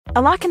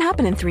A lot can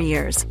happen in 3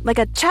 years, like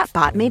a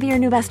chatbot may be your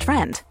new best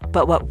friend.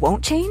 But what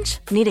won't change?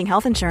 Needing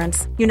health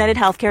insurance. United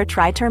Healthcare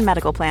Tri-Term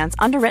Medical Plans,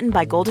 underwritten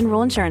by Golden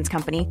Rule Insurance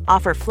Company,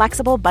 offer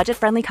flexible,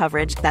 budget-friendly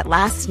coverage that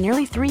lasts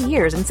nearly 3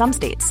 years in some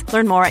states.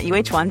 Learn more at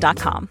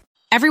uh1.com.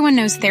 Everyone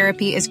knows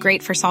therapy is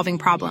great for solving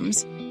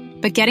problems.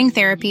 But getting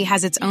therapy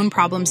has its own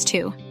problems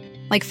too.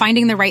 Like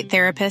finding the right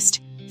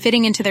therapist,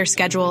 fitting into their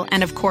schedule,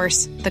 and of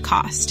course, the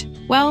cost.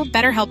 Well,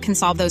 BetterHelp can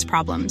solve those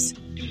problems.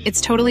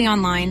 It's totally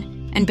online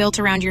and built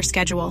around your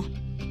schedule.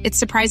 It's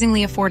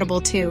surprisingly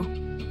affordable, too.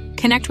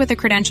 Connect with a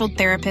credentialed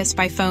therapist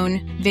by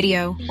phone,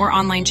 video, or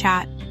online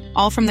chat,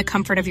 all from the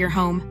comfort of your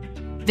home.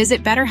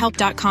 Visit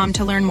BetterHelp.com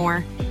to learn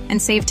more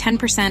and save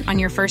 10% on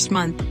your first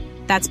month.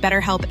 That's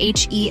BetterHelp,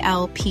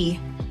 H-E-L-P.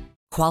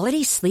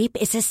 Quality sleep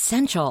is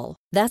essential.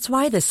 That's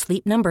why the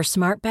Sleep Number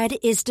Smart Bed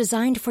is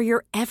designed for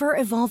your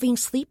ever-evolving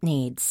sleep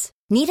needs.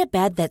 Need a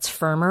bed that's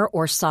firmer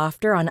or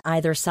softer on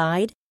either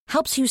side?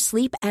 Helps you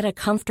sleep at a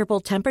comfortable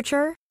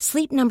temperature?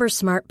 Sleep Number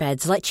Smart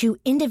Beds let you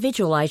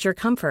individualize your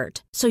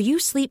comfort, so you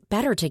sleep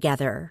better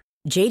together.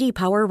 J.D.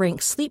 Power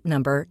ranks Sleep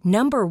Number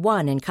number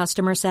 1 in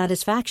customer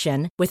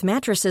satisfaction with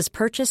mattresses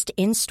purchased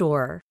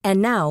in-store.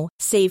 And now,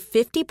 save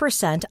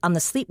 50% on the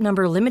Sleep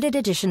Number Limited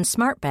Edition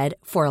Smart Bed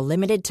for a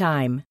limited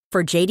time.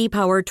 For J.D.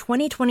 Power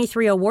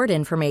 2023 award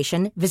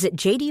information, visit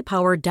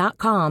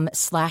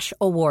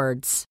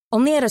jdpower.com/awards.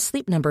 Only at a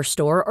Sleep Number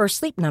store or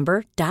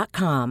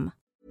sleepnumber.com.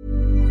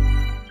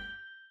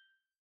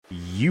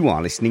 You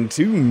are listening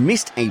to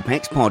Missed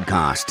Apex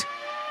Podcast.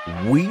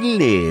 We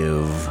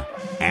live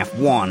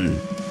F1.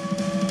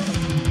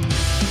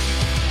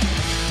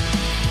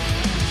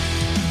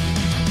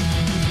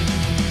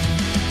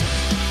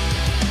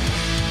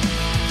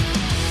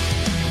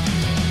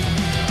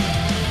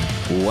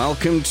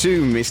 Welcome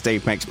to Missed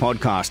Apex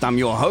Podcast. I'm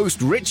your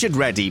host, Richard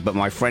Reddy, but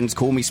my friends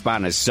call me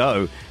Spanners,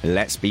 so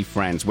let's be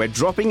friends. We're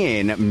dropping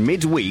in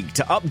midweek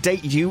to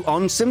update you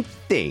on some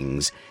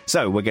things.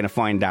 So we're going to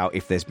find out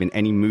if there's been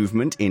any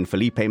movement in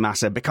Felipe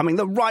Massa becoming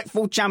the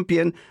rightful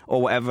champion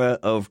or whatever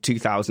of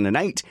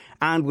 2008,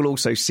 and we'll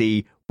also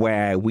see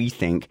where we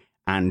think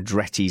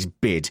Andretti's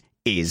bid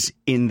is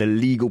in the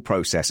legal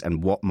process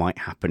and what might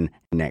happen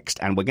next.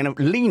 And we're going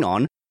to lean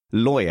on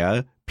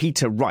lawyer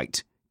Peter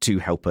Wright to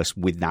help us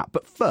with that.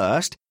 But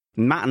first,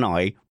 Matt and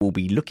I will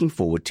be looking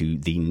forward to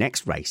the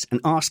next race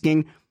and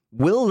asking,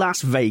 will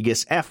Las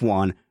Vegas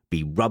F1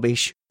 be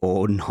rubbish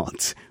or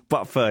not?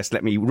 But first,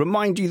 let me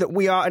remind you that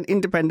we are an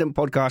independent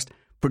podcast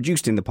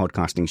produced in the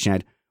podcasting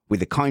shed with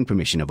the kind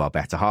permission of our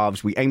better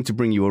halves. We aim to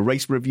bring you a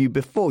race review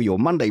before your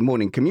Monday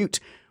morning commute.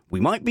 We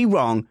might be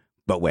wrong,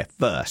 but we're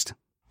first.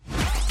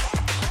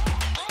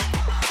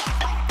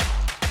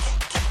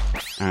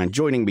 And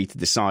joining me to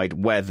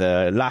decide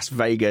whether Las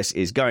Vegas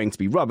is going to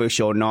be rubbish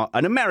or not,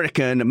 an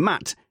American,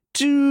 Matt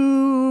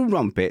Two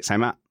Rumpets. Hey,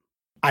 Matt.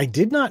 I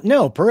did not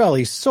know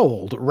Pirelli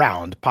sold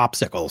round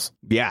popsicles.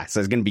 Yeah, so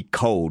it's going to be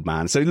cold,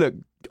 man. So look,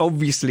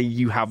 obviously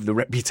you have the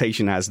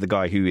reputation as the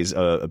guy who is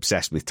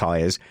obsessed with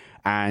tyres.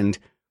 And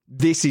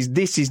this is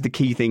the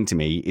key thing to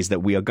me, is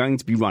that we are going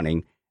to be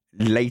running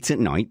late at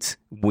night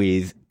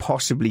with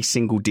possibly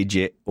single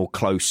digit or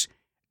close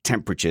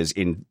temperatures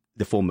in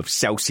the form of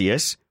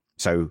Celsius.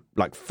 So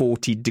like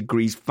 40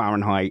 degrees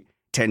Fahrenheit,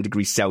 10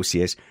 degrees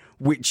Celsius,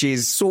 which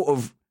is sort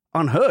of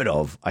unheard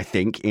of, I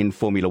think, in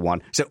Formula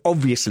One. So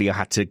obviously I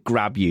had to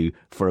grab you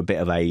for a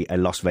bit of a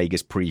Las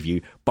Vegas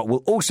preview, but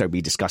we'll also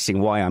be discussing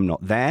why I'm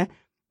not there,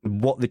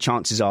 what the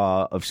chances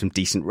are of some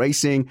decent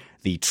racing,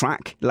 the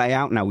track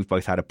layout. Now we've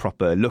both had a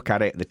proper look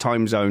at it, the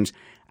time zones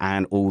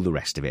and all the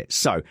rest of it.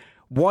 So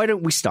why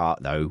don't we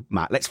start though,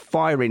 Matt? Let's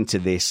fire into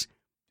this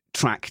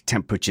track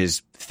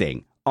temperatures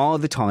thing. Are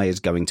the tyres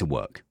going to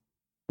work?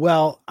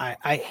 Well,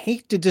 I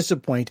hate to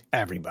disappoint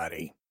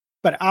everybody,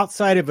 but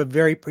outside of a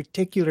very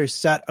particular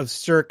set of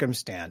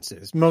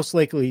circumstances, most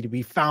likely to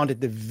be found at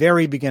the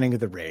very beginning of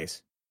the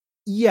race,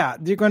 yeah,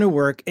 they're going to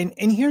work. And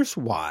here's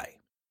why.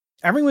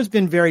 Everyone's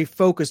been very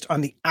focused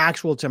on the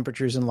actual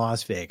temperatures in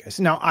Las Vegas.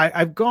 Now,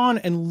 I've gone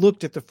and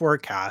looked at the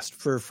forecast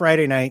for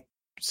Friday night,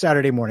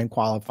 Saturday morning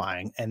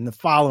qualifying, and the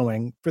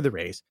following for the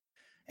race.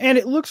 And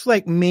it looks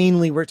like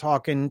mainly we're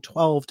talking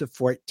 12 to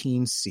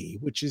 14 C,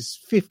 which is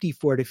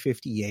 54 to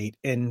 58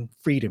 in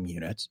freedom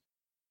units.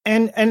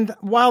 And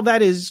while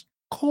that is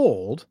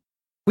cold,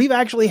 we've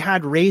actually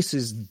had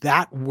races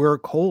that were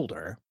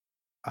colder,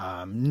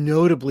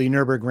 notably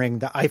Nürburgring,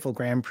 the Eifel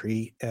Grand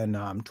Prix in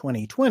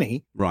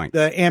 2020. Right.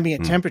 The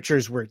ambient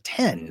temperatures were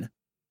 10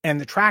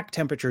 and the track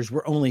temperatures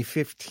were only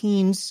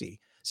 15 C.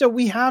 So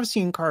we have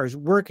seen cars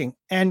working.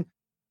 And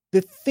the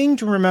thing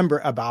to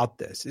remember about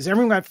this is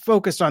everyone got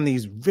focused on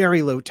these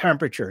very low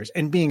temperatures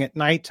and being at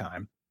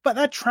nighttime, but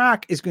that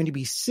track is going to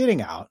be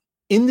sitting out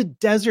in the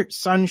desert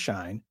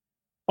sunshine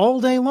all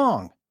day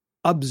long,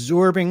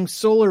 absorbing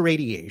solar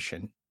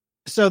radiation.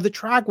 So the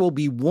track will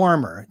be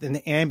warmer than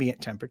the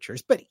ambient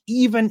temperatures. But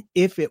even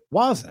if it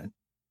wasn't,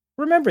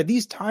 remember,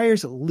 these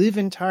tires live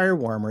in tire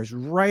warmers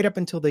right up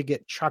until they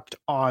get chucked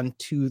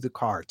onto the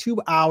car.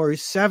 2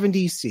 hours,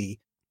 70 C,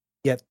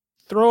 yet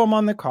throw them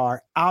on the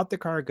car, out the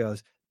car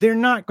goes. they're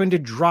not going to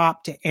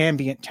drop to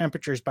ambient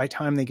temperatures by the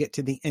time they get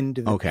to the end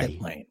of the pit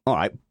lane. All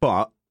right.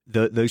 But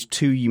those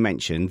two you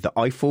mentioned, the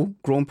Eiffel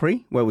Grand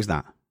Prix, where was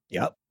that?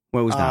 Yep.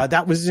 Where was that?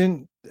 That was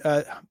in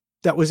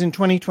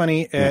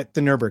 2020 at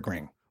the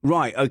Nürburgring.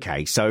 Right.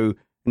 Okay. So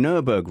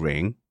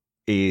Nürburgring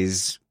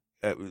is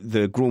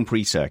the Grand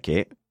Prix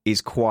circuit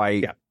is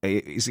quite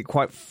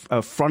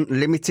front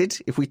limited.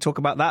 If we talk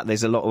about that,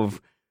 there's a lot of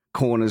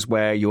corners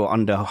where you're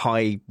under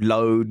high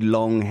load,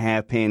 long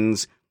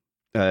hairpins,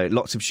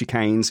 lots of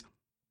chicanes.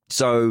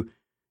 So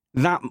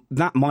that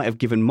might have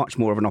given much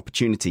more of an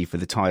opportunity for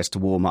the tyres to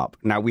warm up.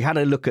 Now, we had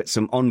a look at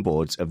some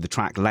onboards of the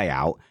track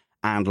layout,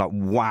 and like,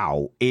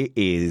 wow, it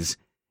is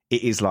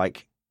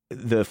like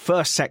the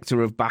first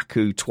sector of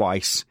Baku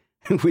twice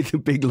with the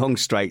big long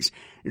straights,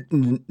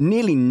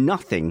 nearly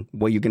nothing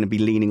where you're going to be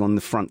leaning on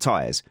the front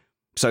tyres.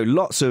 So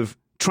lots of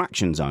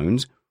traction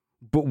zones,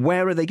 but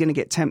where are they going to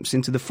get temps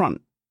into the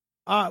front?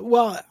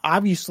 Well,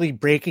 obviously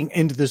breaking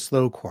into the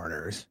slow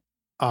corners,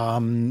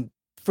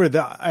 for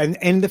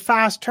the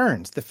fast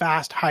turns, the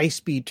fast high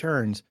speed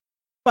turns.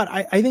 But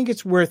I think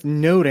it's worth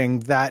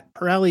noting that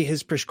Pirelli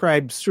has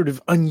prescribed sort of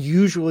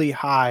unusually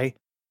high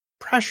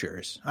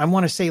pressures. I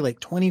want to say like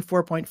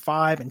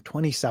 24.5 and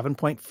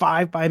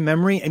 27.5 by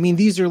memory. I mean,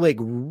 these are like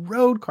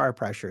road car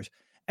pressures.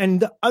 And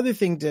the other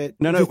thing wait.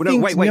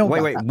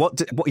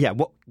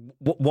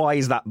 Why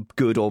is that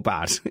good or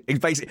bad? It's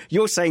basically,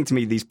 you're saying to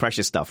me these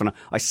pressure stuff, and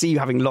I see you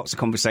having lots of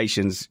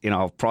conversations in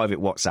our private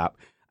WhatsApp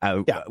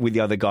with the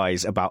other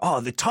guys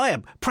about, the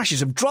tyre pressures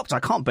have dropped. I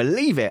can't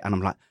believe it. And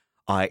I'm like,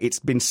 it's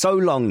been so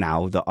long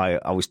now that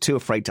I was too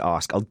afraid to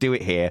ask. I'll do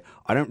it here.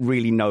 I don't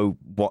really know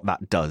what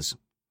that does.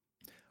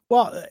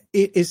 Well,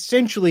 it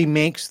essentially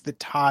makes the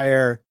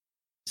tire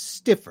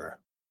stiffer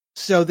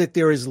so that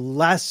there is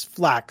less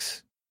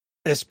flex,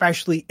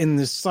 especially in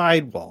the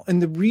sidewall.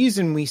 And the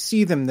reason we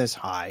see them this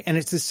high, and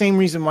it's the same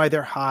reason why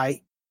they're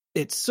high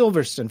at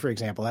Silverstone, for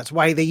example, that's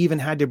why they even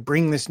had to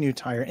bring this new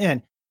tire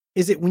in,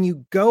 is that when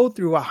you go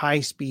through a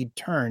high-speed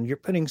turn, you're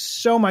putting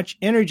so much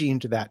energy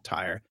into that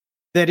tire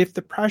that if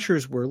the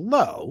pressures were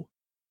low,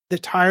 the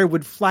tire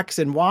would flex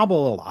and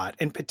wobble a lot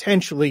and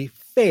potentially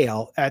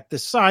fail at the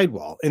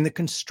sidewall, in the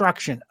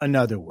construction, in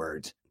other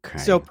words. Okay.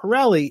 So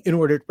Pirelli, in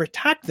order to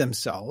protect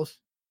themselves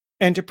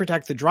and to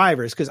protect the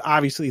drivers, because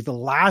obviously the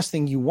last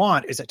thing you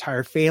want is a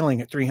tire failing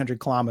at 300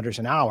 kilometers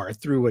an hour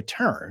through a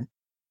turn,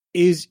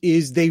 is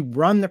they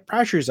run the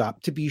pressures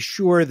up to be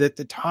sure that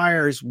the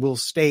tires will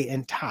stay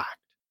intact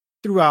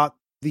throughout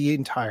the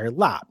entire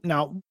lap.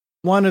 Now,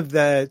 one of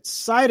the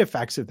side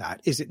effects of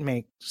that is it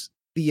makes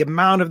the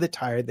amount of the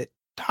tire that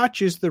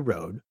touches the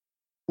road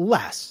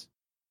less,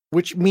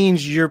 which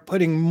means you're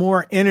putting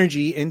more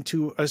energy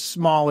into a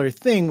smaller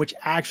thing, which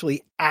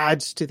actually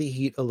adds to the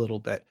heat a little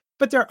bit.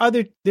 But there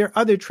are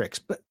other tricks.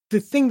 But the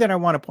thing that I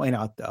want to point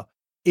out, though,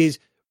 is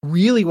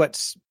really what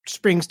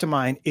springs to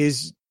mind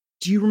is,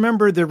 do you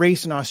remember the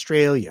race in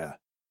Australia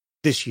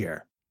this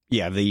year?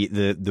 Yeah,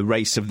 the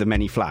race of the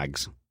many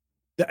flags.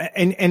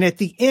 And at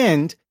the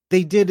end,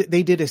 they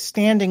did a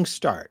standing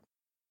start,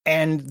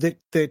 and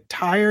the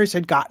tires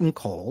had gotten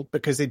cold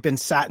because they'd been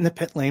sat in the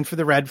pit lane for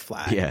the red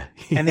flag. Yeah.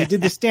 And they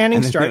did the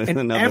standing start,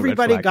 and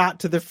everybody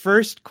got to the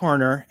first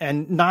corner,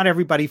 and not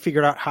everybody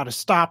figured out how to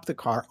stop the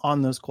car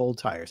on those cold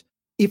tires.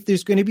 If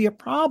there's going to be a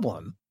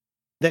problem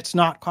that's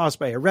not caused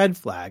by a red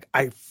flag,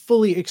 I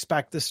fully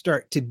expect the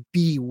start to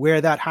be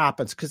where that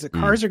happens, because the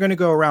cars are going to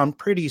go around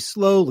pretty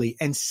slowly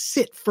and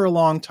sit for a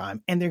long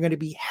time, and they're going to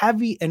be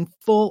heavy and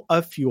full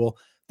of fuel.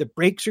 The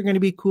brakes are going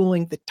to be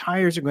cooling. The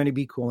tires are going to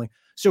be cooling.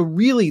 So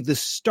really, the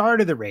start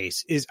of the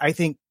race is, I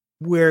think,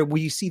 where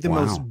we see the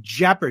most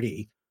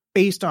jeopardy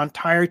based on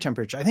tire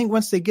temperature. I think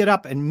once they get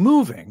up and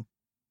moving,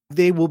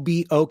 they will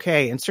be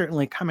okay. And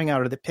certainly coming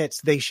out of the pits,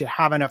 they should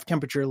have enough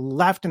temperature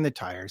left in the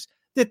tires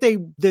that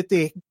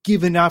they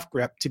give enough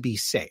grip to be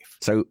safe.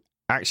 So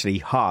actually,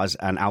 Haas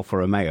and Alfa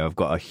Romeo have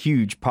got a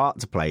huge part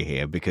to play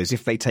here, because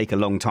if they take a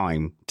long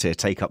time to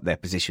take up their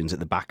positions at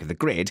the back of the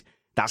grid,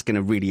 that's going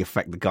to really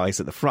affect the guys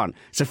at the front.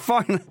 So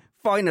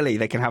finally,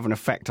 they can have an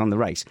effect on the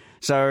race.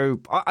 So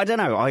I don't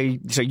know.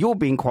 So you're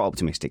being quite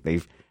optimistic.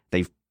 They've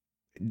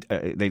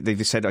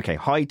said, okay,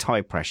 high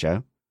tire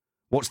pressure.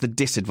 What's the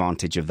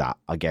disadvantage of that?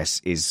 I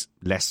guess is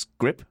less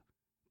grip.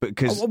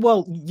 Because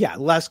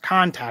less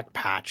contact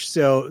patch.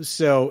 So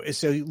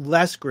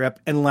less grip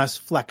and less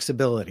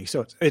flexibility.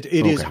 So it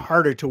is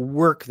harder to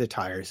work the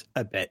tires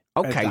a bit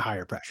at the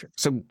higher pressure.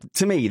 So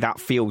to me, that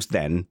feels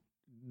then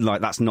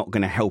like that's not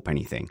going to help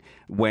anything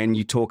when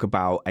you talk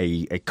about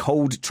a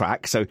cold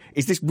track. So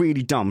is this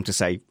really dumb to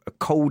say a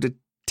colder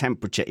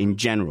temperature in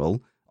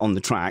general on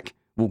the track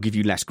will give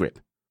you less grip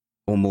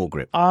or more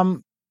grip?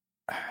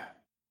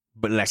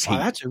 But less heat.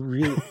 That's a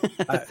real...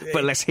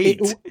 but less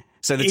heat.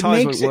 So the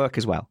tires won't work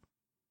as well.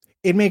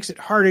 It makes it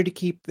harder to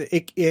keep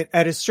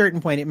at a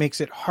certain point, it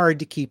makes it hard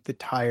to keep the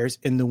tires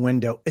in the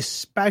window,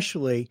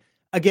 especially,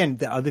 again,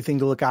 the other thing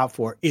to look out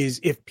for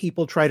is if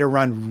people try to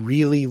run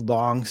really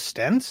long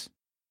stints,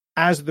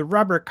 as the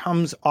rubber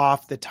comes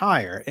off the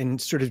tire and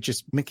sort of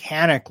just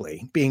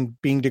mechanically being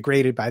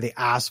degraded by the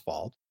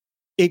asphalt,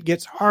 it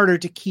gets harder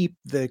to keep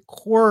the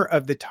core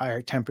of the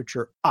tire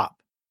temperature up.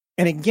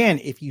 And again,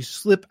 if you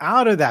slip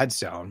out of that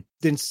zone,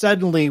 then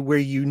suddenly where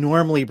you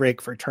normally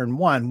brake for turn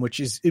one,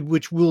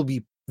 which will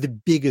be the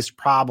biggest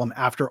problem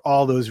after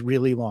all those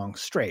really long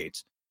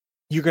straights,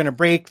 you're going to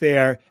brake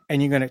there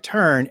and you're going to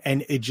turn,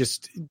 and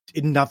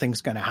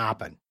nothing's going to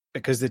happen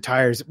because the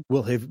tires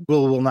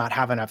will not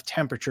have enough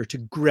temperature to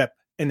grip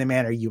in the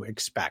manner you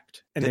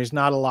expect. And there's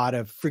not a lot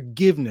of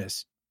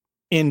forgiveness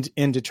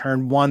into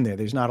turn one there.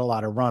 There's not a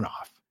lot of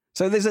runoff.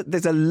 So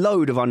there's a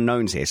load of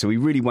unknowns here. So we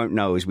really won't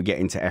know as we get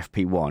into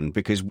FP1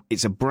 because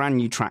it's a brand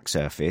new track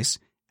surface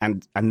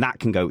and that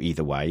can go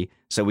either way.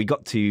 So we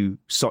got to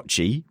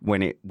Sochi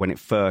when it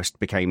first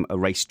became a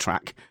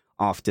racetrack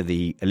after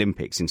the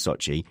Olympics in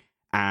Sochi,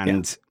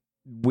 and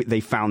they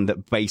found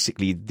that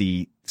basically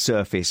the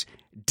surface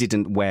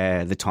didn't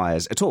wear the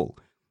tyres at all.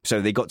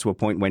 So they got to a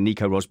point where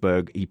Nico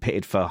Rosberg, he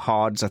pitted for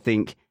hards, I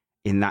think,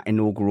 in that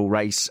inaugural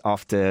race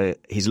after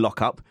his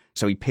lockup.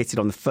 So he pitted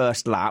on the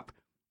first lap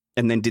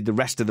and then did the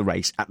rest of the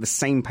race at the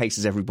same pace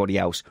as everybody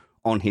else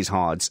on his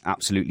hards,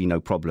 absolutely no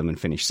problem, and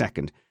finished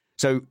second.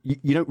 So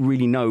you don't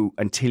really know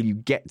until you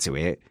get to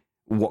it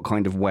what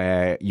kind of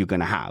wear you're going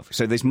to have.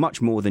 So there's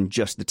much more than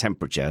just the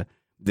temperature.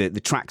 The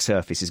track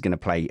surface is going to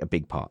play a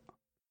big part.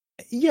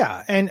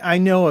 Yeah, and I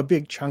know a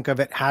big chunk of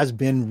it has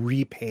been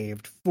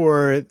repaved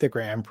for the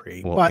Grand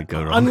Prix. What could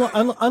go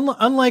wrong?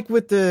 Unlike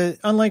with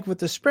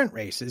the sprint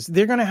races,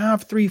 they're going to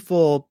have 3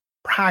 full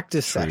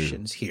practice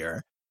sessions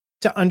here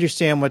to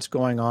understand what's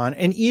going on.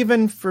 And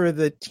even for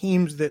the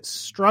teams that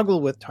struggle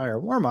with tire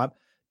warm-up,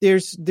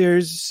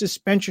 there's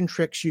suspension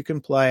tricks you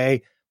can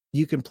play.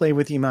 You can play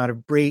with the amount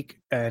of brake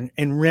and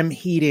rim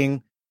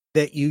heating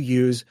that you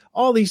use.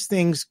 All these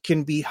things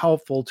can be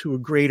helpful to a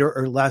greater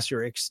or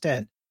lesser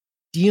extent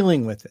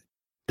dealing with it.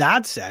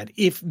 That said,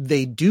 if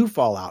they do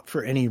fall out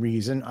for any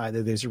reason,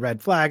 either there's a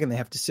red flag and they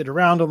have to sit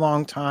around a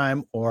long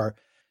time, or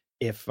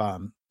if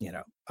you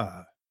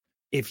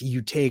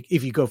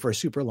go for a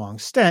super long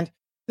stint,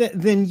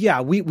 then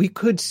we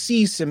could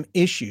see some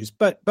issues.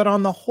 But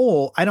on the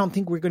whole, I don't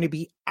think we're going to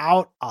be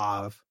I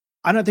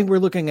don't think we're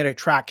looking at a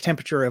track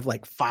temperature of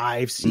like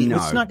 5 C. No,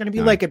 it's not going to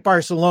be like at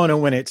Barcelona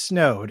when it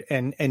snowed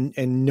and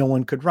no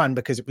one could run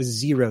because it was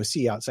 0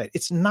 C outside.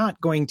 It's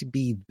not going to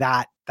be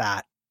that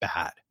bad.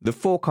 The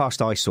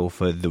forecast I saw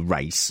for the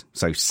race,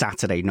 so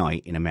Saturday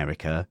night in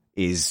America,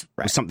 was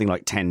something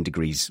like 10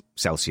 degrees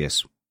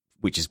Celsius,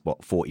 which is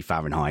 40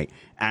 Fahrenheit.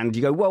 And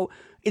you go, well,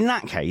 in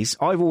that case,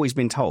 I've always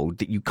been told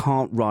that you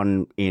can't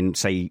run in,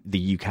 say,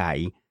 the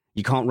UK.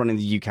 You can't run in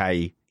the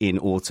UK in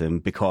autumn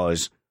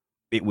because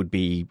it would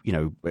be,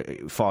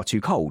 far too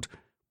cold.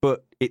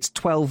 But it's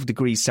 12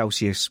 degrees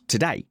Celsius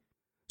today.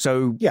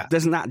 So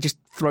doesn't that just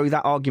throw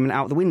that argument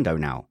out the window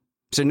now?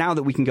 So now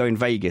that we can go in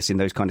Vegas in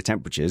those kind of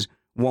temperatures,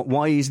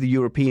 why is the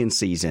European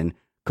season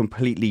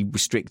completely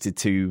restricted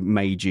to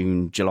May,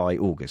 June, July,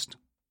 August?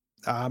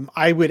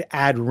 I would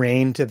add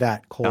rain to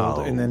that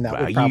cold, and then that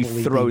would probably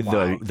you throw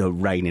the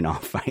rain in our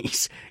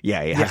face.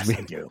 Yeah, it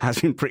has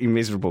been pretty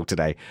miserable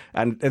today.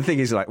 And the thing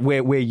is, like,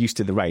 we're used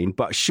to the rain,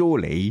 but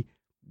surely,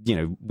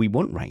 we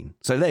want rain.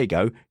 So there you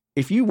go.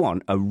 If you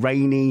want a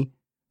rainy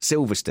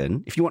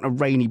Silverstone, if you want a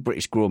rainy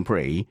British Grand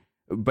Prix,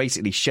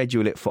 basically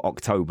schedule it for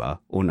October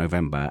or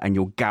November, and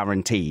you're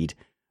guaranteed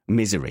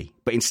misery.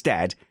 But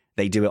instead,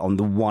 they do it on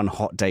the one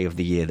hot day of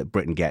the year that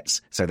Britain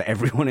gets, so that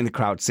everyone in the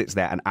crowd sits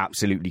there and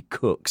absolutely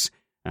cooks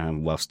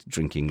whilst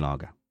drinking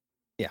lager.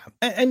 Yeah.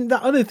 And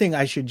the other thing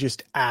I should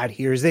just add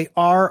here is they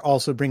are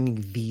also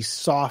bringing the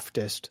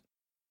softest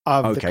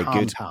of the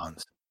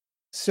compounds. Good.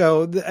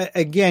 So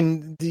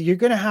again, you're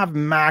going to have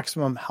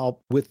maximum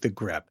help with the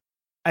grip.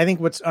 I think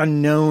what's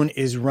unknown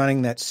is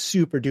running that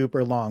super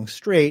duper long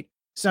straight.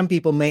 Some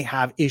people may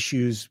have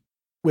issues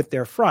with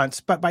their fronts,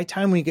 but by the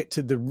time we get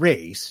to the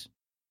race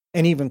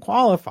and even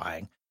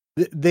qualifying,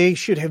 they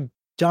should have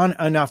done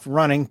enough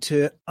running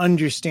to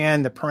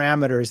understand the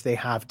parameters they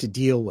have to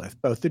deal with,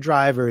 both the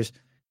drivers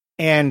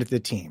and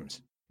the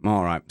teams.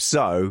 All right.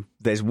 So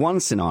there's one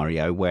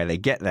scenario where they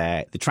get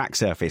there, the track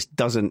surface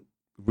doesn't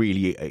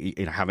really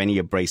have any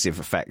abrasive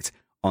effect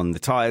on the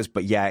tires,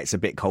 but it's a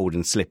bit cold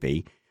and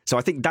slippy. So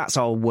I think that's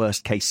our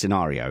worst case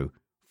scenario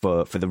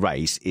for the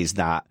race, is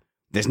that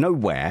there's no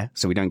wear,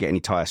 so we don't get any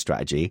tyre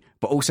strategy,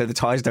 but also the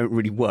tyres don't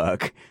really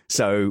work,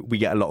 so we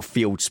get a lot of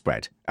field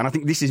spread. And I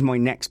think this is my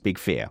next big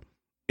fear,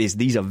 is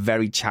these are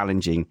very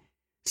challenging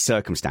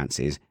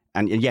circumstances.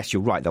 And yes,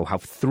 you're right, they'll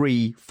have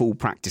 3 full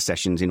practice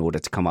sessions in order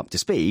to come up to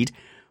speed,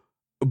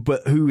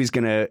 but who is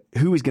going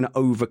to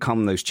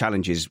overcome those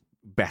challenges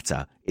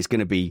better? It's going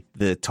to be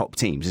the top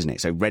teams, isn't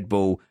it? So Red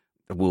Bull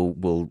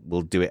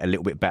will do it a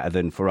little bit better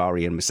than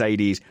Ferrari and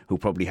Mercedes, who'll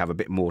probably have a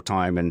bit more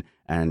time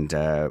and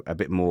a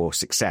bit more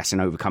success in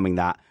overcoming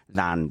that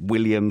than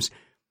Williams.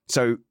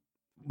 So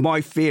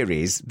my fear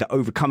is that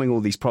overcoming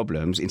all these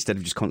problems, instead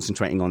of just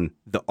concentrating on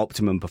the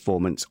optimum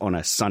performance on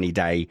a sunny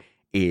day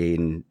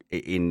in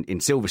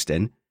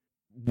Silverstone,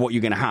 what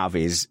you're going to have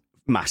is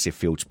massive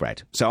field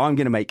spread. So I'm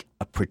going to make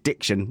a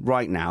prediction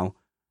right now.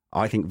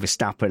 I think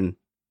Verstappen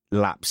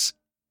laps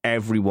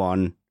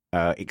everyone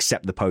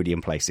except the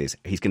podium places.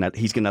 He's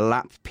gonna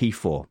lap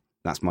P4.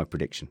 That's my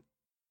prediction.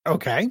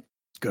 Okay,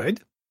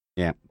 good.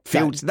 Yeah,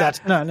 Fields.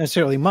 That's not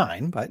necessarily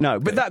mine, but no,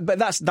 but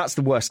that's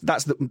the worst.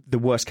 That's the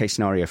worst case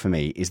scenario for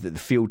me, is that the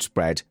field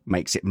spread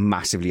makes it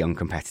massively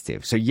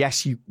uncompetitive. So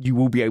yes, you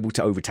will be able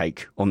to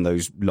overtake on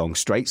those long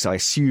straights. I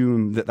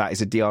assume that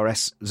is a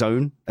DRS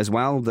zone as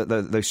well. That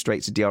those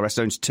straights are DRS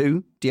zones,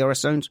 2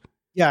 DRS zones.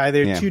 Yeah,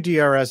 there are 2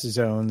 DRS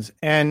zones,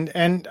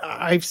 and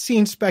I've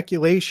seen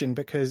speculation,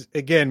 because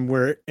again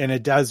we're in a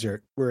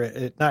desert, we're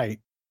at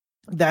night,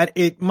 that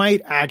it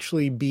might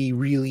actually be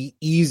really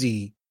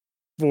easy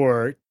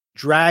for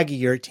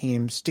draggier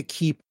teams to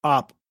keep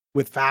up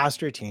with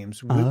faster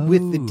teams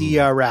with the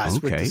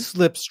DRS, with the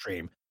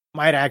slipstream.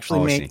 Might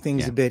actually make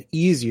things a bit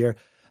easier.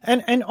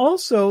 And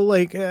also,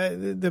 like,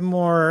 the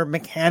more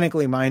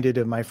mechanically minded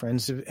of my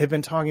friends have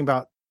been talking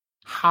about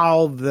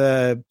how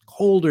the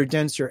colder,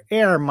 denser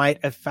air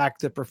might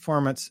affect the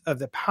performance of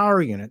the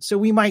power unit. So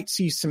we might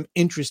see some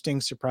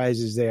interesting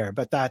surprises there,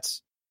 but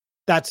that's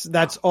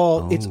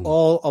all. It's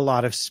all a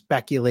lot of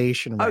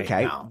speculation right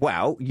now.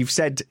 Well, you've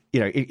said,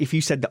 if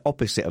you said the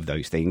opposite of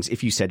those things,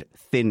 if you said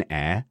thin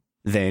air,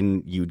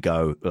 then you'd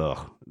go,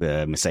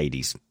 the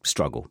Mercedes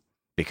struggle,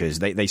 because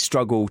they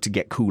struggle to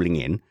get cooling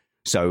in.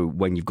 So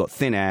when you've got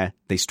thin air,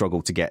 they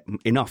struggle to get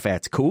enough air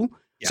to cool.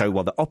 Yeah. So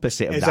while the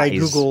opposite of that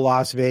is... Google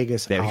Las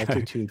Vegas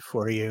altitude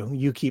for you.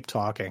 You keep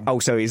talking. Oh,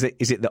 so is it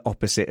the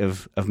opposite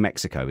of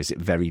Mexico? Is it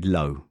very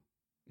low?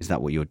 Is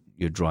that what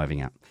you're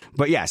driving at?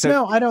 But yeah, so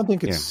no, I don't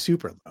think it's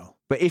super low.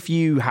 But if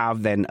you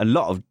have then a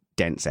lot of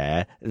dense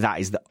air, that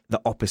is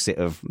the opposite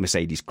of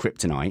Mercedes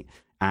kryptonite.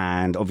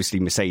 And obviously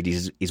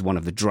Mercedes is one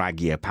of the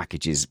draggier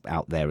packages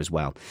out there as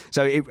well.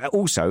 So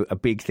also a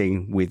big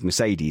thing with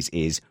Mercedes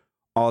is,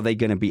 are they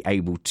going to be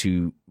able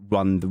to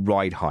run the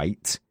ride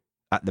height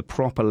at the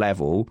proper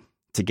level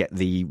to get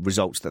the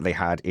results that they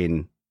had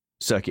in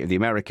Circuit of the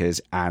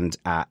Americas and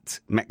at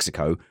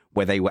Mexico,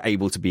 where they were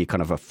able to be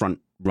kind of a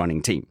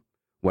front-running team?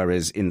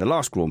 Whereas in the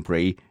last Grand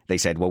Prix, they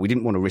said, well, we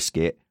didn't want to risk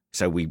it,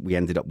 so we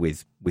ended up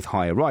with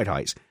higher ride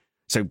heights.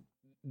 So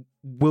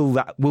will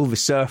the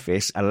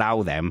surface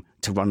allow them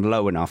to run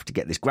low enough to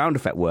get this ground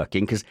effect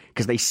working?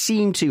 Because they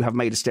seem to have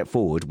made a step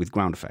forward with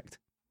ground effect.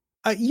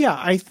 Yeah,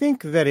 I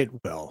think that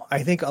it will.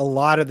 I think a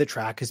lot of the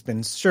track has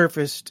been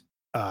surfaced,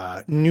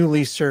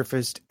 newly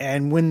surfaced,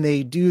 and when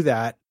they do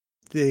that,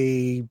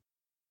 they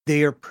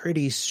are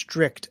pretty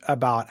strict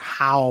about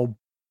how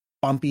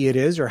bumpy it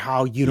is or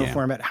how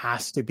uniform it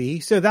has to be.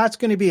 So that's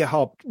going to be a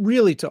help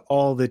really to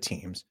all the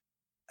teams.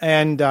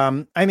 And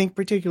I think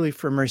particularly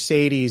for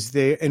Mercedes,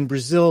 in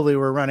Brazil, they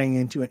were running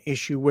into an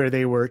issue where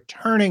they were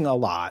turning a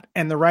lot,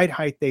 and the ride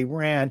height they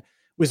ran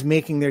was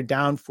making their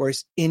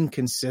downforce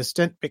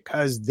inconsistent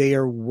because they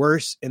are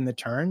worse in the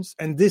turns.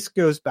 And this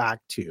goes back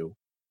to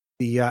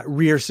the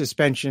rear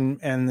suspension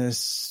and the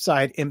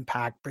side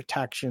impact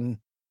protection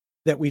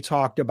that we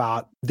talked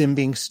about, them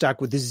being stuck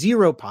with the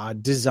zero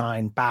pod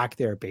design back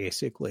there,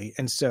 basically.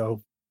 And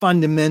so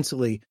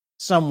fundamentally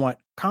somewhat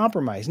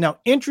compromised. Now,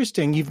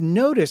 interesting, you've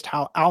noticed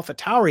how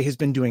AlphaTauri has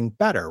been doing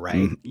better,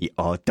 right?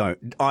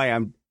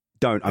 I'm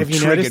Have you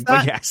triggered noticed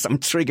that? Yes, I'm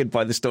triggered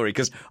by the story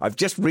because I've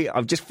just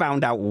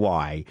found out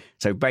why.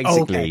 So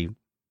basically,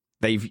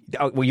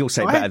 you'll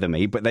say better than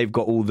me, but they've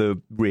got all the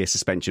rear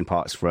suspension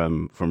parts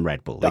from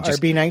Red Bull. The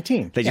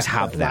RB19. They just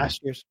have them.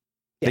 Last year's.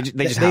 They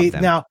just have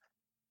them. Now,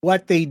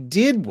 what they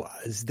did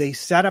was they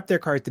set up their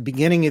car at the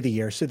beginning of the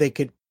year so they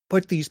could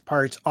put these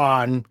parts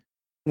on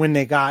when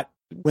they got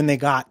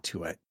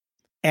to it.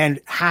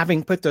 And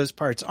having put those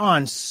parts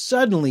on,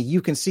 suddenly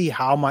you can see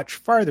how much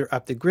farther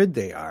up the grid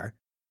they are.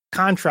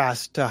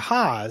 Contrast to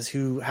Haas,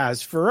 who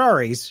has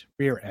Ferrari's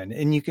rear end.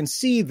 And you can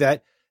see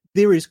that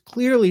there is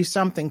clearly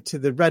something to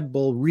the Red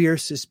Bull rear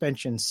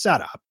suspension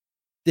setup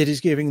that is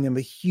giving them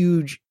a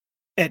huge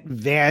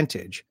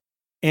advantage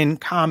in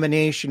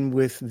combination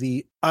with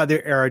the other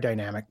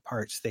aerodynamic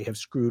parts they have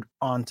screwed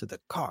onto the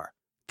car.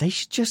 They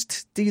should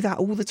just do that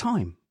all the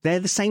time. They're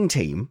the same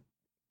team.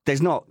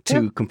 There's not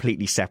two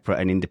completely separate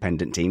and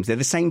independent teams. They're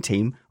the same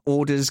team.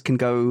 Orders can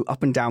go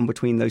up and down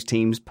between those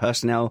teams.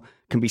 Personnel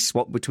can be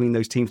swapped between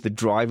those teams. The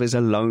drivers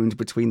are loaned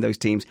between those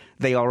teams.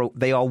 They are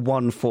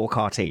one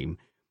 4-car team.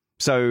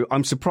 So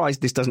I'm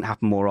surprised this doesn't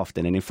happen more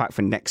often. And in fact,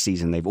 for next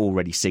season, they've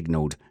already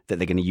signaled that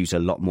they're going to use a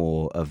lot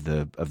more of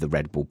the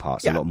Red Bull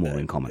parts, a lot more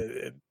in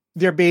common.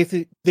 They're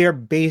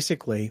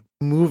basically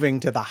moving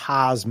to the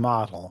Haas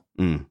model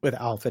with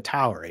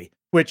AlphaTauri,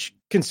 which,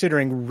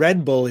 considering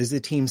Red Bull is the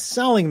team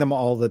selling them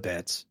all the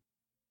bits,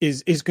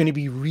 is going to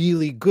be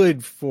really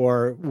good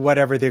for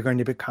whatever they're going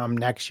to become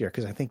next year.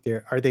 Because I think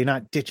are they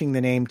not ditching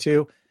the name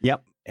too?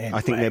 Yep. Anyway.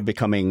 I think they're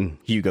becoming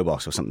Hugo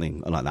Boss or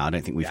something like that. I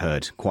don't think we've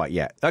heard quite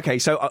yet. Okay,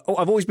 so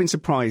I've always been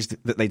surprised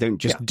that they don't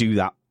just do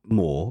that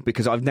more,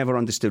 because I've never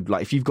understood,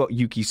 like, if you've got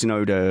Yuki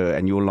Tsunoda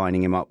and you're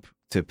lining him up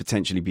to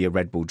potentially be a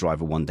Red Bull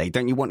driver one day,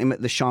 don't you want him at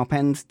the sharp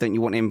end? Don't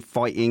you want him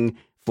fighting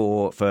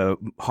for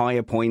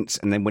higher points?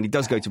 And then when he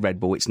does go to Red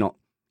Bull, it's not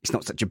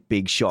such a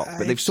big shock.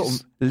 But they've sort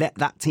of let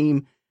that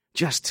team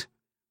just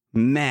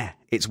meh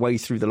its way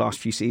through the last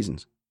few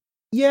seasons.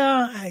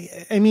 Yeah,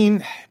 I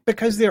mean,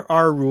 because there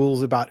are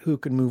rules about who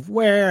can move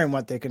where and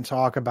what they can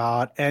talk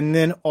about. And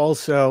then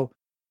also,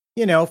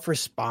 for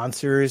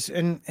sponsors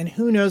and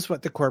who knows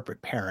what the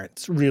corporate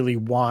parents really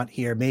want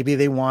here. Maybe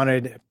they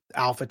wanted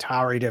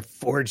AlphaTauri to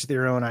forge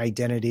their own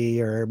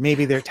identity, or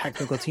maybe their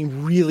technical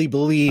team really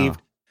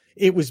believed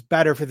it was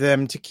better for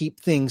them to keep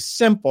things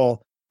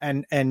simple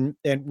and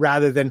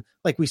rather than,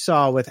 like we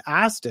saw with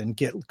Aston,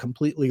 get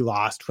completely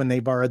lost when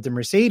they borrowed the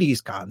Mercedes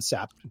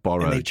concept.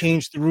 And they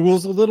changed the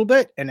rules a little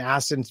bit, and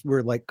Astons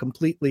were like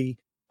completely,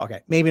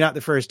 okay, maybe not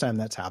the first time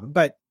that's happened,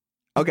 but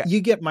okay,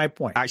 you get my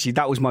point. Actually,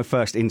 that was my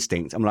first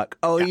instinct. I'm like,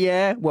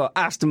 well,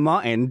 Aston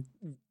Martin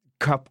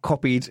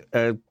copied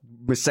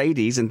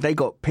Mercedes and they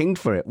got pinged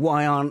for it.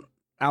 Why aren't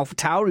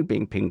AlphaTauri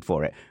being pinged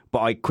for it?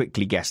 But I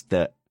quickly guessed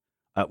that,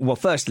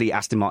 firstly,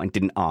 Aston Martin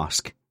didn't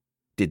ask,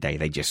 did they?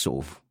 They just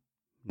sort of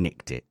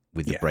nicked it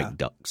with the brake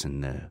ducts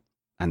and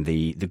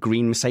the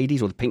green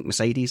Mercedes, or the pink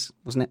Mercedes,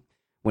 wasn't it,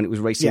 when it was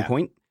Racing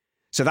Point?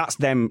 So that's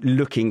them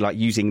looking like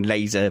using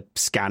laser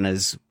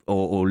scanners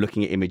or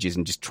looking at images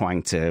and just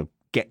trying to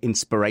get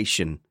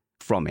inspiration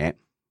from it.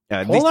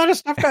 A whole lot of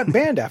stuff got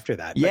banned after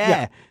that.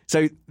 Yeah.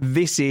 So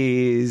this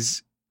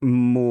is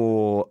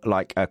more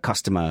like a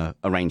customer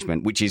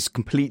arrangement, which is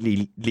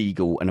completely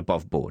legal and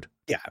above board.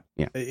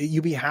 Yeah.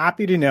 You'd be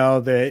happy to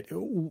know that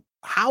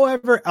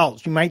however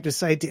else you might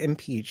decide to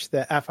impeach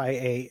the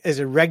FIA as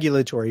a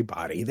regulatory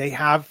body, they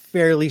have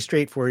fairly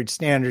straightforward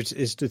standards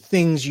as to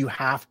things you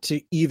have to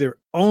either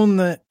own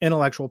the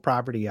intellectual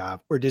property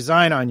of or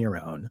design on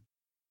your own,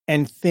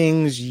 and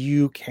things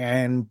you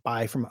can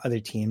buy from other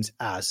teams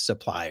as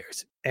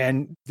suppliers.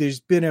 And there's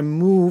been a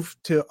move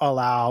to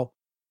allow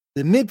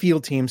the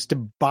midfield teams to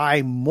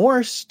buy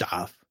more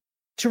stuff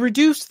to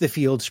reduce the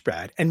field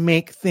spread and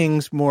make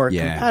things more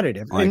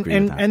competitive.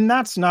 And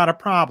that's not a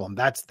problem.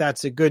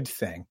 That's a good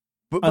thing.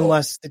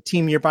 Unless the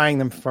team you're buying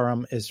them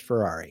from is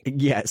Ferrari.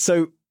 Yeah.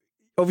 So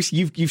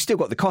obviously you've still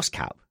got the cost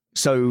cap.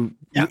 So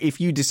if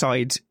you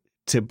decide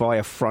to buy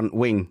a front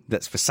wing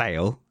that's for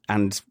sale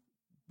and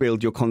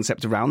build your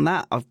concept around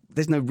that,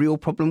 there's no real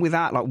problem with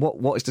that. Like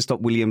what is to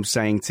stop Williams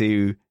saying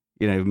to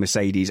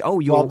Mercedes,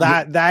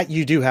 that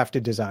you do have to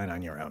design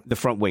on your own. The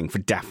front wing for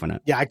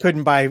definite. Yeah,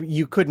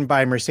 you couldn't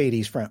buy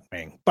Mercedes front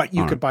wing, but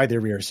you could buy their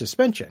rear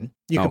suspension.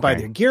 You could buy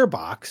their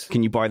gearbox.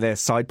 Can you buy their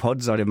side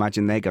pods? I'd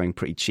imagine they're going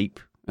pretty cheap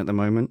at the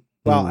moment.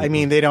 Well, I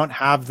mean, they don't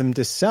have them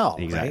to sell.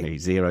 Exactly. Right?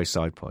 Zero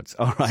side pods.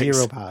 All right.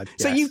 Zero pods.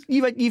 So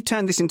you've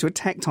turned this into a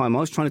tech time. I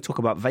was trying to talk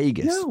about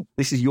Vegas. No.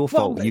 This is your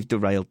fault. You've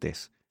derailed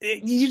this.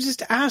 You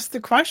just asked the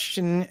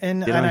question,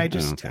 and I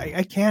just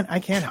I can't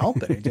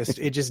help it.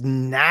 It just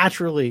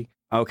naturally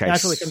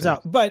comes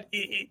out. But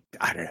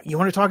I don't know. You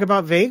want to talk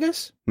about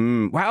Vegas?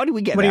 Well, how did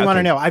we get there? What do you want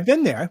to know? I've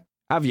been there.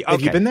 Have you? Okay.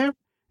 Have you been there?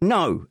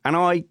 No, and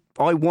I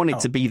wanted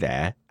to be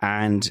there,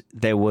 and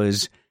there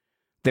was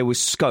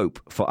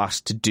scope for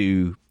us to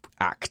do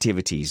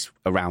activities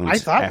around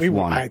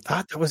F1. I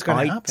thought that was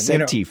going to happen. I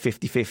said to you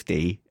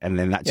 50-50, and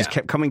then that just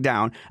kept coming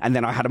down, and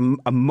then I had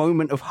a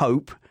moment of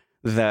hope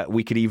that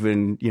we could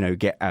even,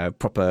 get a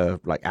proper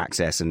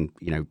access and,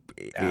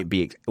 it'd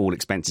be all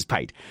expenses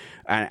paid.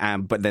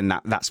 But then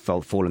that's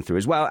fallen through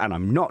as well. And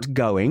I'm not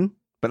going,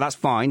 but that's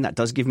fine. That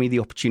does give me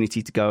the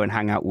opportunity to go and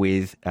hang out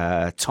with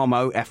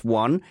Tomo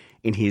F1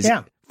 in his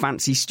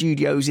fancy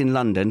studios in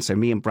London. So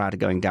me and Brad are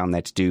going down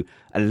there to do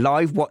a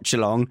live watch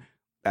along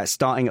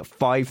starting at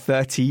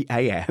 5:30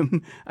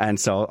 a.m. And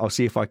so I'll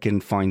see if I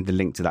can find the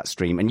link to that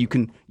stream, and you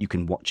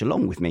can watch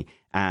along with me.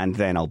 And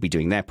then I'll be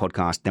doing their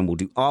podcast. Then we'll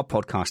do our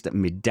podcast at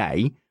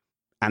midday.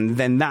 And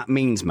then that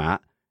means,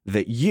 Matt,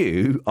 that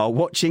you are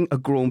watching a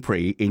Grand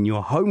Prix in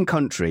your home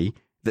country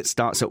that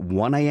starts at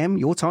 1 a.m.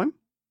 your time.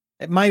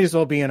 It might as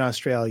well be in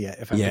Australia,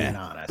 if I'm being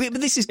honest.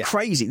 But this is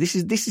crazy. This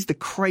is the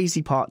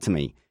crazy part to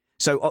me.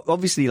 So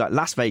obviously,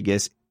 Las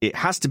Vegas, it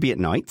has to be at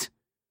night,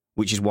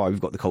 which is why we've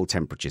got the cold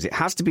temperatures. It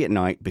has to be at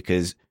night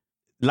because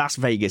Las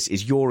Vegas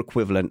is your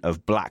equivalent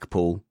of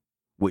Blackpool,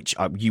 which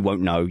you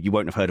won't know. You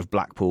won't have heard of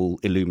Blackpool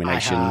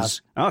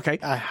Illuminations. I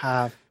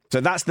have.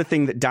 So that's the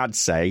thing that dads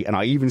say. And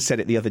I even said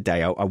it the other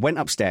day. I went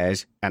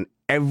upstairs and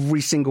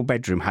every single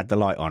bedroom had the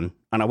light on.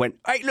 And I went,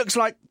 hey, it looks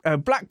like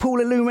Blackpool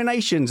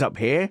Illuminations up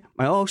here.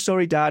 Oh,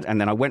 sorry, Dad. And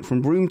then I went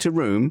from room to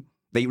room.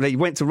 They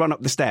went to run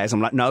up the stairs.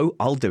 I'm like, no,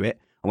 I'll do it.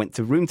 I went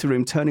to room,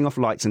 turning off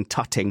lights and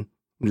tutting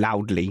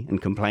loudly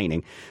and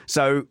complaining.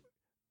 So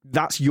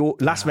that's your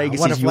Las Vegas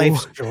one is of your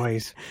life's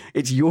joys.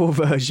 It's your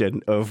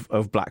version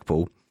of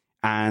Blackpool,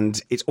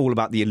 and it's all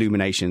about the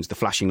illuminations, the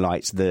flashing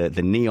lights, the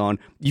neon.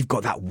 You've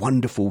got that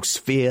wonderful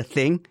sphere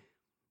thing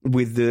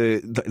with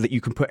that you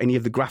can put any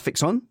of the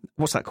graphics on.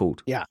 What's that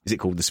called? Yeah, is it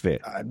called the Sphere?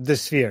 The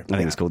Sphere. I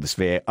think it's called the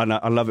Sphere, and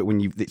I love it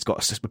when it's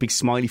got a big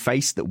smiley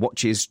face that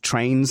watches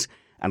trains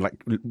and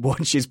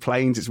watches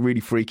planes. It's really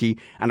freaky,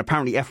 and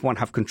apparently F1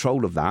 have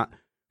control of that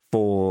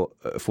for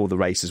the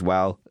race as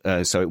well,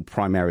 so it will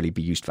primarily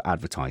be used for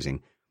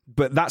advertising.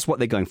 But that's what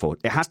they're going for.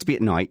 It has to be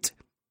at night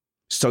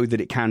so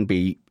that it can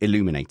be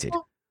illuminated.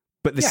 Well,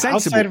 but the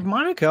sensible outside of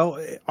Monaco,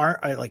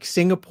 like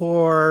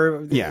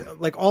Singapore,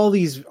 like all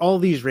these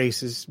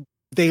races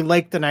they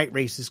like the night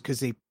races because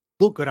they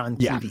look good on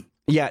TV.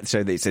 Yeah, so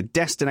it's a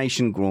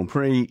destination Grand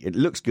Prix. It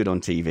looks good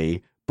on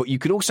TV, but you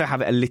could also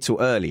have it a little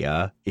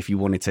earlier if you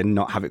wanted to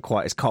not have it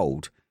quite as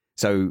cold.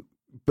 So,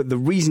 but the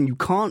reason you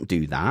can't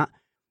do that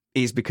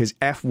is because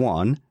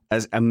F1,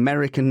 as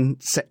American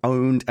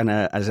owned and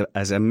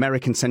as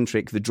American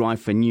centric the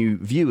drive for new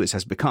viewers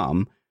has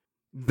become,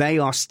 they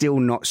are still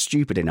not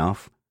stupid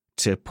enough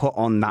to put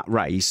on that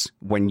race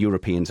when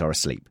Europeans are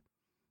asleep.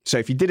 So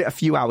if you did it a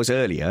few hours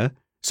earlier,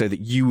 so that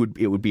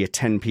it would be a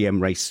 10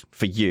 p.m. race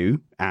for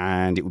you,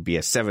 and it would be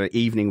a 7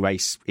 evening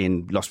race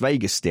in Las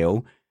Vegas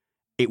still,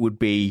 it would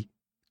be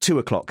 2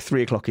 o'clock,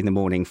 3 o'clock in the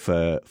morning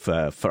for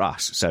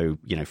us. So,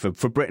 you know,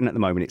 for Britain at the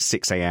moment, it's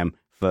 6 a.m.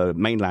 For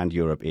mainland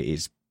Europe, it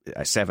is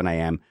 7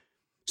 a.m.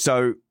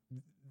 So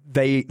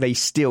they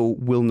still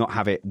will not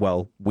have it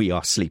while we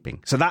are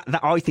sleeping. So that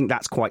I think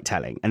that's quite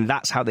telling. And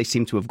that's how they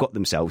seem to have got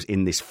themselves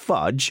in this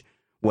fudge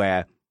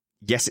where,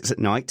 yes, it's at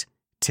night,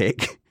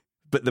 tick,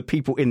 but the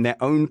people in their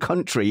own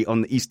country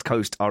on the East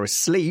Coast are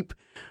asleep.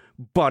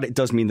 But it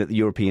does mean that the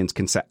Europeans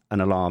can set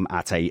an alarm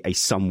at a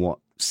somewhat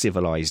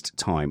civilized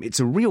time. It's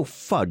a real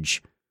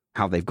fudge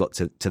how they've got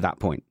to that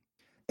point.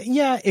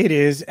 Yeah, it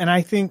is. And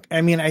I think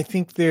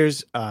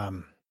there's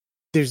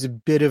a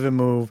bit of a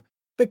move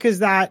because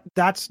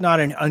that's not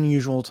an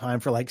unusual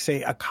time for, like,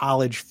 say, a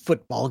college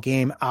football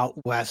game out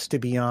west to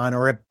be on,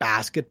 or a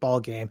basketball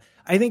game.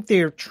 I think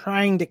they're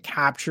trying to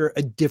capture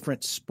a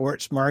different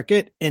sports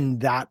market in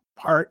that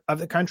part of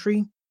the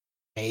country.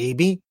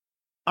 Maybe.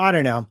 I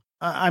don't know.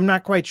 I'm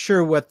not quite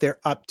sure what they're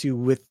up to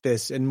with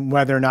this and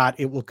whether or not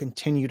it will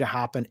continue to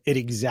happen at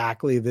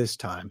exactly this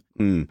time.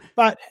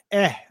 But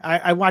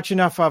I watch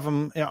enough of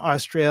them. You know,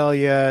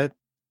 Australia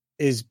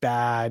is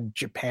bad.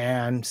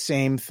 Japan,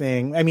 same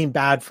thing. I mean,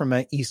 bad from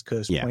an East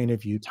Coast point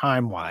of view,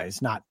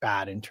 time-wise, not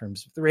bad in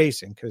terms of the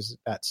racing, because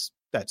that's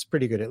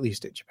pretty good, at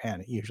least at Japan.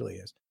 It usually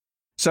is.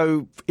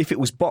 So if it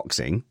was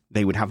boxing,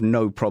 they would have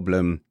no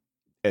problem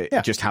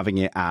just having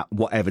it at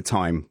whatever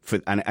time,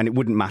 and it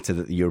wouldn't matter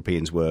that the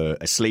Europeans were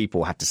asleep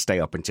or had to stay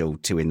up until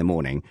 2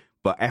 a.m.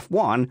 But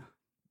F1,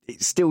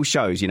 it still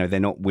shows, you know, they're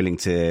not willing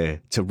to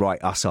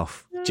write us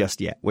off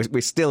just yet.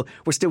 We're still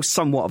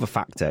somewhat of a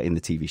factor in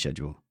the TV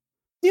schedule.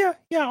 Yeah.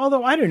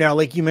 Although I don't know,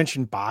 like you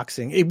mentioned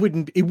boxing, it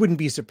wouldn't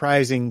be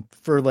surprising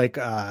for like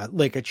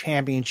a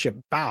championship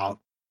bout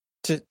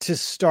to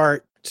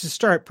start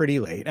pretty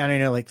late. And I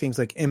know, like, things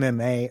like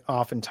MMA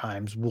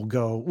oftentimes will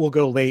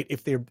go late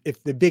if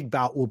the big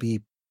bout will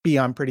be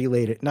on pretty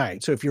late at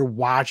night. So if you're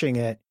watching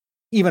it,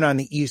 even on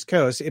the East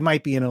Coast, it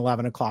might be an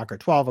 11 o'clock or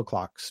 12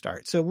 o'clock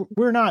start. So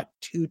we're not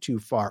too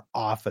far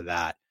off of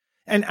that.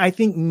 And I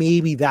think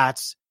maybe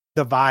that's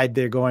the vibe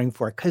they're going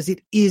for, because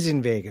it is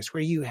in Vegas,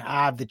 where you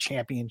have the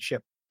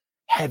championship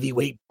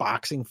heavyweight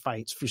boxing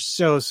fights for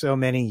so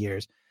many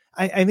years.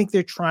 I think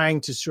they're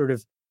trying to sort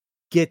of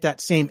get that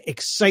same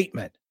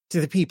excitement to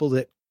the people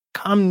that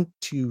come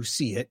to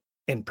see it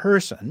in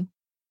person,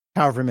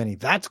 however many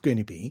that's going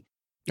to be.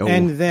 Oh.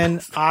 And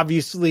then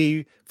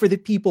obviously for the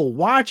people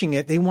watching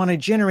it, they want to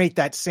generate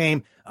that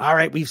same, all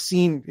right, we've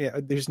seen,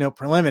 there's no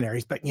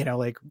preliminaries, but, you know,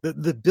 like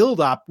the build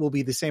up will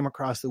be the same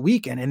across the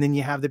weekend. And then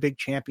you have the big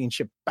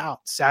championship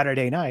bout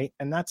Saturday night.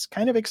 And that's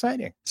kind of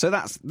exciting. So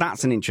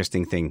that's an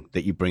interesting thing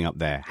that you bring up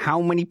there.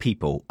 How many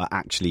people are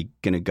actually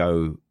going to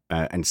go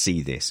and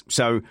see this?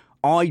 So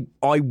I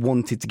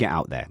wanted to get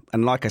out there.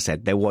 And like I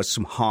said, there was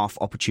some half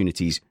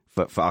opportunities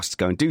for us to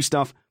go and do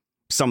stuff.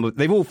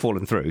 They've all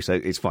fallen through, so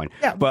it's fine.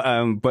 Yeah.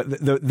 But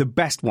the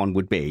best one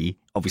would be,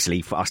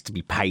 obviously, for us to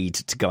be paid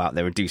to go out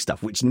there and do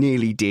stuff, which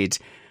nearly did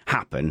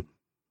happen.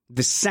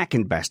 The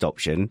second best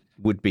option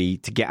would be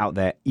to get out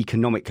there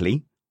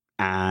economically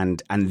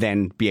and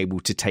then be able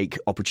to take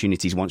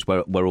opportunities once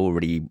we're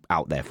already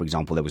out there. For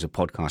example, there was a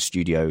podcast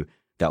studio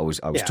that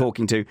I was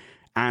talking to.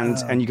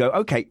 And you go,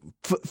 okay,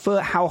 for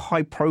how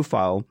high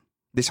profile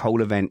this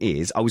whole event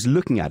is, I was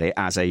looking at it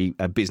as a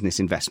business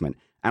investment.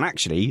 And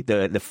actually,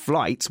 the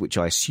flights, which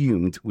I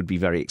assumed would be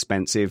very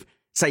expensive,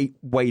 say,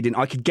 weighed in,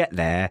 I could get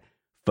there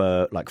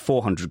for like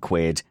 400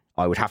 quid.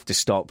 I would have to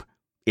stop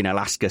in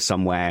Alaska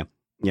somewhere,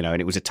 you know,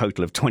 and it was a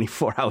total of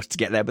 24 hours to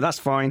get there. But that's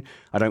fine.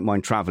 I don't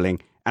mind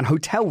traveling. And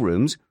hotel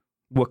rooms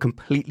were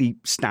completely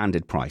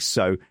standard price.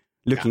 So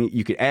looking at,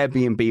 you could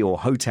Airbnb or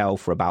hotel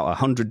for about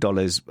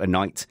 $100 a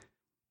night.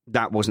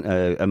 That wasn't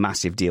a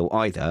massive deal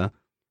either.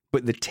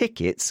 But the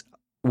tickets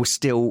were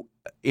still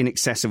in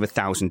excess of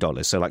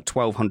 $1,000. So like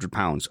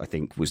 £1,200, I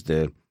think, was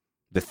the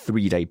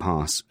 3-day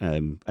pass.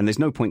 And there's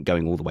no point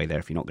going all the way there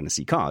if you're not going to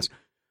see cars.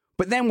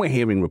 But then we're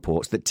hearing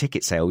reports that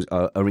ticket sales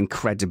are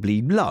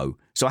incredibly low.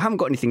 So I haven't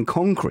got anything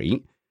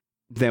concrete.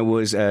 There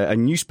was a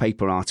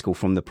newspaper article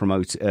from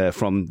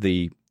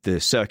the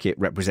circuit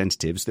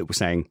representatives that were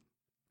saying,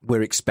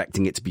 we're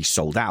expecting it to be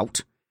sold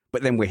out.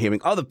 But then we're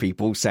hearing other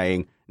people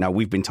saying, now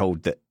we've been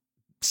told that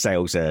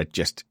sales are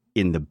just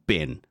in the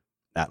bin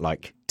at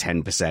like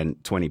 10%,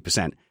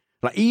 20%.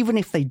 Like, even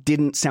if they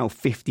didn't sell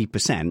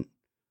 50%,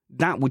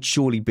 that would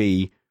surely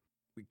be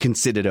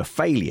considered a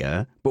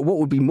failure. But what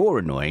would be more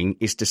annoying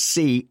is to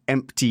see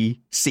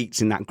empty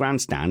seats in that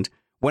grandstand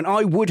when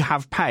I would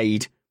have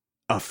paid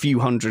a few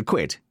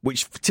 £100,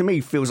 which to me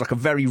feels like a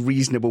very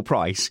reasonable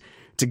price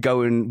to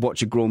go and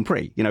watch a Grand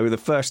Prix. You know, the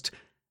first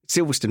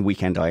Silverstone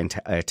weekend I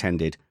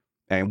attended,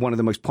 one of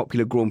the most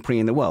popular Grand Prix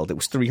in the world, it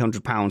was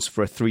 £300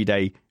 for a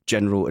 3-day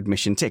general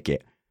admission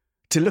ticket.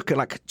 To look at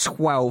like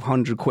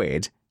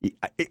 £1,200,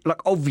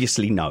 like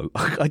obviously no.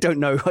 I don't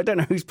know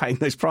who's paying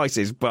those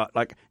prices, but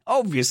like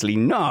obviously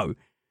no.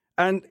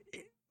 And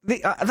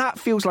that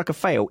feels like a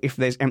fail if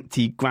there's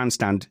empty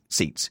grandstand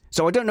seats.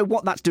 So I don't know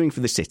what that's doing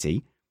for the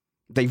city.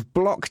 They've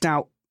blocked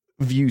out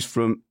views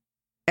from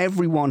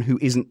everyone who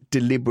isn't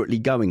deliberately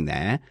going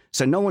there.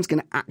 So no one's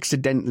going to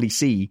accidentally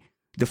see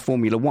the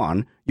Formula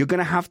One. You're going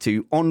to have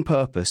to, on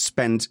purpose,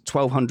 spend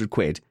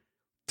 £1,200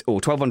 or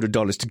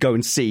 $1,200 to go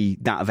and see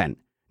that event.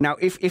 Now,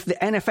 if the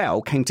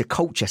NFL came to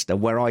Colchester,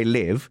 where I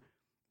live,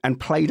 and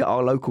played at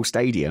our local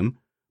stadium,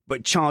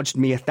 but charged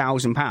me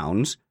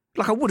 £1,000,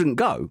 like I wouldn't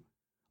go.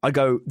 I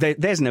go,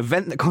 there's an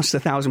event that costs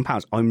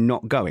 £1,000. I'm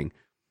not going.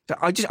 So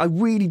I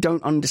really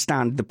don't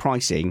understand the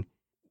pricing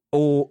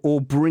or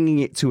bringing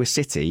it to a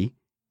city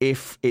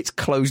if it's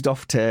closed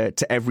off to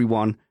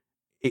everyone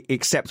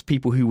except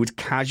people who would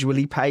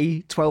casually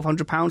pay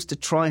 £1,200 to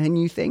try a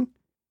new thing.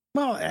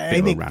 Well,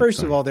 I think,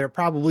 first of all, there are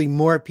probably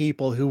more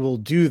people who will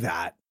do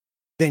that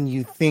than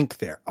you think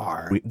there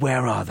are.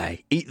 Where are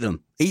they? Eat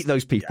them. Eat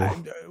those people.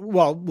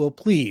 Well,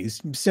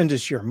 please send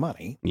us your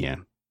money. Yeah.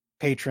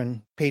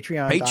 Patreon.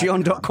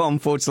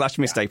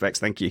 Patreon.com/MrApex.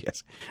 Thank you.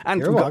 Yes.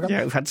 And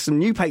we've had some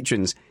new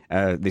patrons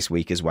this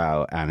week as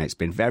well. And it's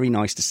been very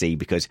nice to see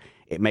because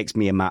it makes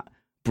me and Matt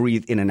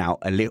breathe in and out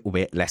a little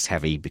bit less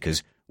heavy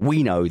because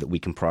we know that we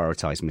can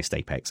prioritize Missed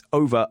Apex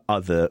over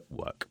other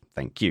work.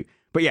 Thank you.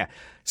 But yeah,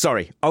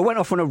 sorry. I went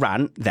off on a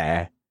rant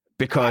there.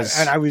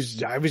 Because I was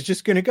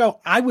just going to go.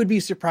 I would be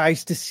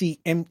surprised to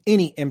see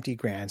any empty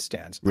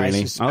grandstands.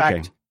 Really? I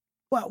suspect.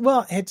 Okay.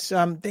 Well, it's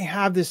they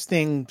have this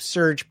thing,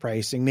 surge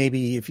pricing.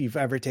 Maybe if you've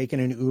ever taken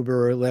an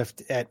Uber or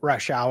Lyft at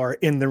rush hour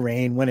in the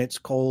rain when it's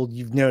cold,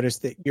 you've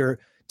noticed that your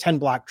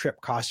 10-block trip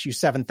costs you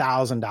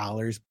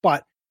 $7,000.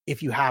 But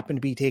if you happen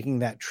to be taking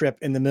that trip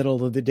in the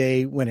middle of the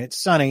day when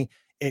it's sunny,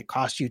 it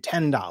costs you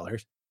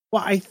 $10.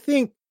 Well, I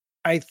think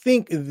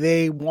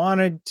they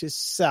wanted to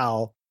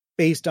sell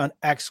based on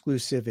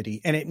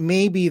exclusivity. And it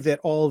may be that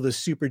all the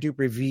super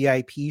duper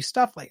VIP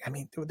stuff,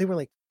 they were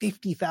like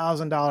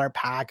 $50,000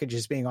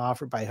 packages being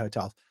offered by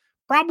hotels.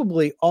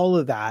 Probably all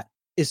of that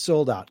is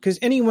sold out because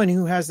anyone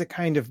who has the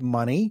kind of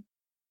money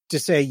to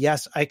say,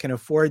 yes, I can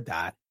afford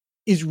that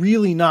is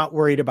really not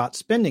worried about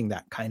spending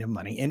that kind of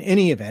money in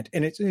any event.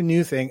 And it's a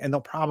new thing and they'll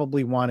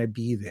probably want to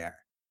be there.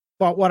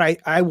 But what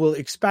I will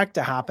expect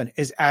to happen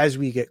is as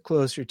we get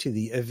closer to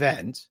the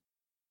event,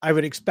 I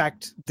would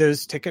expect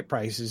those ticket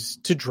prices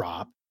to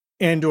drop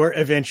and or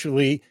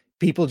eventually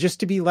people just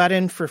to be let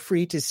in for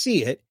free to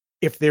see it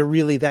if they're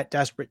really that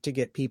desperate to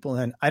get people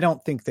in. I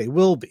don't think they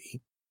will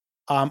be.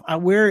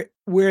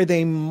 Where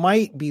they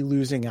might be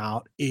losing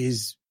out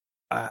is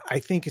I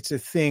think it's a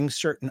thing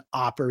certain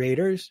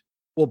operators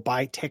will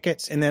buy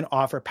tickets and then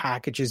offer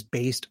packages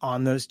based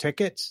on those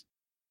tickets.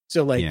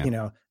 So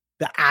the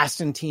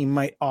Aston team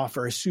might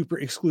offer a super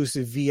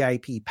exclusive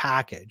VIP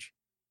package.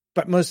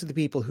 But most of the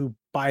people who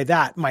buy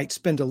that might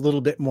spend a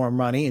little bit more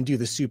money and do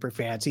the super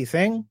fancy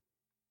thing.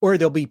 Or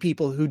there'll be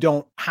people who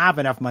don't have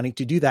enough money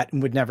to do that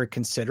and would never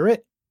consider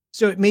it.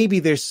 So it may be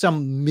there's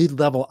some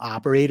mid-level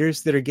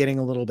operators that are getting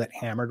a little bit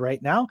hammered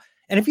right now.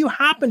 And if you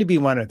happen to be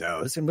one of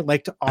those and would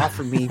like to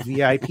offer me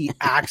VIP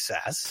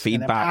access,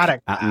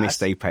 feedback at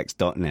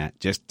missedapex.net.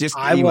 Just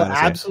I will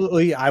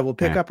absolutely. I will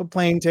pick up a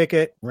plane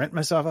ticket, rent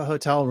myself a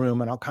hotel room,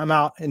 and I'll come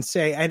out and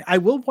say. And I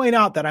will point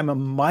out that I'm a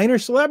minor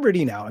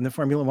celebrity now in the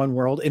Formula One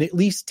world, and at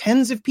least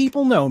tens of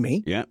people know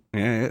me. Yeah.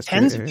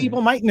 Tens of people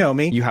might know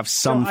me. You have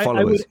some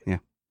followers.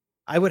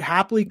 I would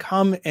happily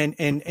come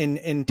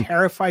and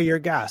terrify your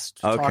guests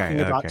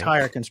talking about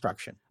tire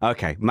construction.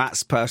 Okay,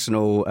 Matt's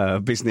personal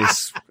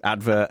business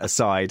advert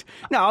aside.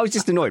 No, I was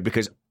just annoyed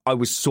because I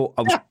was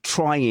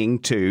trying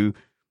to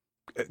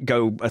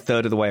go a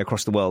third of the way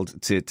across the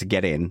world to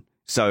get in.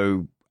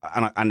 So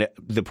and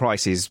the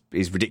price is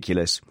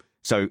ridiculous.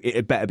 So it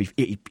had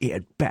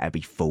better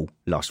be full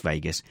Las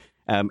Vegas.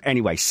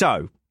 Anyway,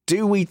 so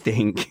do we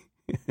think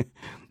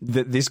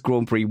that this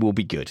Grand Prix will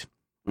be good?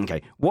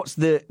 Okay,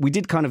 we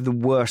did kind of the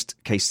worst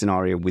case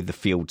scenario with the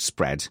field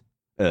spread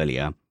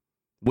earlier,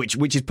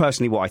 which is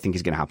personally what I think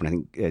is going to happen. I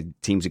think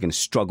teams are going to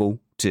struggle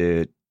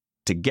to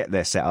get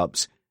their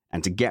setups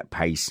and to get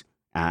pace,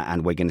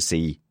 and we're going to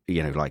see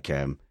like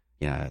a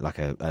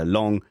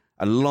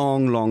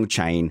long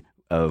chain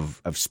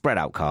of spread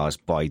out cars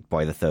by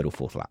the third or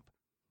fourth lap.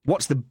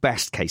 What's the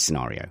best case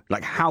scenario?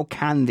 Like, how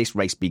can this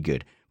race be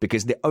good?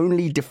 Because the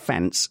only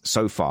defense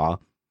so far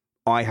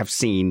I have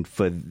seen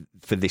for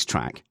this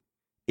track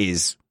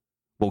is,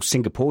 well,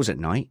 Singapore's at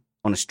night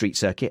on a street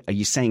circuit. Are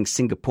you saying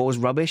Singapore's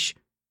rubbish?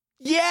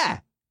 Yeah,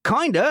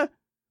 kinda.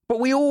 But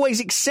we always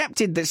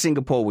accepted that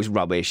Singapore was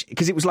rubbish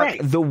because it was like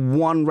the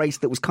one race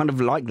that was kind of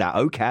like that.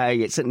 Okay,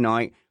 it's at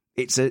night.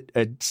 It's a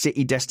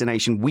city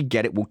destination. We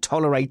get it. We'll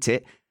tolerate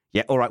it.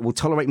 Yeah, all right, we'll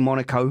tolerate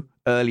Monaco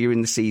earlier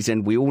in the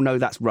season. We all know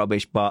that's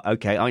rubbish, but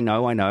okay, I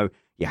know.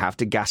 You have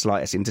to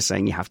gaslight us into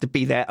saying you have to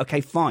be there.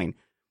 Okay, fine.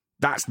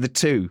 That's the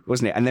two,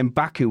 wasn't it? And then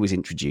Baku was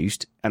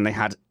introduced, and they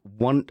had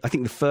one, I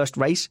think the first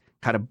race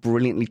had a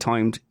brilliantly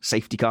timed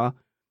safety car.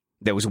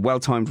 There was a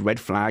well-timed red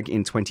flag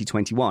in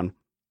 2021.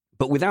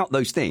 But without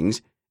those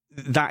things,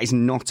 that is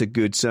not a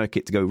good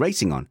circuit to go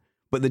racing on.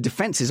 But the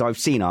defenses I've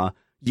seen are,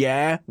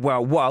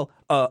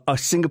 are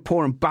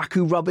Singapore and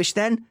Baku rubbish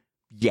then?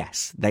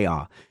 Yes, they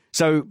are.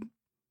 So,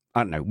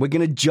 I don't know, we're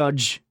going to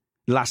judge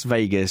Las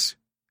Vegas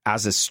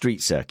as a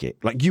street circuit.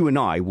 Like, you and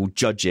I will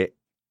judge it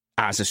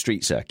as a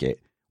street circuit,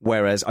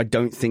 whereas I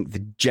don't think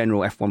the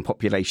general F1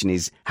 population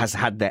has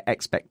had their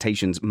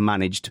expectations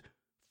managed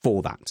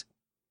for that.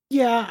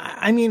 Yeah,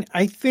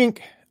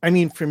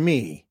 for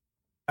me,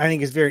 I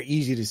think it's very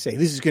easy to say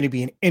this is going to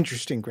be an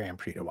interesting Grand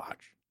Prix to watch.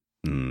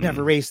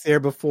 Never raced there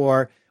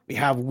before. We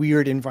have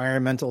weird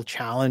environmental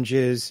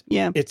challenges.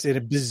 Yeah. It's at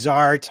a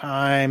bizarre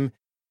time,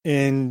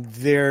 and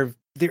they're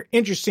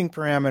interesting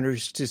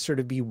parameters to sort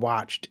of be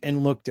watched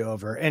and looked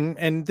over.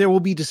 And there will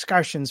be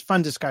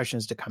fun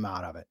discussions to come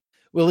out of it.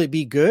 Will it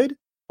be good?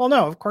 Well,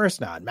 no, of course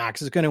not.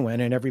 Max is going to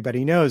win, and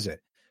everybody knows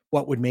it.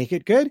 What would make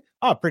it good?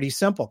 Oh, pretty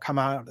simple. Come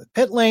out of the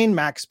pit lane,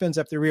 Max spins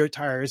up the rear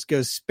tires,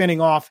 goes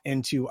spinning off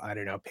into, I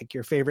don't know, pick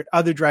your favorite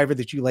other driver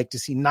that you like to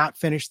see not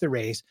finish the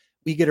race.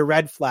 We get a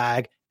red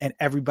flag, and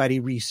everybody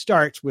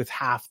restarts with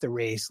half the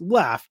race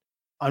left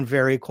on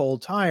very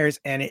cold tires,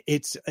 and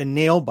it's a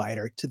nail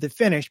biter to the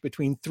finish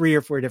between 3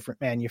 or 4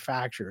 different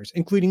manufacturers,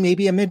 including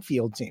maybe a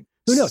midfield team.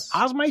 Who knows?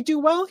 Haas might do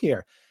well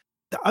here.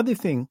 The other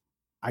thing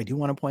I do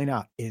want to point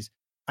out is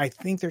I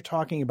think they're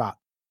talking about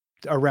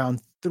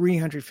around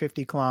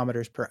 350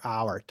 kilometers per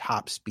hour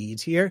top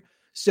speeds here.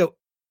 So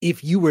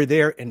if you were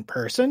there in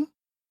person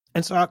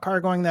and saw a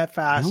car going that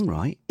fast,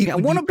 right. It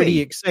would be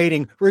pretty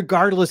exciting,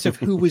 regardless of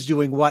who was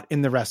doing what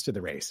in the rest of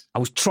the race. I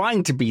was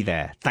trying to be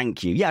there.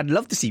 Thank you. Yeah, I'd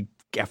love to see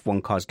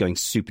F1 cars going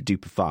super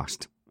duper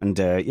fast. And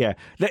there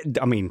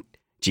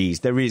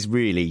is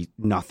really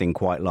nothing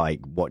quite like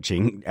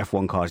watching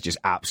F1 cars just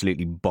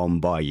absolutely bomb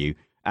by you.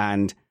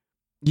 And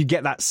you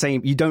get that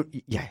same,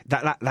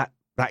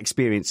 that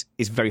experience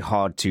is very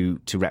hard to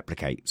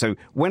replicate. So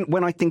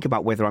when I think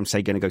about whether I'm,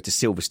 say, going to go to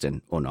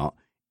Silverstone or not,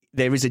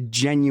 there is a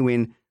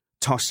genuine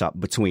toss-up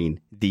between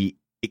the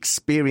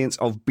experience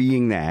of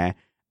being there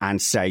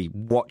and, say,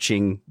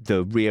 watching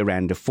the rear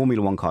end of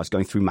Formula One cars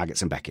going through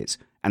Maggots and Beckett's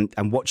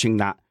and watching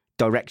that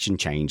direction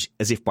change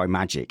as if by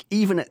magic,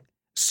 even at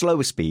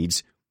slower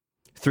speeds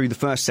through the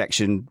first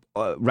section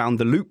round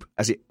the loop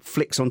as it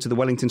flicks onto the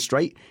Wellington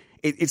Straight.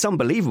 It's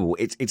unbelievable.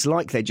 It's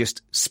like they're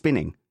just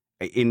spinning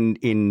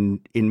in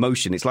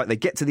motion. It's like they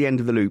get to the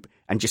end of the loop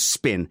and just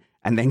spin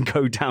and then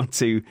go down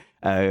to,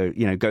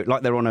 go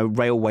like they're on a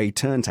railway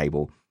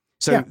turntable.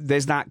 So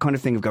there's that kind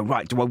of thing of going,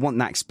 right, do I want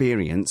that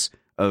experience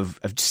of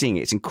seeing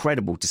it? It's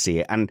incredible to see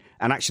it. And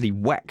actually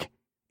WEC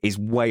is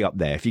way up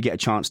there. If you get a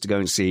chance to go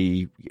and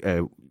see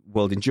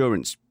World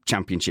Endurance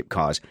Championship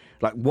cars,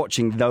 like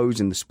watching those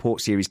and the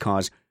Support Series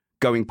cars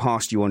going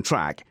past you on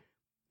track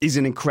is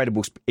an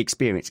incredible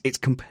experience. It's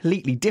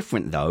completely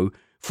different, though,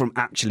 from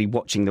actually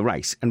watching the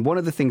race. And one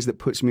of the things that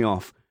puts me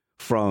off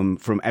from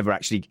ever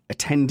actually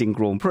attending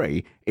Grand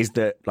Prix is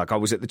that, like, I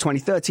was at the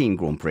 2013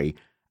 Grand Prix,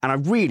 and I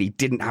really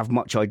didn't have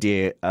much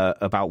idea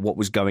about what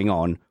was going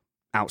on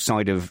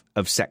outside of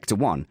Sector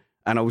 1.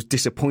 And I was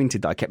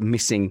disappointed that I kept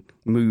missing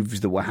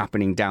moves that were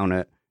happening down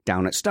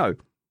at Stowe.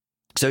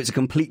 So it's a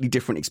completely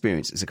different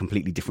experience. It's a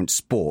completely different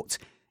sport,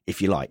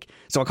 if you like.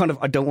 So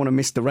I don't want to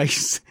miss the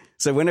race.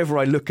 So whenever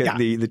I look at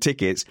the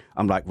tickets,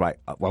 I'm like, right,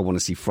 I want to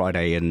see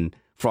Friday and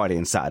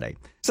Saturday.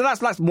 So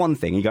that's one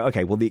thing. You go,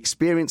 okay, well, the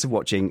experience of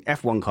watching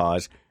F1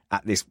 cars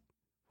at this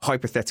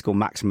hypothetical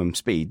maximum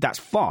speed, that's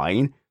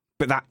fine,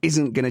 but that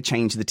isn't going to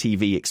change the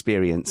TV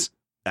experience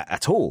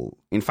at all.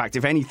 In fact,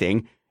 if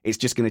anything, it's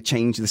just going to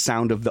change the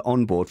sound of the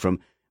onboard from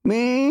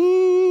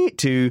me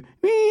to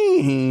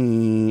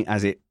me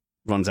as it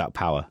runs out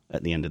power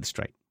at the end of the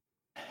straight.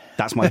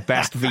 That's my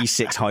best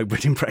V6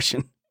 hybrid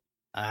impression.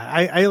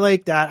 I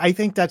like that. I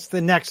think that's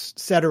the next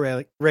set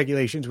of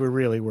regulations we're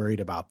really worried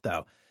about,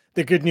 though.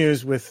 The good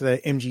news with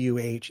the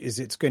MGU-H is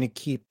it's going to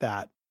keep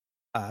that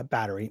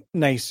battery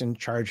nice and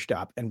charged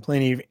up and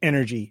plenty of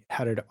energy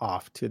headed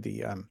off to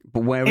the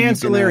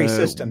ancillary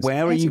systems.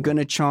 Where are you going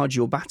to charge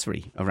your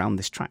battery around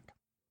this track?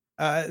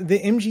 The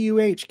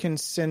MGU-H can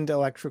send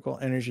electrical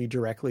energy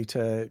directly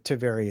to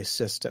various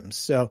systems.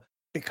 So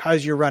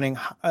because you're running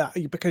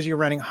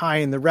high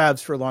in the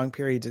revs for long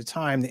periods of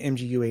time, the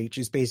MGU-H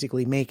is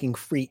basically making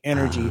free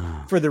energy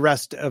for the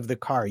rest of the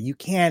car. You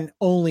can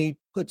only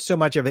put so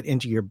much of it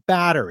into your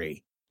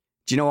battery.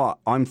 Do you know what?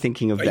 I'm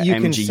thinking of the MGU-K.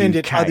 You can send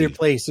it other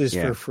places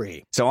for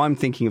free. So I'm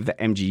thinking of the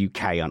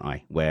MGU-K, aren't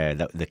I? Where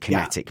the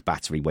kinetic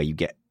battery, where you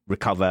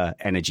recover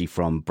energy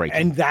from braking.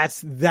 And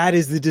that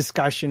is the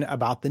discussion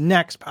about the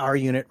next power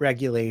unit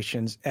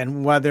regulations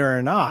and whether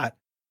or not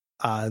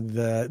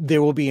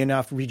there will be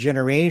enough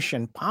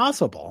regeneration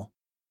possible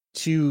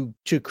to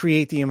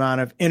create the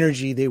amount of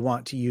energy they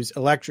want to use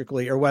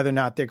electrically, or whether or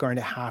not they're going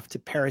to have to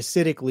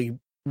parasitically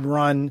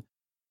run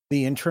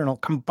the internal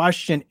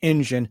combustion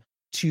engine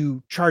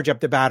to charge up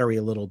the battery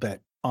a little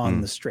bit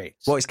on the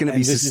straights. Well, it's going to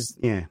be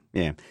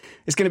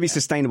It's going to be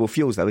sustainable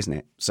fuels, though, isn't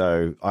it?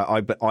 So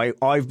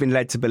I've been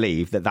led to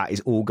believe that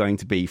is all going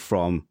to be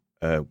from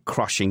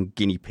crushing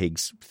guinea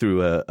pigs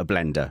through a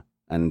blender,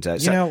 and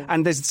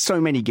and there's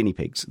so many guinea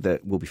pigs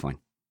that will be fine.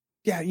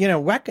 Yeah,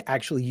 WEC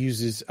actually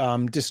uses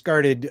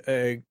discarded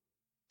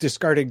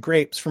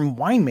grapes from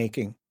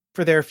winemaking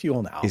for their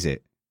fuel now. Is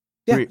it?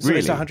 Yeah, really? So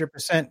it's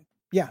 100%.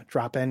 Yeah,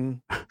 drop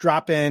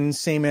in,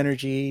 same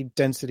energy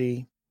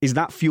density. Is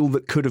that fuel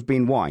that could have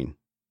been wine?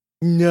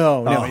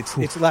 No,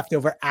 it's left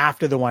over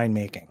after the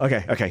winemaking.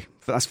 Okay,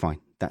 that's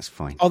fine. That's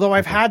fine. Although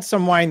I've had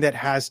some wine that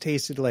has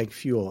tasted like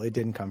fuel, it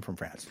didn't come from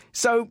France.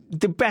 So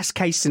the best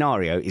case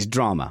scenario is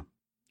drama,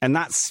 and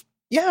that's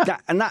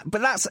but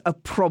that's a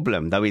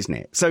problem, though, isn't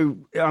it? So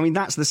I mean,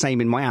 that's the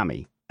same in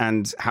Miami.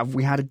 And have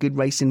we had a good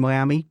race in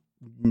Miami?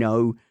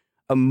 No.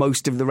 Are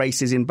most of the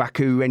races in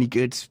Baku any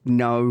good?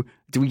 No.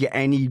 Do we get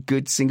any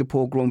good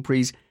Singapore Grand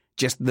Prix?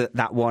 Just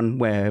that one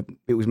where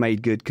it was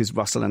made good because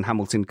Russell and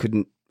Hamilton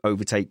couldn't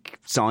overtake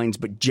Sainz,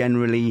 but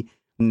generally,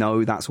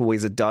 no, that's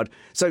always a dud.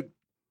 So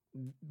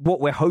what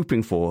we're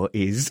hoping for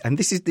is, and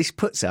this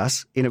puts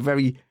us in a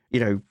very,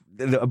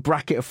 a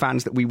bracket of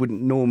fans that we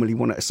wouldn't normally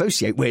want to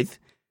associate with.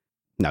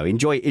 No,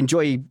 enjoy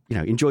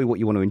what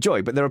you want to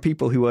enjoy. But there are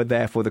people who are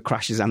there for the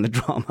crashes and the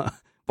drama.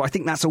 But I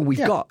think that's all we've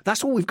got.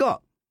 That's all we've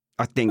got,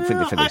 I think, for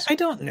this. I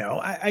don't know.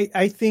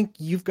 I think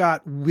you've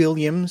got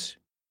Williams.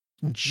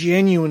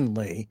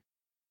 Genuinely,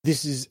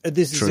 this is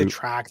a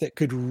track that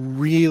could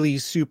really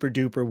super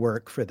duper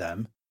work for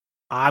them.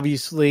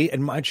 Obviously,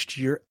 and much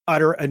to your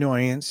utter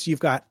annoyance, you've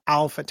got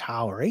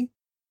AlphaTauri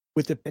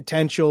with the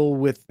potential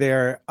with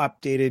their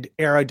updated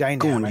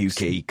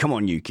aerodynamics. Come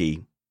on,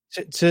 Yuki.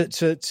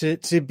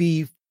 To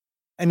be,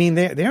 I mean,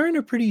 they're in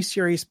a pretty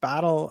serious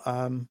battle,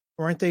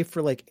 weren't they,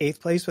 for like 8th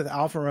place with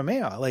Alfa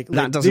Romeo? Like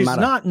that doesn't matter.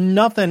 There's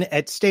nothing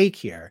at stake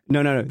here.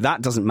 No,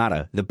 that doesn't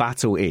matter. The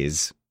battle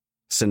is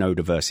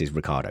Tsunoda versus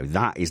Ricciardo.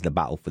 That is the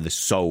battle for the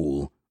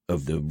soul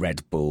of the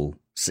Red Bull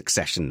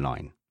succession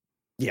line.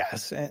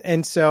 Yes,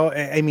 and so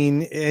I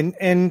mean, and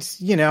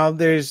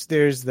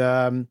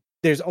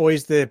there's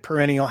always the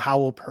perennial "how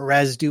will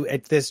Perez do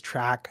at this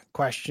track?"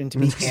 question to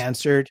be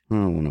answered. I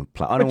don't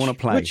want to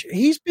play. Which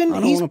he's been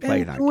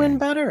doing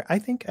better. I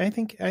think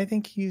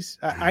he's.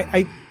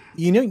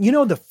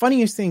 The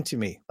funniest thing to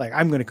me, like,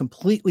 I'm going to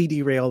completely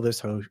derail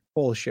this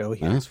whole show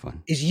here. That's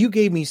fine. Is you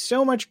gave me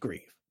so much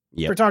grief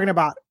for talking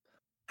about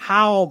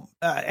how,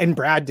 and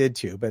Brad did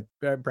too, but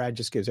Brad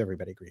just gives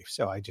everybody grief,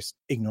 so I just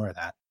ignore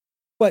that.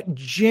 But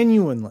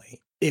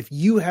genuinely, if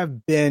you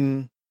have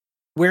been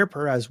where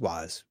Perez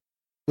was,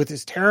 with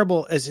as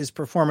terrible as his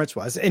performance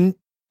was, and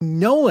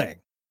knowing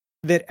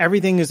that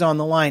everything is on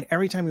the line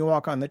every time you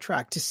walk on the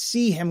track, to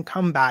see him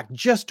come back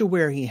just to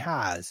where he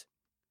has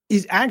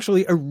is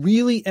actually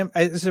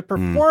as a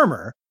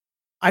performer,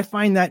 I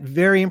find that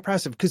very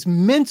impressive, because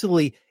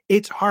mentally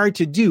it's hard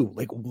to do.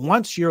 Like,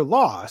 once you're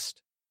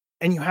lost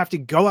and you have to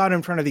go out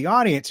in front of the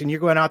audience and you're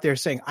going out there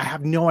saying, I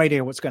have no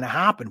idea what's going to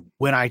happen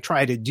when I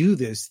try to do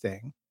this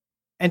thing,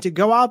 and to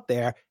go out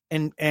there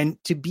and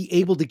to be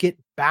able to get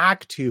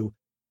back to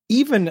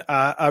even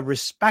a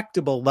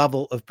respectable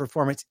level of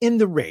performance in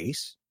the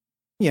race.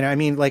 I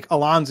mean, like,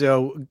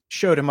 Alonso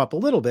showed him up a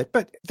little bit,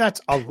 but that's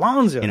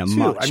Alonso in a too.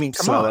 much I mean,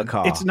 come slower on,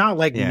 car. It's not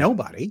like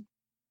nobody.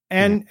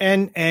 And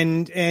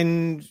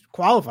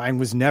qualifying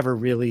was never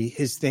really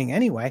his thing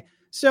anyway.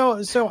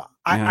 So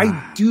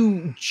I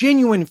do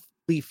genuinely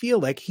feel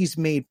like he's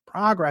made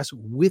progress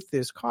with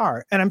this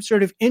car, and I'm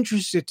sort of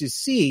interested to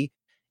see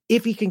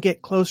if he can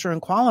get closer in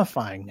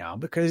qualifying now,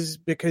 because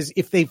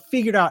if they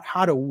figured out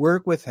how to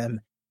work with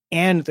him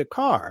and the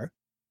car,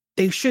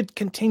 they should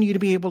continue to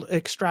be able to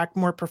extract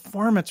more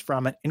performance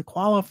from it in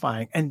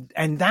qualifying.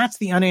 And that's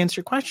the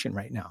unanswered question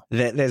right now.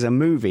 There's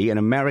an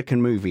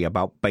American movie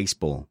about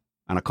baseball,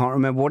 and I can't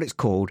remember what it's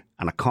called,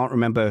 and I can't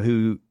remember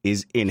who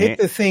is in it. Hit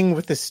the thing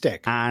with the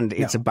stick. And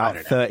it's about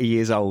 30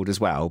 years old as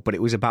well, but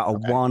it was about a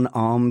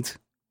one-armed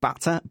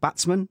batter,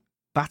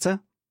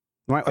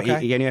 right? Okay.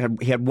 He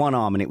had one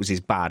arm, and it was his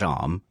bad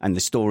arm, and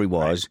the story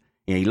was,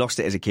 he lost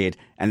it as a kid,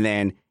 and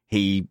then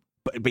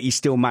But he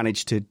still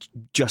managed to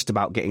just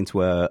about get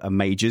into a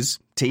majors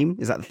team.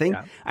 Is that the thing?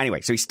 Yeah.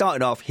 Anyway, so he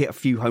started off, hit a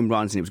few home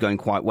runs, and it was going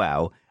quite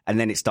well. And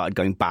then it started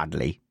going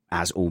badly,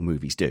 as all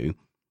movies do.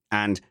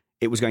 And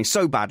it was going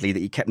so badly that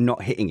he kept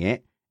not hitting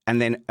it.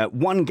 And then at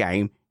one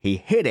game, he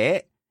hit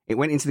it. It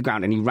went into the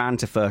ground, and he ran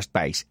to first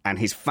base. And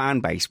his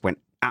fan base went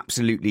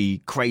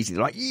absolutely crazy.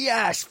 They're like,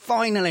 yes,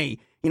 finally.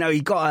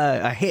 He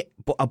got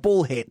a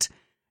ball hit.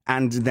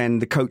 And then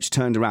the coach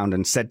turned around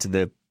and said to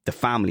the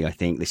family, I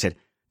think, they said,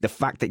 the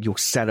fact that you're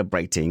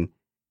celebrating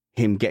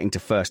him getting to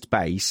first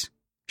base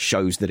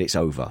shows that it's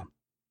over.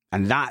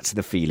 And that's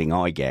the feeling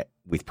I get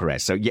with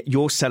Perez. So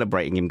you're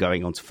celebrating him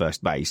going on to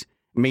first base.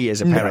 Me,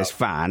 as a Perez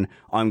fan,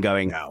 I'm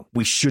going,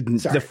 we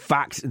shouldn't. Sorry. The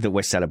fact that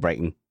we're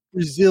celebrating.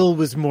 Brazil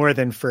was more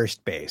than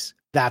first base.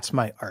 That's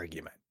my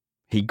argument.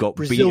 he got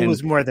Brazil beaten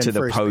was more than to the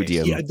first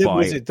podium. base. Yeah,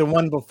 was it the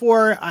one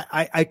before?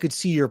 I could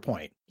see your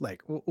point.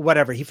 Like,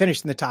 whatever. He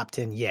finished in the top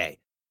 10, yay.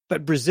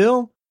 But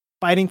Brazil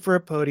fighting for a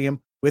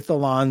podium with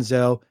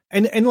Alonso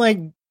and like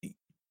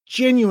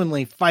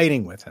genuinely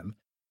fighting with him.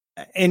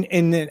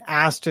 And then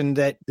Aston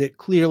that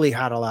clearly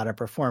had a lot of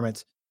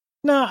performance.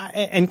 No,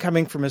 and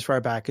coming from as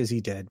far back as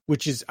he did,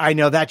 which is, I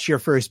know that's your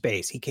first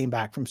base. He came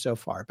back from so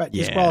far, but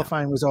his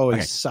qualifying was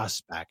always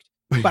suspect.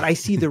 But I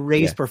see the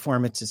race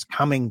performances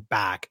coming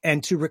back.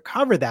 And to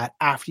recover that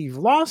after you've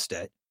lost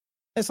it,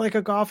 it's like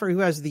a golfer who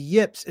has the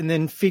yips and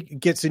then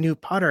gets a new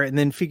putter and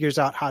then figures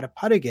out how to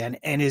putt again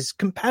and is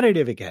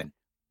competitive again.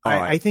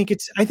 I think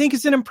it's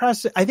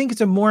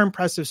a more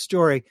impressive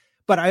story.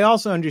 But I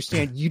also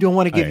understand you don't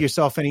want to give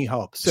yourself any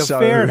hope. So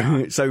fair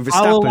enough. So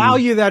I'll allow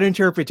you that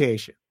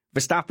interpretation.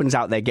 Verstappen's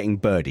out there getting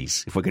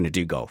birdies, if we're going to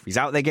do golf. He's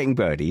out there getting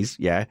birdies,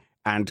 yeah.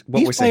 And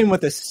he's playing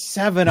with a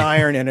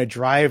 7-iron and a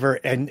driver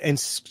and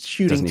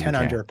shooting 10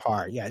 under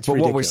par. Yeah, it's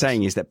ridiculous. What we're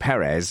saying is that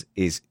Perez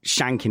is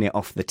shanking it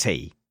off the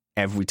tee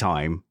every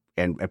time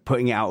and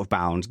putting it out of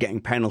bounds,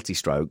 getting penalty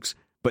strokes.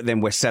 But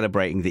then we're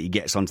celebrating that he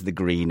gets onto the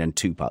green and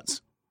 2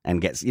 putts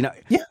and gets,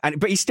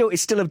 but it's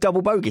still a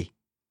double bogey.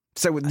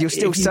 So you're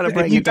still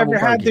celebrating a double bogey.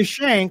 If you've ever had the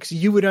Shanks,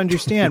 you would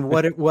understand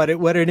what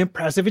an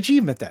impressive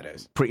achievement that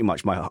is. Pretty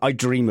much I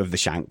dream of the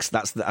Shanks.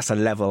 That's a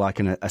level I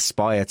can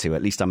aspire to.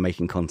 At least I'm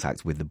making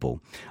contact with the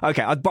ball.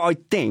 Okay, but I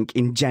think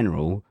in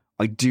general,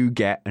 I do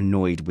get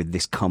annoyed with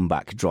this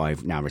comeback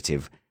drive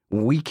narrative.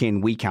 Week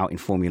in, week out in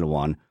Formula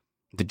One,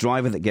 the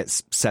driver that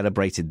gets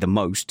celebrated the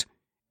most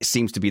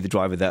seems to be the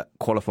driver that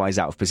qualifies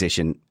out of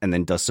position and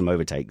then does some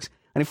overtakes.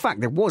 And in fact,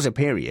 there was a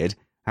period,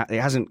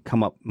 it hasn't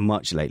come up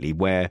much lately,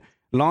 where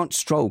Lance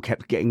Stroll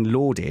kept getting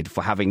lauded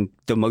for having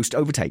the most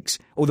overtakes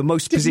or the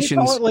most positions. Did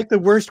he call it like the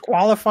worst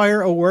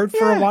qualifier award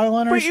for a while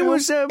on our show? It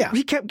was,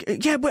 he kept,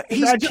 but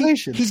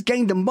he's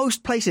gained the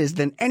most places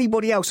than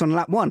anybody else on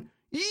lap 1.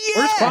 Yeah,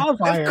 worst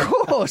qualifier. Of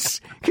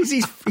course, because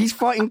he's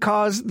fighting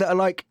cars that are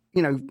like,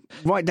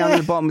 right down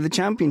at the bottom of the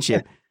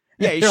championship.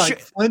 Yeah, you're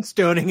like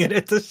Flintstoning it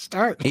at the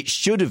start. It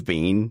should have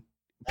been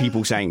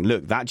people saying,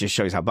 look, that just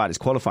shows how bad his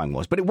qualifying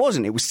was. But it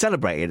wasn't. It was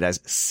celebrated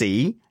as,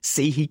 see,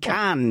 he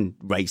can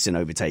race and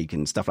overtake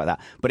and stuff like that.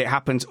 But it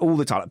happens all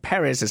the time.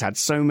 Perez has had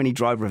so many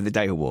Driver of the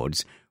Day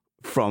awards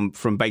from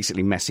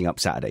basically messing up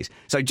Saturdays.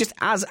 So just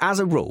as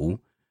a rule,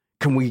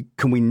 can we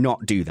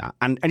not do that?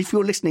 And if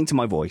you're listening to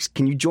my voice,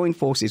 can you join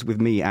forces with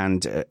me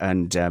and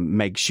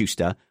Meg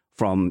Schuster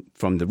from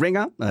The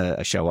Ringer,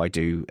 a show I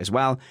do as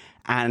well?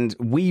 And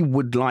we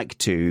would like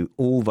to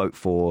all vote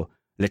for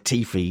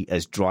Latifi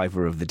as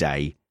Driver of the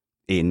Day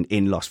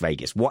in Las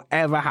Vegas.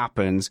 Whatever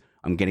happens,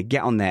 I'm going to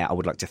get on there. I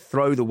would like to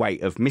throw the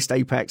weight of Missed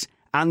Apex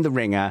and The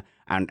Ringer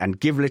and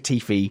give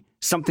Latifi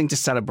something to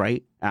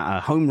celebrate at a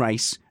home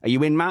race. Are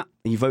you in, Matt?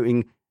 Are you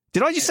voting?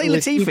 Did I just say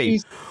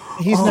Latifi?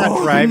 He's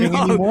not driving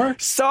anymore.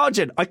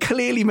 Sargent. I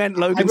clearly meant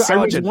Logan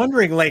Sargent. I was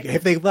wondering, like,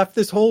 if they left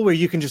this hole where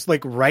you can just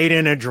like write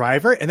in a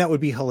driver, and that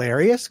would be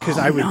hilarious because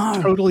I would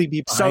totally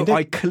be behind it.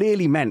 I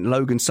clearly meant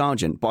Logan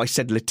Sargent, but I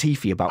said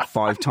Latifi about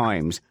 5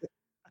 times.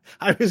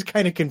 I was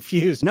kind of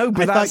confused. No,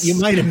 but I thought you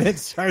might have meant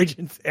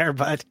Sargent there,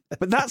 but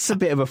that's a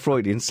bit of a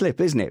Freudian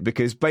slip, isn't it?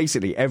 Because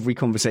basically every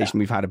conversation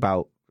we've had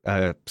about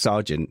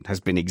Sargent has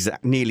been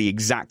nearly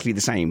exactly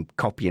the same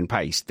copy and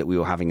paste that we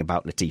were having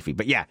about Latifi.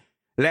 But yeah,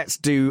 let's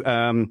do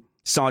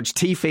Sarge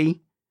Tifi,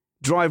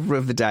 Driver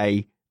of the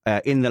Day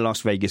in the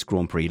Las Vegas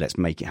Grand Prix. Let's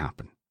make it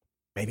happen.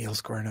 Maybe he'll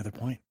score another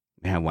point.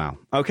 Yeah, wow.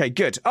 Okay,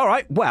 good. All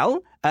right.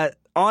 Well,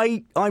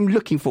 I'm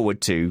looking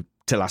forward to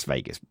Las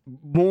Vegas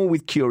more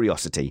with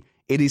curiosity.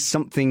 It is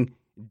something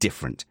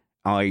different.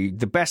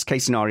 The best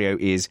case scenario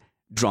is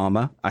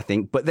drama, I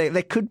think, but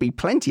there could be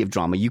plenty of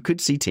drama. You could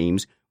see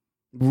teams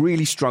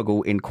really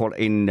struggle in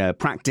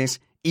practice,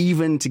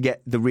 even to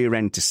get the rear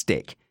end to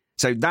stick.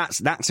 So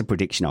that's a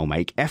prediction I'll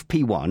make.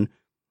 FP1,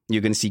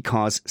 you're going to see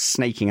cars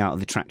snaking out of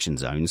the traction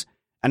zones,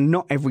 and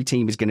not every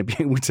team is going to be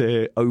able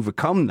to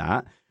overcome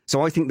that.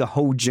 So I think the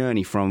whole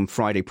journey from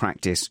Friday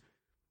practice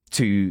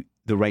to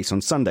the race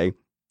on Sunday,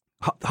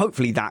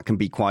 hopefully that can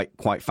be quite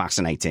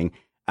fascinating.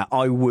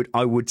 I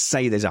would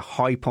say there's a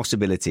high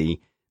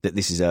possibility that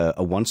this is a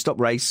one-stop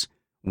race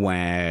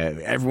where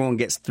everyone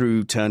gets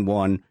through turn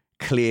 1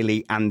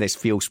 clearly and there's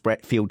field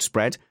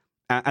spread.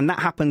 And that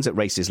happens at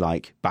races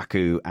like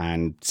Baku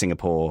and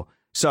Singapore.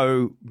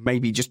 So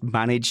maybe just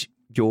manage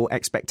your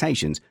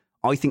expectations.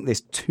 I think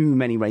there's too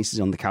many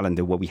races on the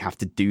calendar where we have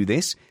to do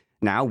this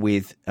now,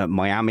 with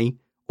Miami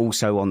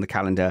also on the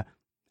calendar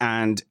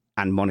and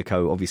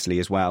Monaco obviously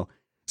as well.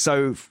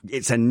 So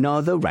it's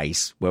another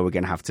race where we're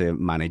going to have to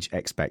manage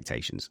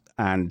expectations.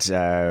 And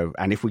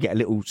if we get a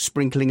little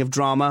sprinkling of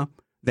drama,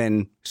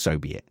 then so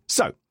be it.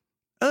 So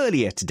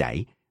earlier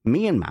today,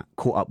 me and Matt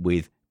caught up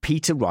with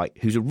Peter Wright,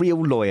 who's a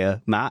real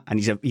lawyer, Matt, and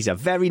he's a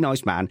very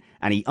nice man,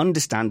 and he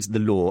understands the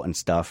law and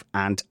stuff,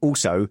 and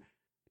also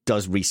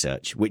does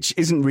research, which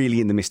isn't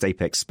really in the Missed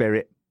Apex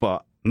spirit,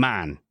 but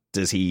man,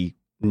 does he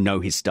know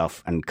his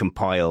stuff and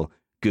compile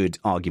good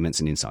arguments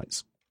and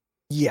insights.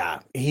 Yeah,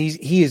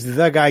 he is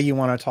the guy you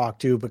want to talk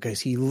to because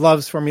he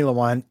loves Formula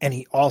One and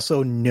he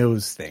also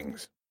knows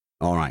things.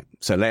 All right,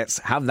 so let's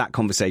have that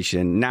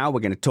conversation. Now we're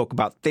going to talk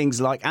about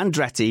things like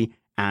Andretti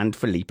and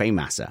Felipe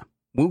Massa.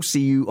 We'll see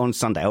you on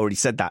Sunday. I already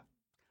said that.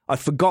 I've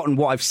forgotten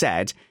what I've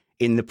said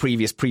in the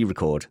previous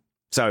pre-record.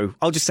 So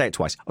I'll just say it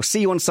twice. I'll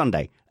see you on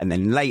Sunday. And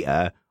then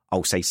later,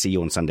 I'll say see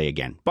you on Sunday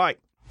again. Bye.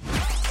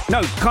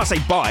 No, can't say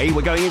bye.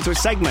 We're going into a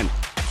segment.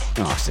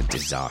 Oh, it's a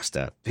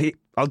disaster.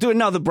 I'll do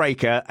another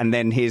breaker, and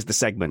then here's the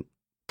segment.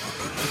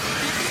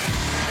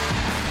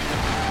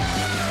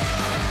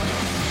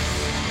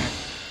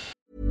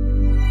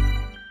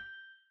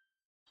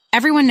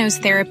 Everyone knows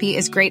therapy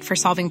is great for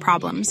solving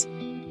problems,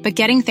 but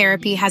getting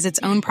therapy has its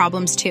own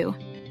problems too,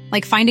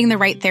 like finding the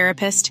right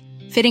therapist,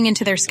 fitting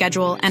into their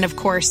schedule, and of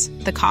course,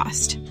 the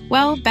cost.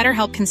 Well,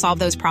 BetterHelp can solve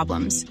those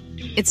problems.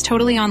 It's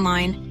totally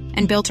online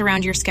and built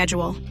around your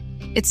schedule.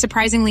 It's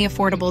surprisingly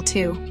affordable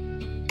too.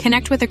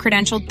 Connect with a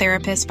credentialed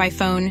therapist by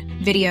phone,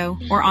 video,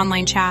 or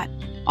online chat,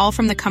 all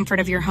from the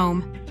comfort of your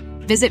home.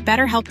 Visit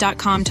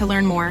BetterHelp.com to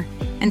learn more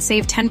and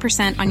save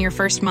 10% on your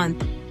first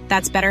month.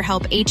 That's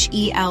BetterHelp,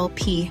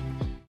 H-E-L-P.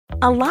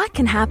 A lot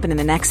can happen in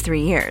the next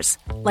 3 years.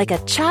 Like a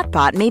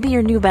chatbot may be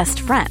your new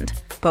best friend.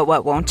 But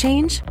what won't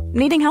change?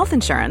 Needing health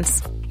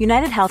insurance.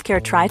 United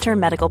Healthcare Tri-Term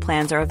Medical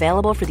Plans are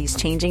available for these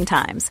changing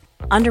times.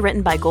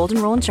 Underwritten by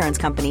Golden Rule Insurance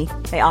Company,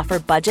 they offer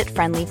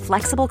budget-friendly,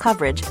 flexible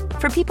coverage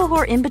for people who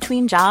are in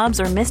between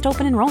jobs or missed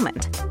open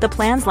enrollment. The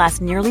plans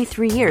last nearly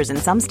 3 years in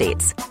some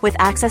states, with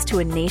access to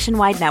a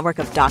nationwide network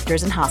of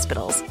doctors and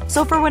hospitals.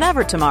 So for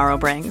whatever tomorrow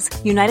brings,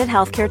 United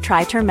Healthcare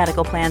Tri-Term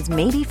Medical Plans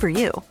may be for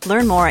you.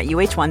 Learn more at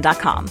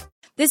uh1.com.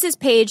 This is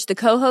Paige, the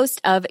co-host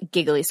of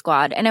Giggly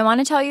Squad, and I want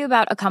to tell you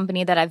about a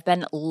company that I've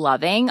been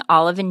loving,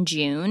 Olive &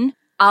 June.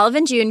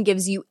 Olive & June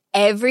gives you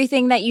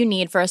everything that you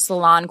need for a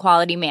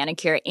salon-quality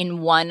manicure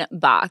in one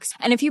box.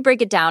 And if you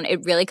break it down,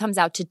 it really comes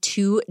out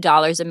to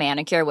 $2 a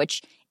manicure,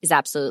 which is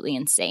absolutely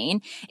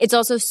insane. It's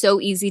also so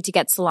easy to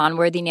get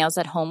salon-worthy nails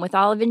at home with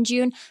Olive &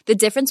 June. The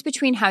difference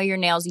between how your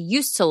nails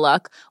used to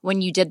look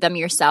when you did them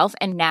yourself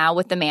and now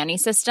with the Mani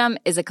system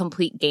is a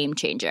complete game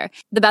changer.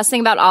 The best thing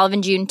about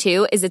Olive & June,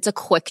 too, is it's a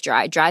quick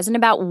dry. Dries in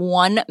about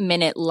 1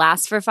 minute,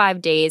 lasts for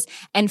 5 days,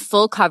 and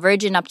full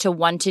coverage in up to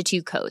 1 to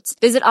 2 coats.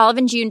 Visit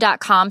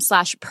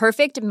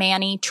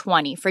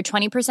oliveandjune.com/perfectmani20 for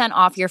 20%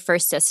 off your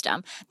first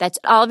system. That's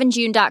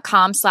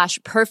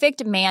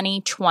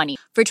oliveandjune.com/perfectmani20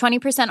 for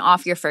 20%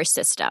 off your first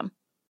system.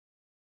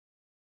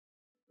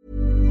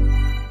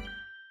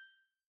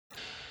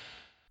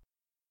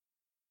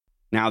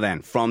 Now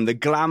then, from the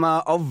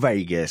glamour of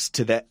Vegas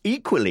to the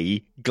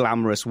equally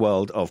glamorous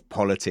world of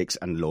politics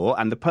and law,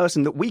 and the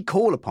person that we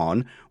call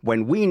upon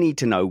when we need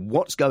to know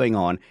what's going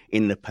on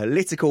in the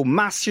political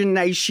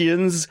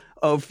machinations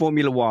of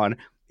Formula One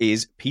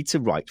is Peter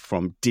Wright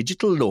from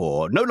Digital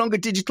Law. No longer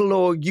Digital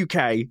Law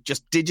UK,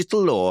 just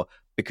Digital Law,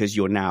 because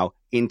you're now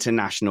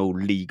international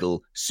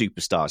legal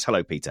superstars.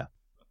 Hello, Peter.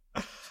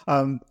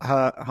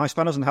 Hi,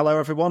 Spanners, and hello,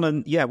 everyone.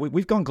 And yeah,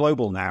 we've gone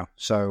global now.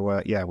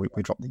 So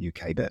we dropped the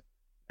UK bit.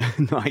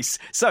 Nice.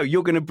 So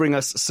you're going to bring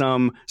us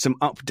some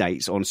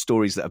updates on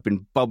stories that have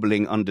been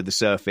bubbling under the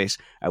surface.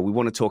 We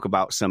want to talk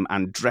about some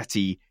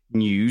Andretti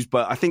news,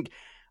 but I think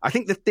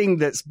the thing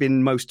that's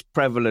been most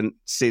prevalent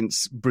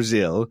since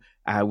Brazil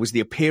was the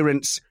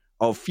appearance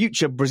of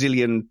future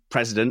Brazilian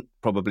president,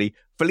 probably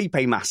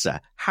Felipe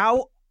Massa.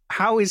 How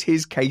is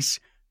his case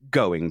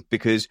going?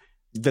 Because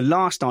the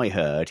last I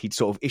heard, he'd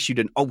sort of issued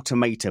an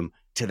ultimatum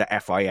to the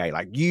FIA,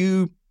 like,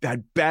 you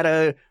had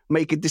better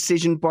make a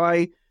decision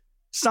by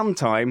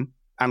sometime,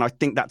 and I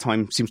think that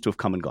time seems to have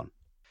come and gone.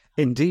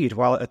 Indeed.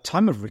 Well, at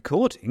time of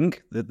recording,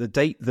 the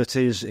date that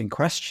is in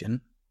question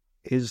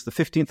is the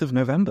 15th of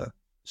November.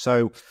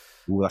 So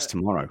that's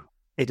tomorrow.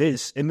 It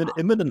is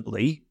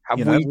imminently.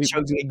 Have we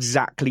chosen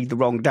exactly the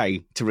wrong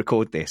day to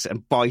record this?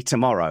 And by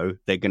tomorrow,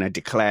 they're going to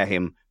declare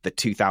him the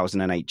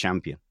 2008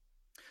 champion.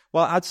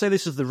 Well, I'd say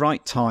this is the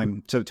right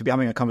time to be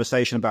having a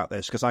conversation about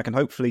this, because I can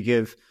hopefully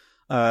give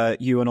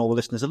you and all the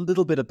listeners a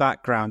little bit of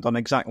background on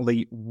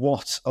exactly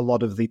what a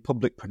lot of the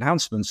public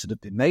pronouncements that have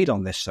been made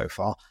on this so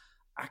far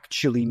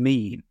actually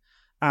mean.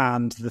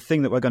 And the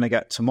thing that we're going to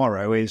get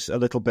tomorrow is a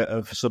little bit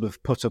of sort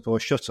of put up or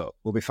shut up.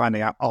 We'll be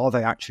finding out, are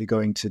they actually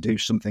going to do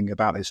something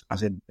about this,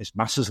 as in, is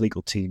Massa's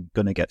legal team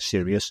going to get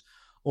serious,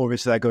 or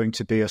is there going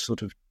to be a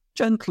sort of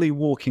gently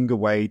walking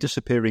away,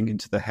 disappearing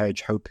into the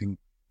hedge, hoping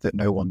that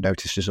no one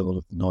notices all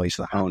of the noise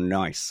that happens? Oh,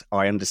 nice.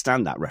 I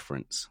understand that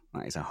reference.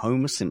 That is a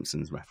Homer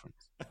Simpson's reference.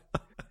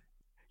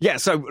 Yeah,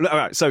 so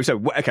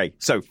okay.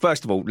 So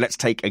first of all, let's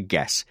take a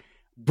guess.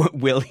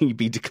 Will he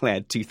be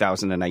declared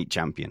 2008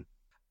 champion?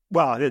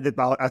 Well,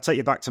 I'll take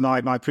you back to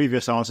my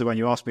previous answer when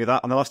you asked me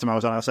that. And the last time I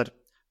was on, I said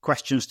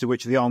questions to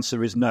which the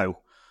answer is no.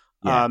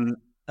 Yeah.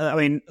 I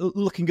mean,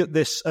 looking at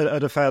this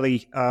at a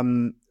fairly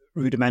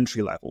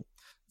rudimentary level,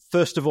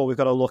 first of all, we've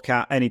got to look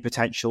at any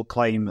potential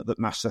claim that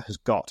Massa has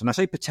got. And I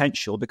say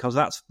potential because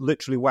that's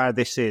literally where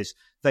this is.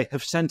 They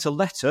have sent a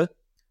letter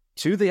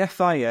to the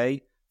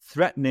FIA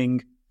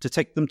threatening to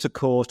take them to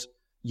court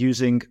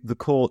using the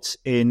courts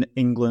in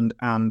England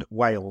and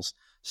Wales.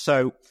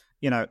 So,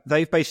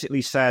 they've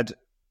basically said,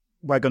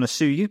 we're going to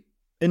sue you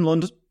in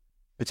London,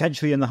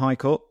 potentially in the High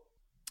Court,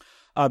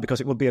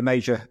 because it would be a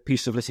major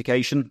piece of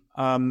litigation.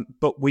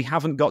 But we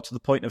haven't got to the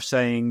point of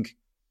saying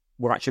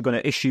we're actually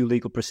going to issue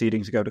legal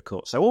proceedings to go to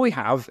court. So all we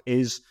have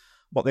is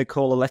what they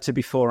call a letter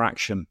before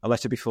action, a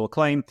letter before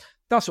claim.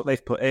 That's what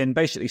they've put in,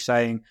 basically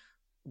saying,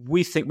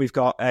 we think we've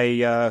got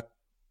a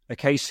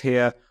case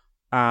here,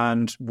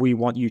 and we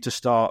want you to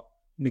start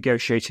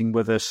negotiating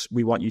with us.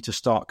 We want you to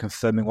start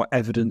confirming what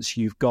evidence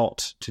you've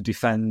got to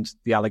defend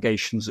the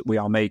allegations that we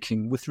are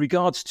making with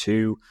regards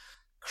to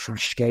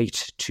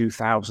Crashgate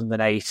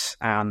 2008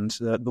 and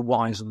the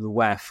whys and the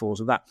wherefores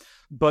of that.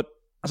 But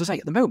as I say,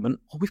 at the moment,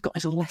 all we've got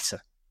is a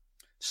letter.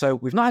 So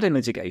we've not had any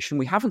litigation.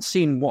 We haven't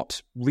seen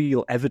what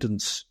real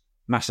evidence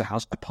Massa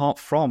has, apart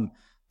from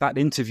that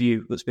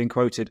interview that's been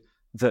quoted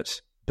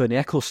that Bernie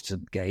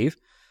Ecclestone gave.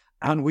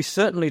 And we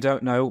certainly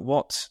don't know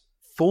what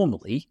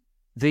formally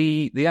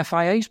the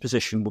FIA's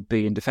position would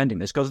be in defending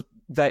this, because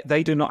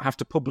they do not have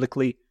to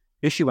publicly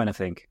issue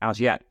anything as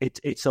yet.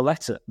 It's a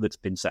letter that's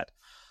been said.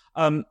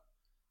 And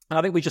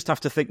I think we just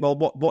have to think, well,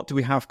 what do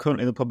we have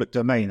currently in the public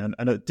domain?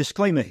 And a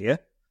disclaimer here,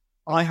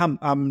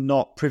 I'm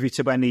not privy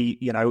to any,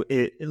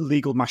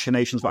 illegal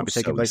machinations that might be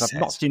taking place. I've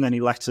not seen any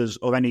letters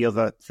or any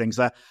other things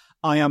there.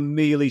 I am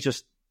merely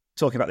just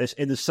talking about this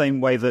in the same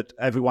way that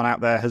everyone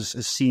out there has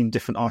seen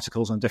different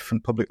articles on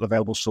different publicly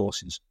available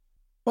sources.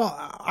 Well,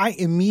 I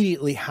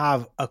immediately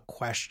have a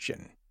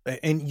question.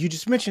 And you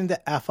just mentioned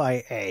the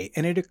FIA,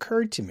 and it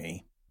occurred to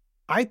me,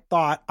 I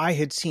thought I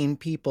had seen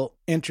people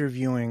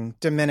interviewing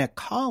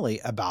Domenicali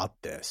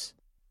about this.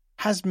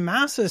 Has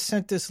Massa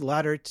sent this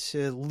letter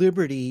to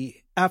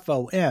Liberty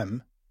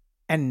FOM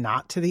and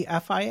not to the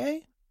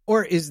FIA?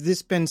 Or is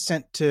this been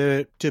sent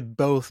to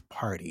both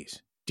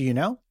parties? Do you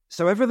know?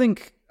 So everything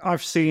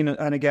I've seen,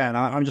 and again,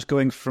 I'm just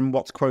going from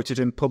what's quoted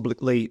in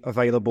publicly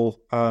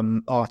available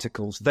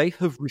articles, they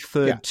have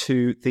referred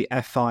to the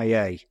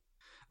FIA.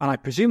 And I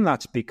presume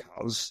that's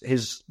because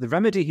the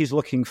remedy he's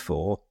looking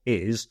for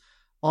is,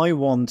 I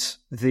want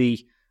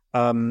the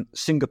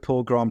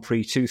Singapore Grand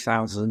Prix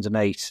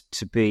 2008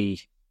 to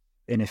be,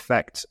 in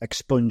effect,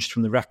 expunged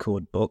from the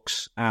record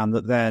books, and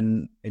that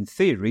then, in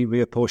theory,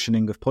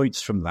 reapportioning of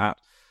points from that,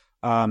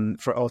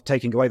 or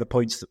taking away the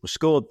points that were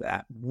scored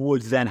there,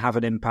 would then have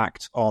an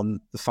impact on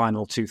the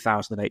final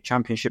 2008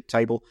 championship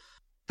table.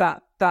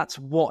 That's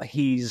what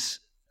he's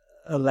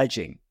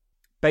alleging,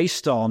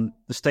 based on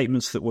the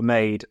statements that were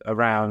made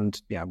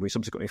around, we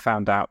subsequently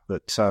found out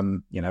that,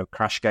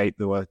 Crashgate,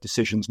 there were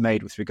decisions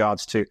made with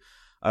regards to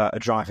a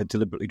driver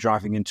deliberately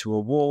driving into a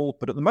wall.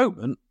 But at the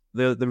moment,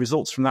 the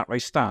results from that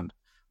race stand.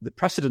 The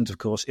precedent, of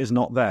course, is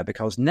not there,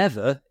 because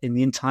never in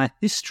the entire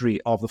history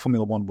of the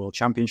Formula One World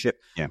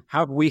Championship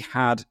have we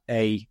had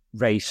a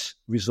race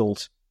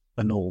result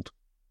annulled.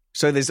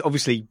 So there's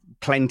obviously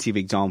plenty of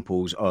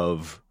examples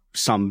of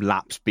some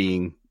laps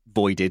being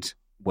voided,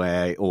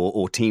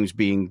 or teams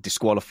being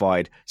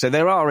disqualified. So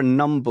there are a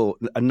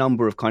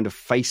number of kind of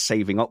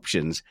face-saving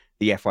options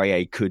the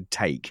FIA could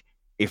take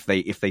if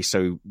they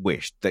so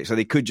wished. So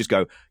they could just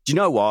go, do you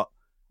know what?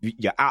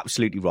 You're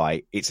absolutely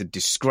right. It's a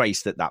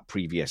disgrace that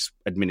previous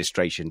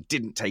administration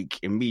didn't take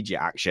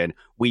immediate action.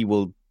 We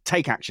will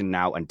take action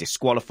now and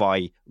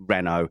disqualify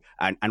Renault,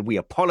 and we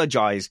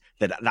apologize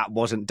that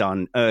wasn't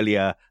done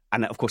earlier.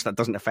 And of course, that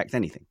doesn't affect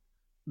anything.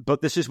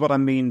 But this is what I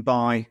mean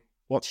by,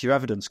 what's your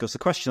evidence? Because the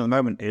question at the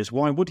moment is,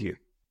 why would you?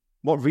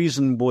 What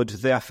reason would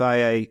the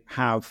FIA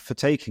have for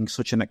taking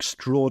such an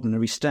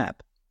extraordinary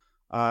step?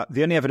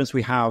 The only evidence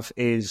we have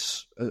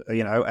is,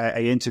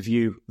 a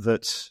interview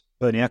that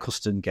Bernie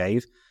Ecclestone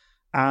gave,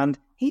 and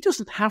he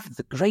doesn't have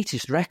the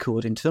greatest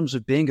record in terms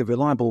of being a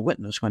reliable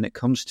witness when it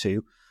comes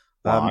to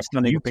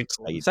standing up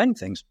and saying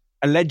things.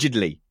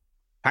 Allegedly.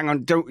 Hang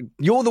on,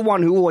 you're the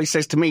one who always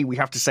says to me we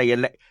have to say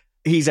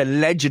he's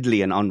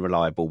allegedly an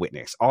unreliable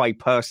witness. I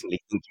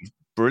personally think he's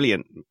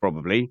brilliant,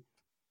 probably.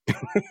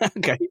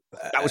 Okay,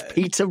 that was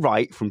Peter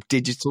Wright from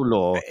Digital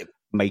Law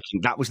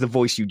that was the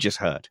voice you just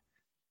heard.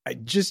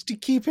 Just to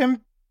keep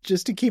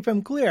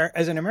him clear,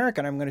 as an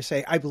American, I'm going to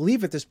say I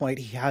believe at this point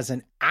he has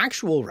an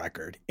actual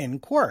record in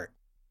court,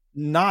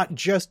 not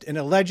just an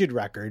alleged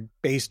record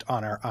based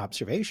on our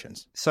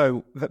observations.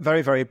 So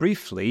very, very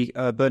briefly,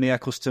 Bernie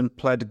Ecclestone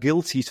pled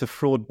guilty to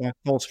fraud by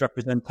false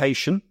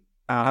representation.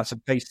 Had to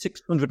pay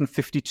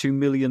 $652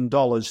 million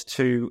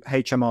to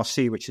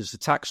HMRC, which is the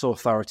tax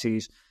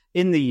authorities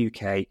in the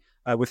UK,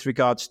 with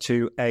regards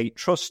to a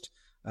trust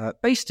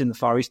based in the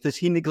Far East that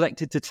he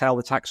neglected to tell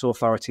the tax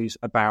authorities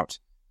about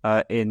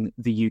in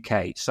the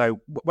UK. So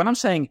when I'm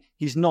saying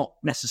he's not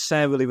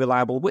necessarily a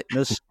reliable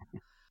witness,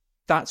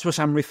 that's what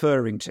I'm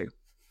referring to.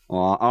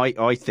 Well,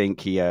 I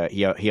think he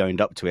owned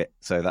up to it,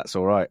 so that's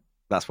all right.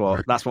 That's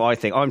what I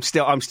think. I'm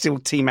still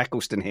Team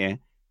Ecclestone here,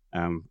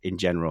 in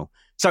general.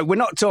 So we're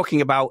not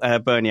talking about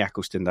Bernie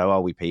Ecclestone, though,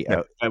 are we,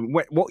 Peter?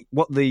 No.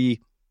 What the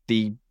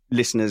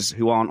listeners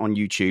who aren't on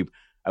YouTube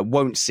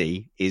won't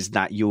see is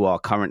that you are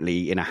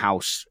currently in a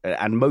house,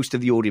 and most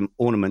of the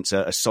ornaments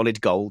are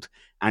solid gold,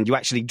 and you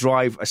actually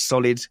drive a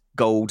solid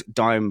gold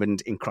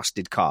diamond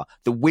encrusted car.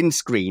 The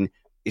windscreen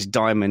is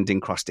diamond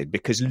encrusted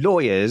because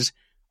lawyers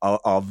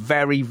are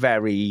very,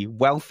 very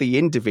wealthy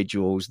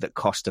individuals that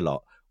cost a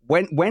lot.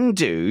 When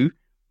do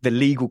the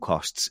legal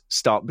costs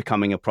start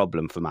becoming a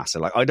problem for Massa?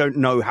 Like, I don't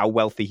know how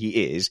wealthy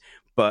he is,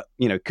 but,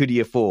 you know, could he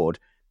afford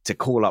to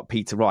call up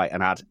Peter Wright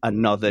and add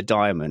another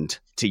diamond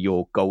to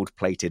your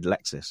gold-plated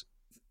Lexus?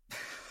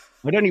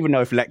 I don't even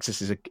know if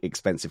Lexus is an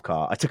expensive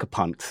car. I took a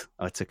punt.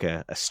 I took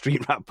a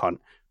street rat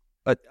punt.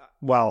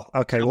 Well,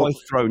 okay. I've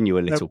thrown you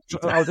a little.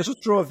 I'll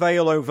just draw a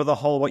veil over the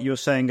whole what you were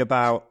saying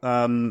about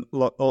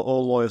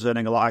all lawyers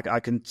earning a lot. I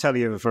can tell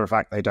you for a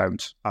fact they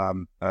don't,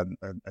 and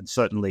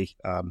certainly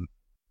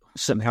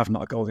have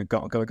not got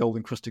a gold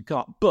encrusted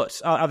car.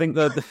 But I think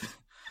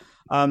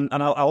and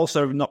I'll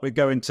also not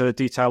go into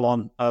detail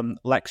on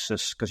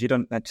Lexus because you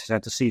don't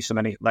tend to see so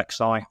many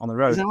Lexi on the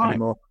road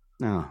anymore.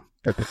 No.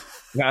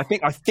 Yeah,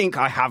 I think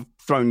I have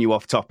thrown you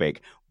off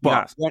topic.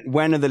 But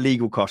when are the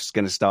legal costs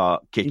going to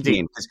start kicking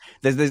in?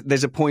 Because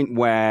there's a point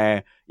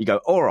where you go,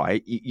 all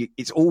right,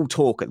 it's all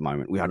talk at the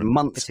moment. We had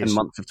months and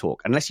months of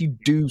talk. Unless you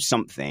do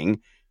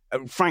something,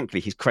 frankly,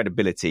 his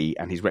credibility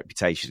and his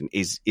reputation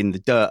is in the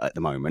dirt at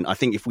the moment. I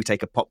think if we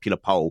take a popular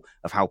poll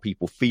of how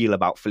people feel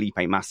about Felipe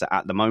Massa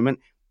at the moment,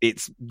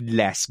 it's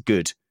less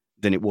good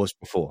than it was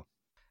before.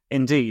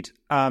 Indeed.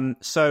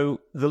 So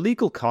the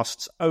legal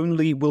costs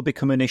only will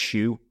become an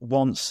issue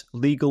once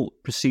legal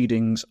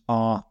proceedings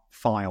are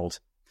filed.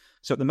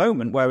 So at the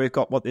moment, where we've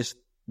got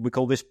we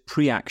call this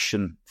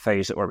pre-action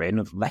phase that we're in,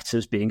 of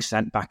letters being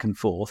sent back and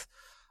forth,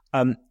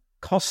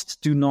 costs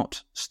do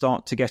not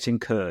start to get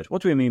incurred.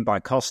 What do we mean by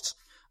costs?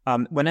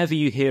 Whenever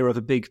you hear of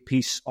a big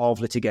piece of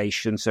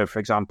litigation, so for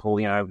example,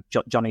 you know,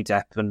 Johnny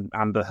Depp and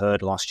Amber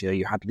Heard last year,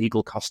 you had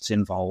legal costs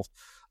involved,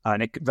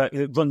 and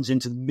it runs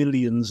into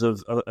millions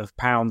of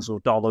pounds or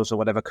dollars or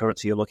whatever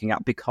currency you're looking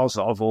at because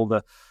of all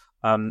the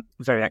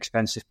very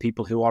expensive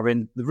people who are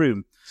in the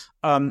room.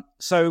 And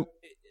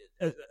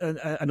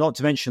not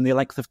to mention the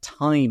length of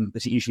time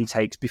that it usually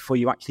takes before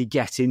you actually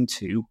get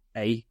into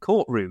a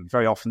courtroom.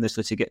 Very often this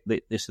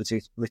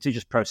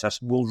litigious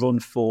process will run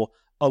for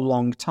a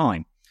long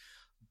time.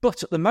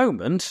 But at the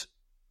moment,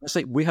 let's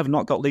say we have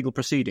not got legal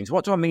proceedings.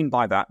 What do I mean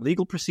by that?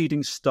 Legal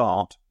proceedings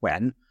start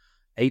when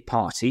a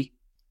party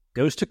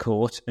goes to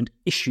court and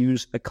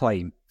issues a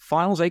claim,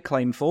 files a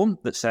claim form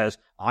that says,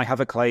 I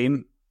have a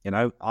claim. You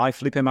know, I,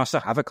 Felipe Massa,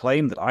 have a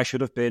claim that I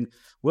should have been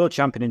world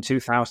champion in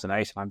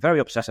 2008. I'm very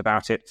upset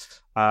about it.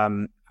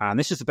 And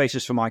this is the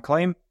basis for my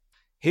claim.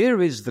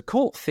 Here is the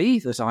court fee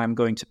that I am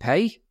going to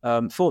pay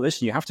for this.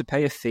 And you have to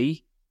pay a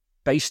fee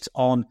based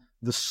on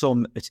the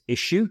sum at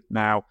issue.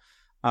 Now,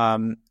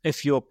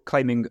 if you're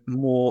claiming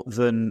more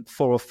than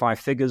 4 or 5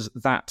 figures,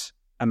 that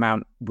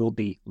amount will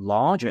be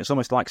large. And it's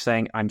almost like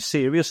saying, I'm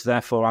serious,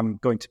 therefore I'm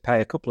going to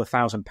pay a couple of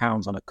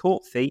 £1,000s on a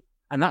court fee.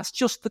 And that's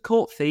just the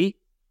court fee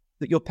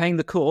that you're paying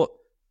the court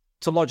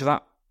to lodge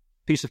that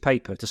piece of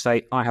paper to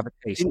say, I have a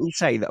case. Didn't you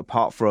say that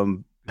apart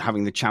from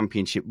having the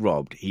championship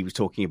robbed, he was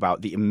talking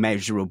about the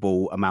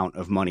immeasurable amount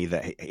of money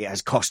that it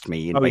has cost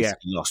me in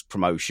basically lost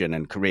promotion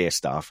and career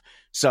stuff?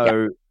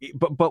 So,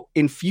 but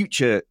in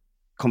future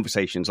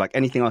conversations, like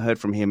anything I heard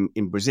from him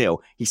in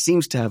Brazil, he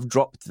seems to have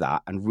dropped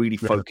that and really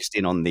focused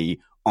in on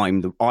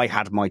I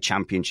had my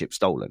championship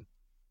stolen.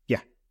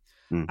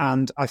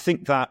 And I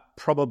think that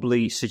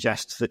probably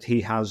suggests that he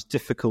has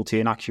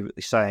difficulty in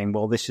accurately saying,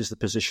 well, this is the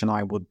position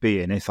I would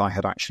be in if I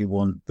had actually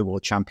won the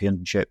world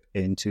championship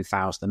in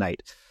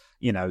 2008.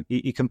 You know,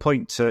 you can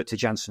point to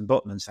Jenson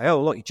Button and say,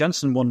 oh, look,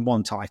 Jenson won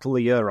one title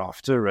the year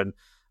after, and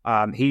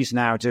he's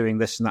now doing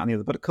this and that and the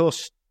other. But of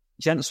course,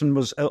 Jenson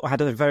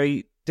had a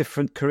very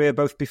different career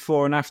both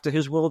before and after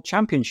his world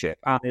championship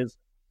and has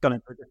gone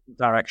in a different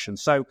direction.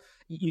 So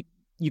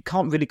you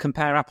can't really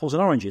compare apples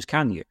and oranges,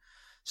 can you?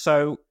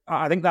 So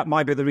I think that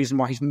might be the reason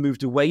why he's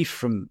moved away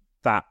from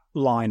that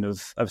line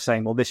of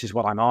saying, well, this is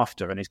what I'm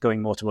after, and he's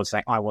going more towards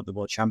saying, I want the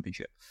world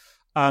championship.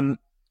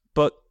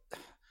 But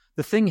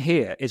the thing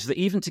here is that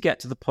even to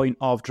get to the point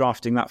of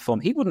drafting that form,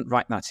 he wouldn't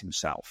write that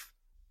himself.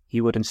 He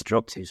would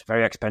instruct his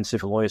very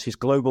expensive lawyers, his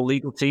global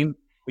legal team,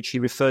 which he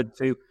referred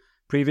to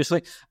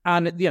previously,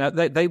 and you know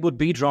they would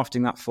be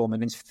drafting that form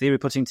and in theory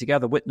putting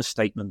together witness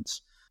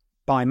statements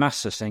by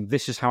Massa saying,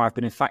 this is how I've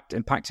been in fact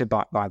impacted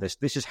by this.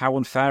 This is how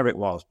unfair it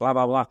was, blah,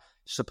 blah, blah.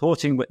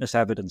 Supporting witness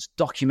evidence,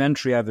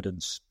 documentary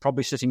evidence,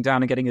 probably sitting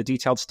down and getting a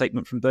detailed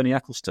statement from Bernie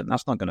Ecclestone.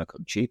 That's not going to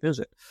come cheap, is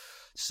it?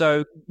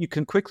 So you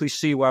can quickly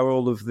see where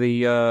all of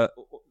the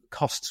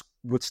costs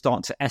would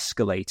start to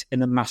escalate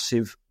in a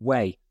massive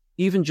way.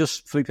 Even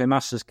just Felipe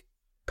Massa's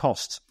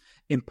costs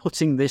in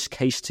putting this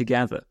case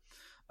together.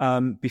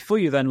 Before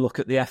you then look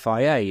at the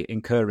FIA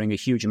incurring a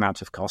huge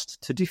amount of costs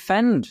to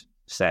defend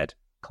said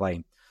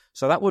claim.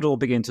 So that would all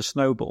begin to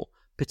snowball,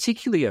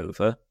 particularly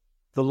over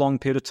the long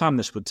period of time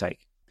this would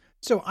take.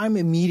 So I'm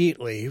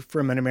immediately,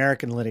 from an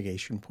American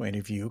litigation point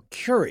of view,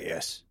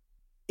 curious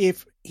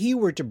if he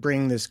were to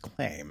bring this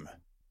claim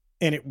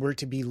and it were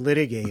to be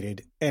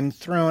litigated and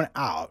thrown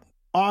out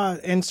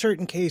in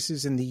certain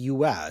cases in the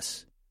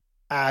U.S.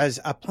 as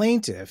a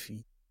plaintiff,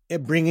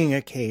 bringing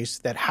a case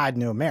that had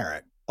no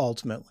merit,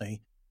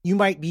 ultimately, you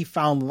might be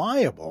found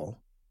liable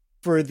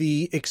for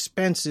the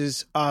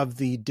expenses of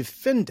the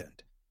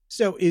defendant.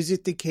 So is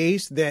it the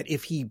case that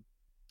if he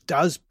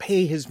does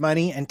pay his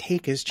money and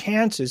take his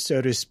chances,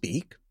 so to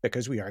speak,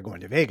 because we are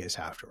going to Vegas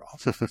after all,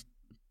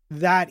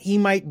 that he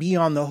might be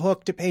on the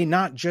hook to pay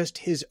not just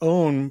his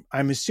own,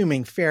 I'm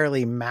assuming,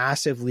 fairly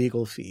massive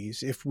legal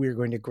fees, if we're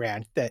going to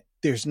grant that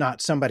there's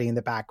not somebody in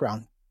the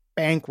background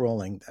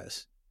bankrolling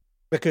this,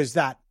 because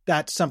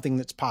that's something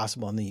that's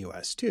possible in the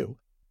U.S. too.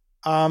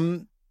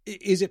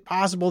 Is it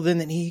possible then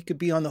that he could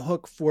be on the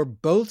hook for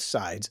both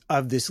sides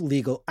of this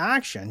legal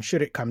action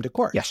should it come to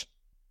court? Yes.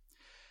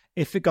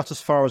 If it got as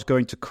far as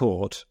going to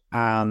court,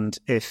 and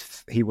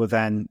if he were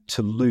then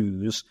to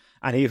lose,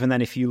 and even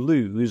then if you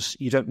lose,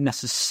 you don't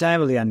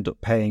necessarily end up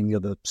paying the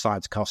other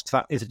side's costs.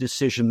 That is a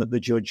decision that the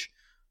judge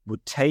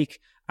would take,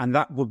 and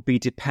that would be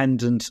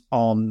dependent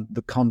on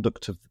the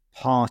conduct of the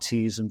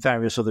parties and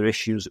various other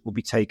issues that will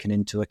be taken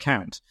into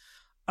account.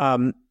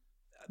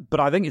 But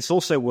I think it's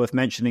also worth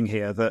mentioning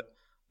here that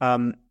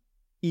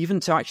even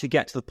to actually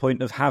get to the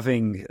point of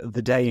having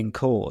the day in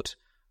court,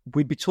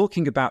 we'd be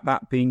talking about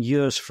that being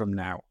years from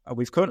now.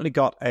 We've currently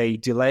got a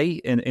delay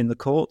in the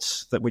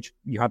courts, which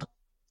you had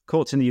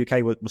courts in the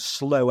UK were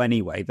slow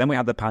anyway. Then we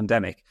had the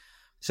pandemic.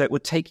 So it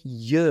would take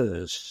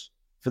years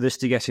for this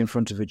to get in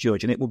front of a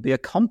judge, and it would be a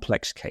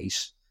complex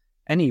case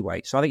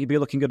anyway. So I think you'd be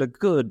looking at a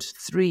good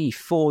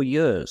 3-4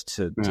 years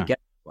to get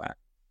there.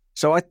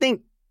 So I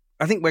think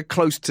we're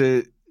close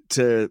to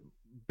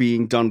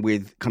being done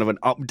with kind of an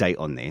update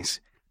on this,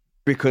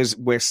 because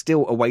we're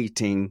still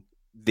awaiting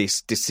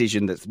this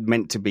decision that's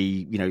meant to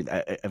be,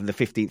 of the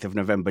 15th of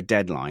November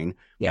deadline.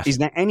 Yes. Is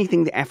there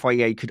anything the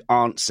FIA could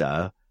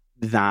answer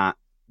that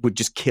would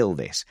just kill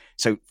this?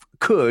 So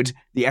could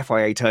the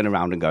FIA turn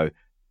around and go,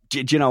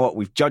 do you know what?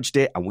 We've judged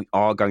it and we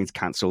are going to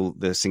cancel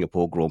the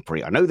Singapore Grand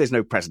Prix. I know there's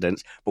no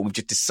precedence, but we've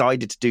just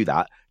decided to do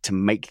that to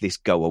make this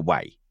go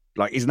away.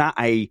 Like, is that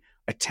a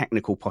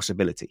technical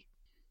possibility?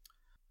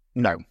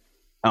 No.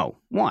 Oh,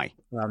 why?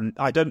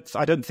 I don't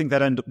think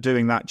they'd end up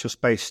doing that just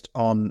based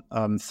on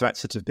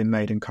threats that have been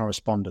made in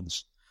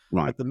correspondence.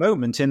 Right. At the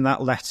moment, in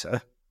that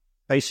letter,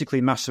 basically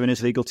Massa and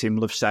his legal team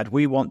will have said,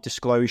 we want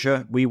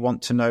disclosure. We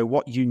want to know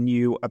what you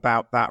knew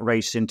about that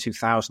race in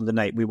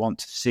 2008. We want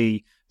to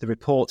see the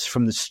reports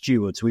from the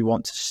stewards. We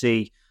want to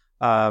see,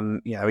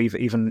 even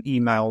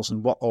emails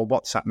and or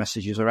WhatsApp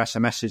messages or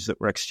SMSs that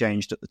were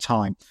exchanged at the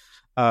time.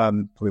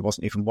 Probably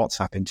wasn't even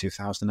WhatsApp in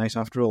 2008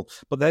 after all,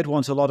 but they'd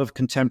want a lot of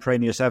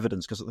contemporaneous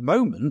evidence, because at the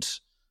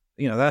moment,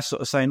 they're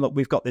sort of saying, look,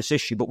 we've got this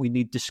issue, but we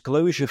need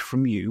disclosure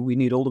from you. We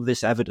need all of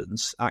this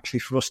evidence actually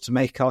for us to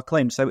make our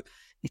claim. So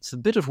it's a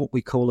bit of what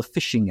we call a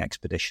fishing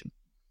expedition.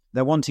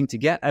 They're wanting to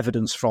get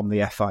evidence from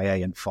the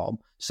FIA and FOM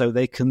so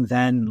they can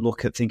then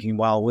look at thinking,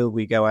 well, will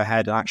we go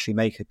ahead and actually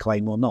make a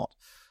claim or not?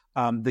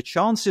 The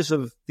chances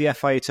of the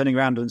FIA turning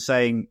around and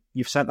saying,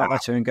 you've sent that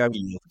letter, and go,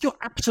 you're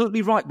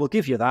absolutely right, we'll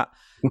give you that,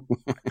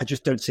 I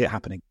just don't see it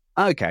happening.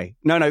 Okay.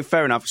 No,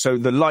 fair enough. So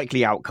the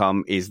likely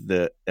outcome is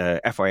that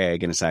FIA are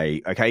going to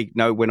say, okay,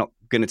 no, we're not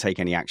going to take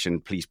any action.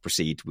 Please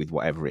proceed with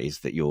whatever it is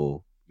that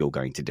you're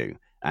going to do.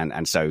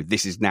 And so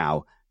this is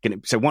now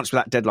going to, so once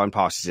that deadline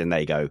passes and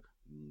they go,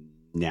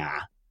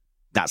 nah,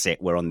 that's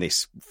it. We're on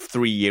this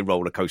 3-year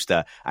roller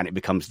coaster, and it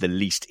becomes the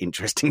least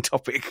interesting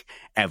topic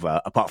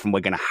ever, apart from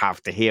we're going to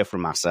have to hear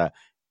from Massa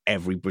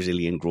every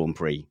Brazilian Grand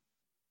Prix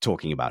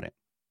talking about it.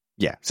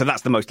 Yeah, so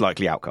that's the most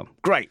likely outcome.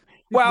 Great.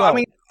 Well, I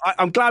mean,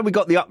 I'm glad we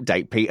got the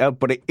update, Peter,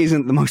 but it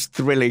isn't the most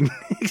thrilling.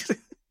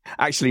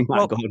 Actually,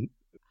 Matt, go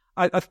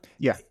on.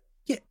 Yeah.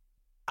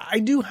 I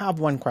do have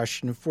one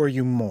question for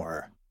you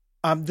more.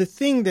 The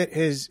thing that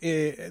is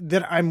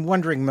that I'm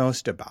wondering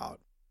most about,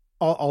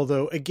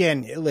 although,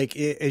 again, like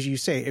as you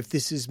say, if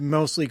this is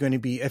mostly going to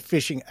be a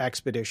fishing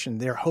expedition,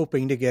 they're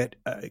hoping to get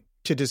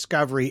to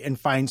discovery and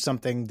find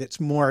something that's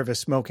more of a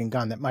smoking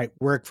gun that might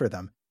work for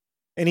them.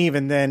 And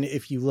even then,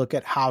 if you look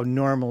at how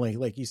normally,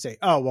 like you say,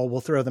 oh, well, we'll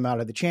throw them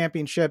out of the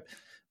championship,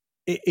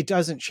 it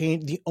doesn't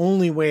change. The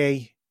only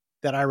way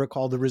that I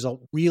recall the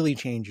result really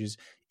changes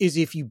is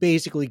if you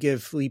basically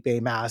give Felipe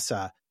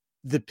Massa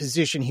the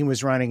position he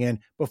was running in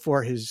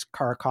before his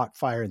car caught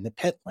fire in the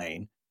pit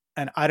lane.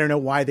 And I don't know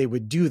why they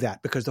would do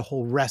that, because the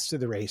whole rest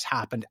of the race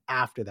happened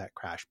after that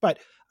crash. But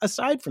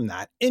aside from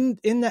that, in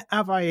the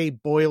FIA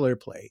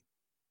boilerplate,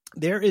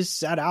 there is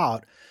set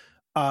out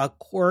a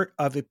court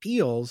of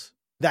appeals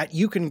that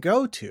you can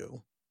go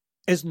to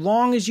as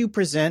long as you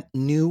present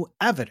new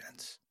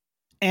evidence.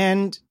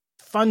 And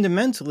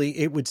fundamentally,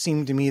 it would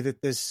seem to me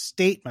that this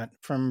statement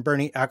from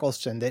Bernie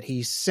Ecclestone that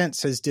he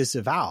since has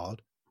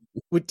disavowed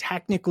would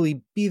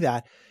technically be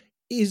that.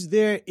 Is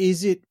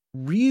it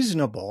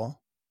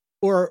reasonable,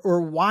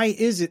 or why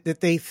is it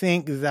that they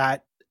think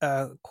that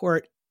a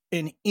court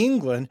in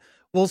England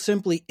will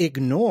simply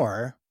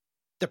ignore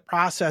the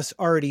process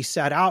already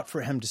set out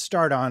for him to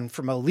start on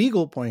from a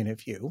legal point of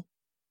view,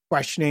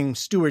 questioning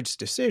stewards'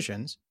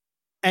 decisions,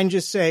 and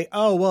just say,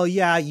 oh, well,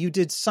 yeah, you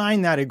did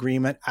sign that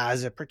agreement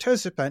as a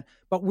participant,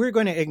 but we're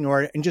going to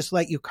ignore it and just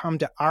let you come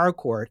to our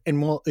court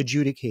and we'll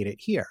adjudicate it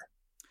here.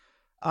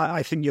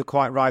 I think you're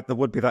quite right. There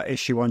would be that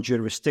issue on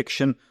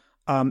jurisdiction.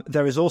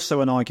 There is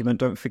also an argument,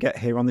 don't forget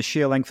here, on the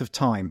sheer length of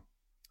time.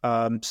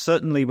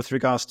 Certainly with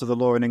regards to the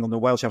law in England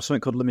and Wales, you have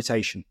something called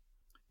limitation.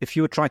 If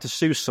you were trying to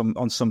sue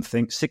on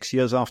something 6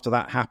 years after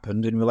that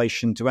happened in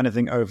relation to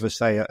anything over,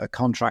 say, a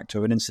contract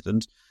or an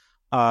incident,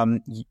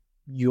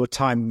 your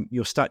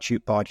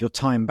statute barred, you're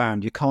time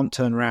bound. You can't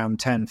turn around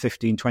 10,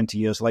 15, 20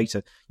 years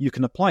later. You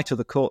can apply to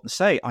the court and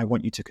say, I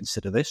want you to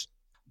consider this.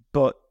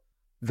 But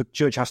the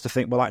judge has to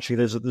think, well, actually,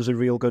 there's a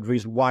real good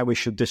reason why we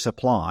should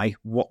disapply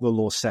what the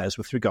law says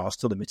with regards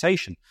to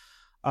limitation.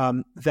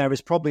 There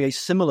is probably a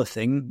similar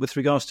thing with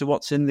regards to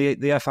what's in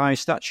the FIA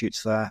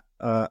statutes there,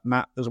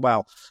 Matt, as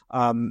well.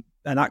 And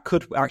that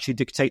could actually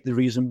dictate the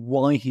reason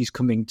why he's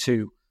coming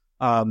to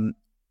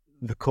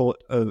the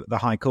court, the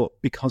High Court,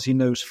 because he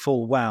knows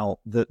full well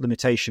that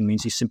limitation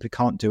means he simply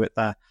can't do it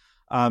there.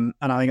 And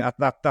I think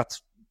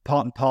that's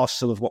part and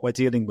parcel of what we're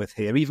dealing with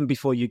here. Even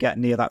before you get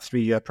near that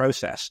 3-year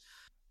process,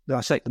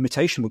 I say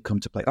limitation would come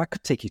to play. That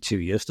could take you 2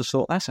 years to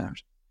sort that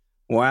out.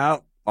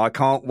 Well, I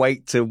can't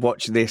wait to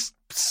watch this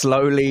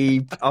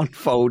slowly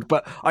unfold.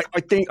 But I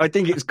think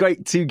it's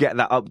great to get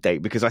that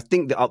update, because I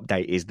think the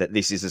update is that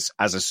this is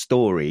as a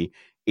story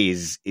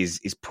is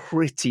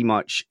pretty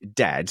much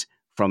dead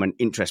from an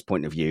interest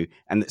point of view,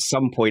 and at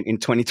some point in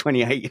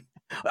 2028,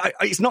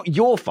 it's not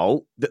your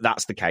fault that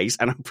that's the case.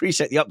 And I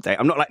appreciate the update.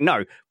 I'm not like,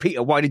 no,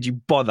 Peter, why did you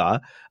bother?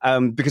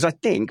 Because I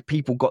think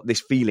people got this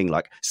feeling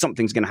like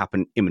something's going to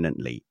happen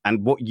imminently,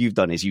 and what you've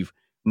done is you've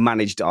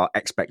managed our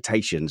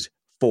expectations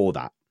for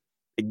that.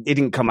 It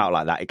didn't come out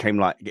like that. It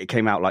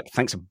came out like,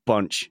 thanks a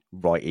bunch,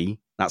 righty.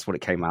 That's what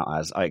it came out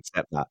as. I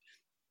accept that.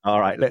 All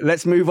right,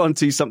 let's move on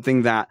to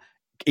something that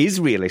is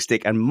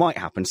realistic and might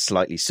happen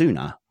slightly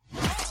sooner.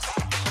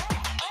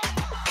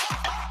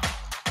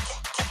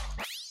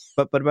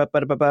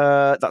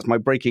 That's my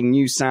breaking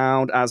news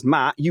sound. As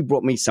Matt, you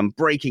brought me some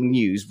breaking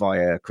news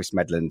via Chris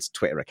Medland's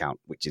Twitter account,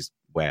 which is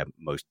where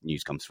most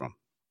news comes from.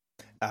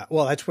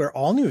 Well, that's where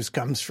all news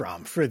comes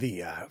from for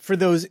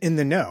those in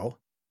the know.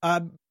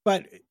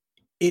 But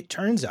it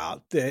turns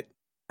out that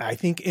I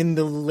think in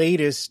the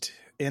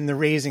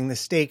Raising the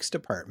Stakes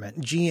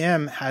department,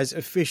 GM has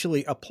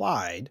officially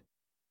applied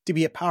to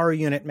be a power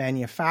unit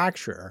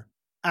manufacturer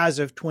as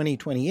of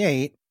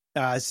 2028,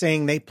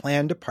 saying they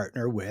plan to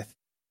partner with,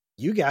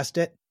 you guessed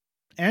it,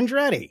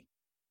 Andretti.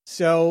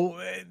 So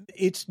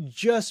it's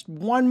just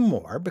one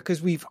more,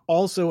 because we've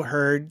also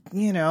heard,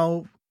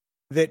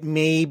 that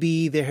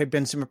maybe there had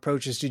been some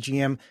approaches to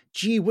GM.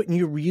 Gee, wouldn't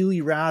you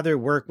really rather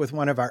work with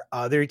one of our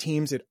other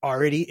teams that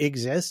already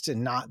exists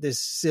and not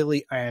this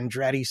silly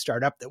Andretti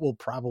startup that will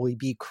probably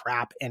be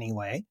crap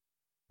anyway?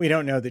 We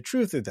don't know the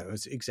truth of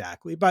those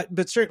exactly, but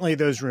certainly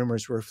those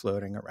rumors were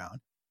floating around.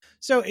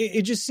 So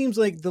it just seems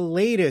like the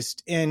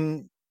latest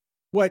in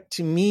what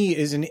to me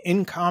is an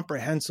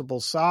incomprehensible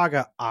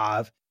saga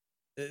of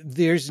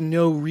there's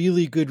no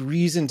really good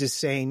reason to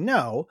say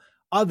no,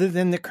 other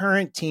than the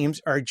current teams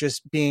are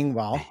just being,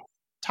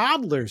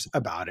 toddlers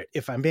about it,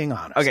 if I'm being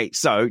honest. Okay,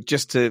 so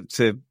just to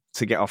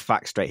get our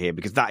facts straight here,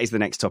 because that is the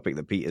next topic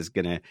that Peter's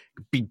going to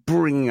be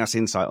bringing us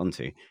insight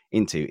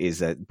into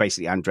is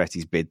basically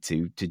Andretti's bid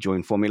to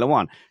join Formula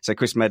One. So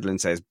Chris Medland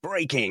says,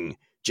 breaking!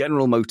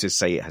 General Motors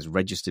say it has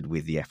registered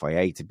with the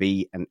FIA to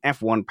be an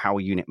F1 power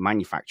unit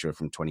manufacturer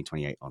from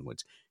 2028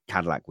 onwards.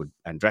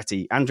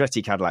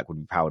 Andretti Cadillac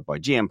would be powered by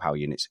GM power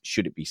units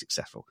should it be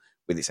successful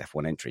with its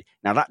F1 entry.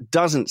 Now, that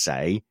doesn't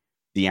say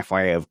the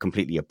FIA have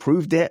completely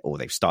approved it or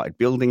they've started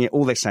building it.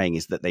 All they're saying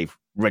is that they've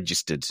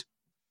registered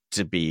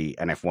to be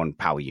an F1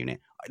 power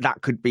unit.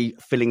 That could be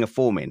filling a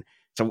form in.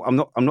 So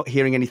I'm not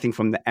hearing anything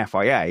from the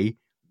FIA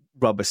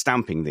rubber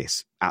stamping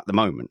this at the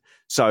moment.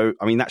 So,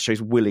 I mean, that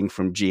shows willing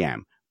from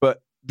GM.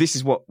 But this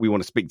is what we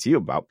want to speak to you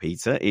about,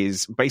 Peter,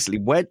 is basically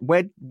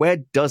where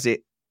does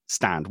it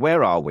stand?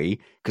 Where are we?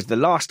 Because the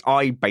last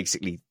I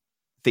basically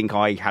think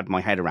I had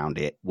my head around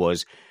it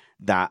was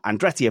that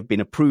Andretti have been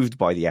approved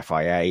by the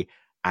FIA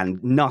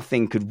and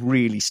nothing could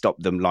really stop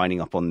them lining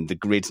up on the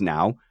grid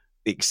now,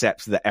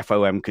 except that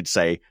FOM could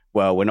say,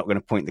 well, we're not going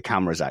to point the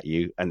cameras at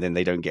you, and then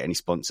they don't get any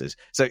sponsors.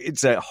 So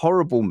it's a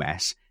horrible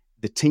mess.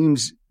 The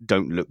teams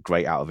don't look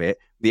great out of it.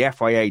 The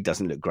FIA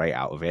doesn't look great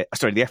out of it.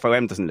 Sorry, the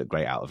FOM doesn't look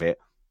great out of it.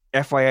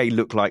 FIA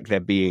look like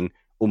they're being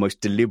almost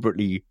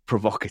deliberately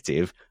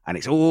provocative, and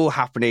it's all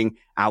happening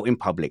out in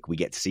public. We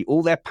get to see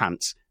all their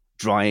pants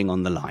drying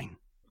on the line.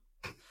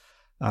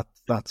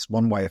 That's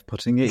one way of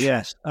putting it,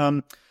 yes. I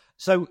mean,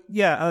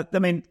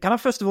 can I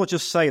first of all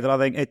just say that I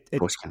think of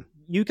course you can.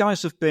 You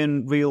guys have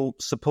been real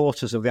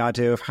supporters of the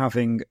idea of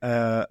having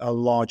a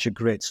larger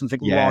grid, something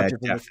larger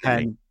than the 10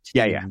 teams.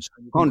 Yeah.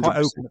 Quite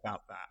open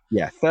about that.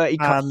 Yeah,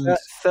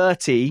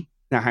 30.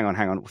 Now, hang on.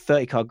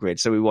 30-car grid.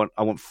 So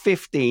I want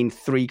 15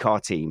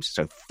 3-car teams.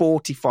 So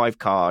 45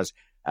 cars,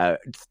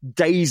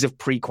 days of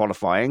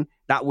pre-qualifying.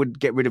 That would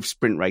get rid of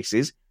sprint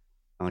races.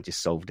 I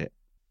just solved it.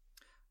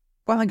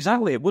 Well,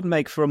 exactly. It would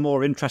make for a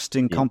more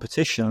interesting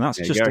competition, and that's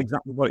just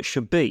exactly what it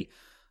should be.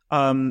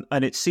 And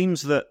it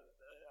seems that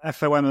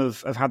FOM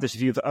have had this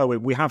view that,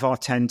 we have our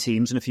 10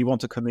 teams, and if you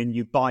want to come in,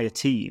 you buy a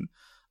team.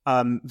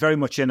 Very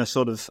much in a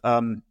sort of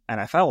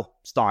NFL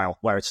style,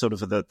 where it's sort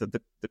of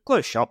the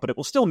closed shop, but it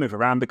will still move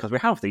around because we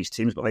have these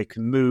teams, but they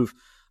can move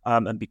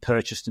and be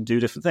purchased and do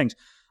different things.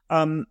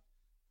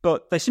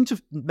 But they seem to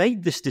have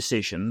made this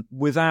decision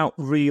without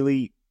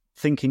really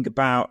thinking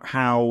about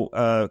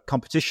how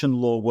competition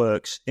law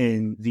works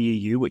in the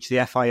EU, which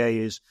the FIA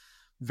is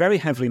very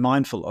heavily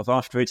mindful of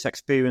after its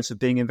experience of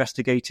being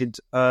investigated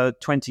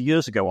 20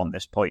 years ago on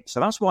this point.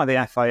 So that's why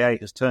the FIA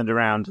has turned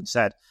around and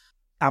said,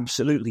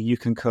 absolutely, you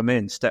can come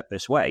in, step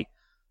this way.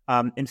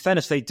 In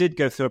fairness, they did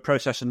go through a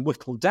process and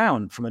whittle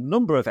down from a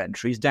number of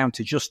entries down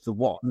to just the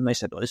one. And they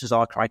said, well, this is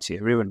our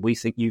criteria, and we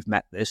think you've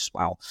met this.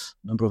 Well,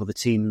 a number of other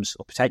teams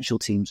or potential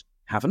teams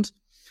haven't.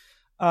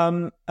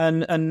 And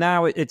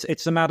now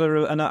it's a matter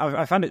of, and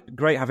I found it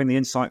great having the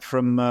insight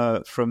from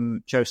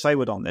Joe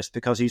Sayward on this,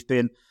 because he's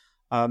been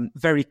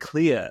very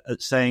clear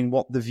at saying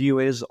what the view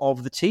is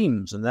of the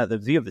teams, and that the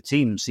view of the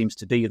teams seems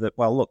to be that,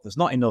 well, look, there's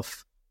not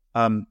enough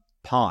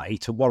pie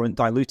to warrant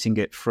diluting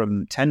it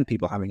from 10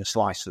 people having a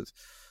slice of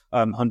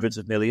hundreds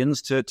of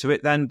millions to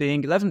it then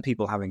being 11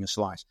 people having a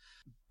slice.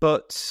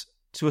 But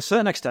to a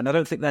certain extent, I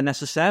don't think they're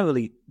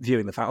necessarily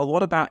viewing the fact, well,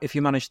 what about if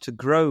you manage to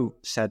grow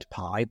said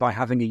pie by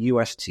having a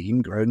US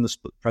team growing the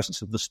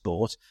presence of the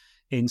sport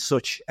in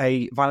such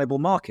a valuable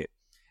market?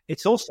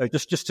 It's also,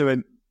 just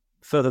to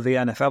further the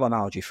NFL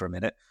analogy for a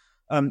minute,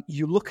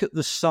 you look at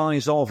the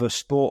size of a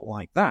sport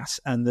like that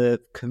and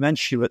the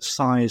commensurate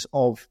size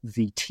of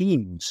the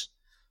teams,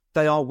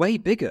 they are way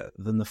bigger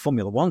than the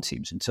Formula One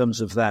teams in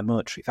terms of their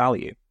monetary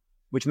value,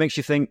 which makes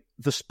you think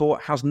the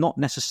sport has not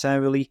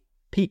necessarily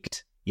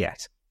peaked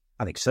yet.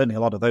 I think certainly a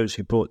lot of those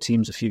who bought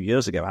teams a few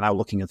years ago are now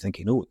looking and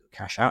thinking, oh,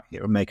 cash out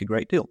here and make a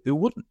great deal. Who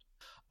wouldn't?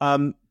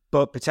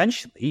 But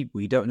potentially,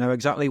 we don't know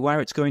exactly where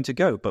it's going to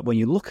go. But when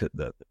you look at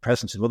the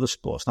presence of other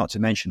sports, not to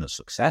mention the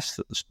success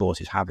that the sport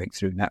is having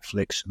through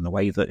Netflix and the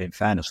way that, in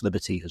fairness,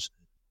 Liberty has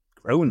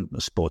grown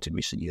the sport in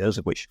recent years,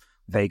 of which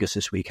Vegas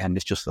this weekend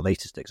is just the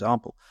latest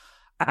example.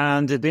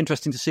 And it'd be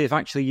interesting to see if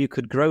actually you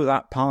could grow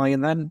that pie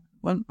and then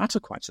won't matter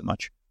quite so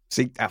much.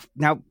 See,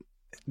 now,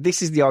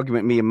 this is the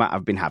argument me and Matt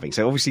have been having.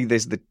 So obviously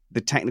there's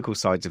the technical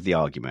sides of the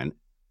argument,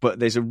 but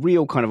there's a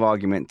real kind of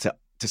argument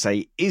to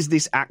say, is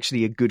this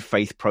actually a good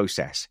faith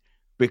process?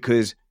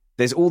 Because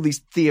there's all these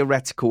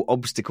theoretical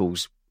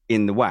obstacles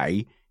in the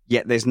way,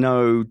 yet there's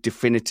no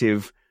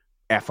definitive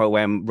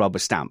FOM rubber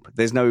stamp.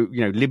 There's no,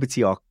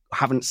 Liberty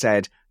haven't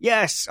said,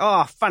 yes,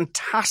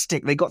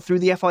 fantastic, they got through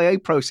the FIA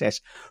process.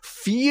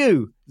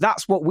 Phew,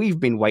 that's what we've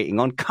been waiting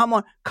on. Come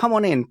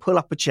on in, pull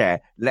up a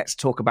chair. Let's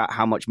talk about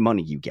how much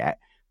money you get.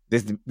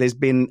 There's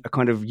been a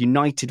kind of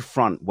united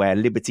front where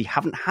Liberty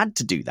haven't had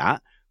to do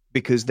that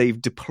because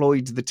they've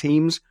deployed the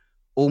teams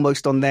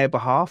almost on their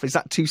behalf. Is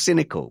that too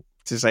cynical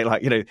to say,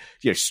 like,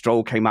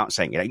 Stroll came out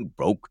saying it ain't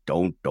broke,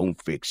 don't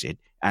fix it.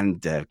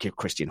 And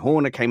Christian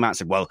Horner came out and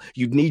said, well,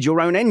 you need your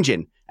own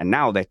engine. And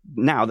now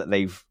that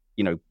they've,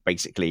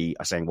 basically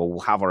are saying, well, we'll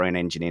have our own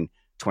engine in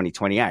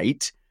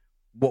 2028.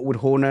 What would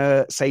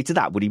Horner say to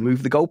that? Would he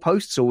move the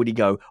goalposts, or would he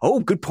go, oh,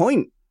 good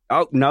point.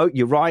 Oh, no,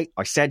 you're right.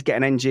 I said get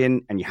an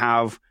engine and you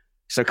have.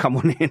 So come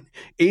on in.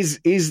 Is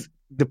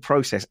the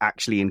process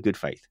actually in good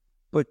faith?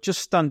 But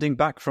just standing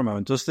back for a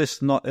moment, does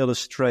this not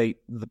illustrate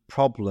the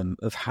problem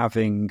of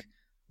having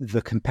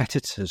the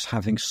competitors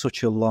having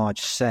such a large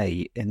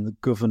say in the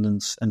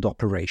governance and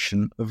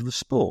operation of the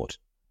sport?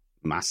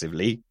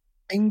 Massively.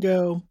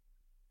 Bingo.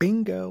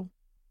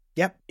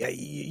 Yep,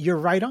 you're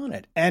right on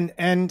it.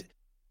 And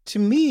to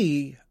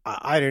me,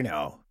 I don't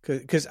know,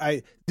 because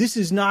this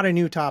is not a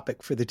new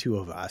topic for the two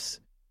of us.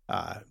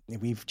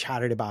 We've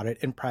chatted about it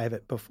in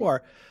private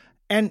before.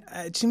 And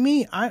to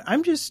me,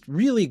 I'm just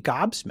really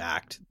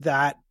gobsmacked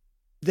that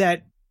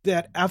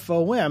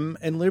FOM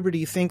and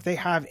Liberty think they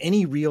have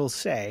any real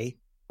say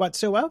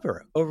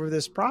whatsoever over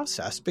this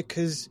process,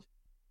 because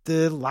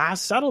the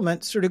last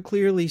settlement sort of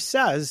clearly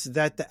says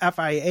that the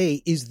FIA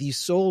is the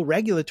sole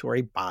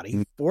regulatory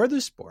body for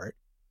the sport,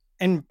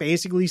 and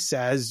basically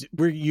says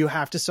where you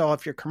have to sell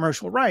off your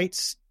commercial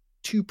rights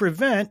to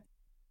prevent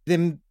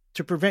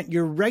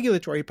your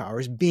regulatory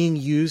powers being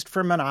used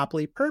for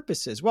monopoly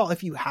purposes. Well,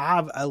 if you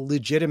have a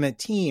legitimate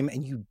team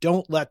and you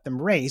don't let them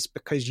race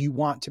because you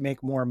want to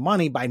make more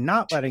money by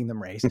not letting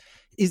them race,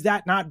 is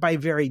that not by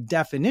very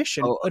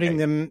definition putting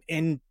them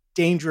in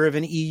danger of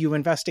an EU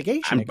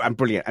investigation? And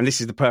brilliant. And this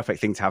is the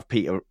perfect thing to have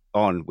Peter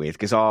on with,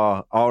 because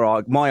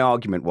my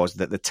argument was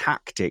that the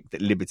tactic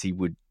that Liberty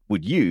would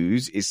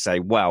use is say,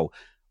 well,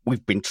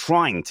 we've been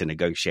trying to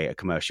negotiate a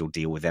commercial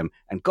deal with them,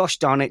 and gosh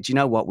darn it, do you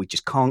know what? We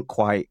just can't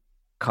quite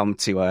come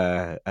to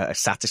a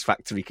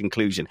satisfactory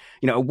conclusion.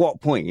 At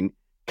what point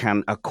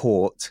can a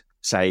court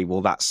say,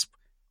 well, that's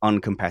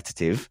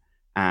uncompetitive,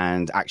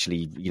 and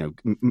actually,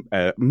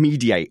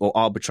 mediate or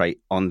arbitrate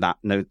on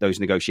those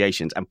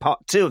negotiations? And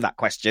part two of that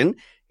question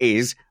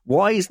is,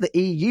 why is the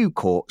EU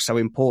court so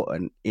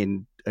important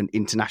in an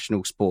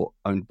international sport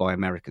owned by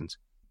Americans?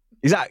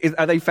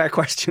 Are they fair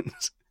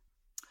questions?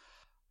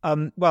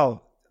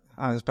 Well,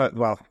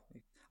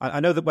 I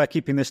know that we're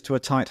keeping this to a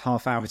tight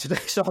half hour today,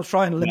 so I'll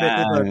try and limit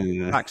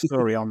the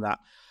backstory on that.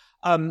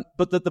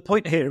 But the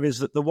point here is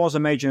that there was a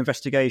major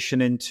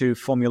investigation into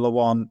Formula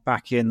One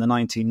back in the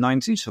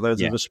 1990s, for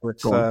those of us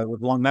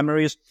with long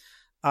memories.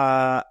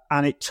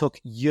 And it took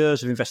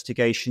years of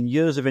investigation,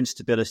 years of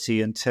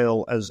instability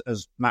until, as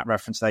Matt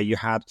referenced there, you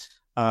had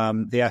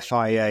the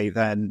FIA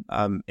then,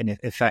 in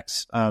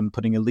effect,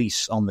 putting a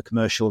lease on the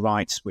commercial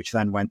rights, which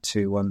then went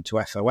to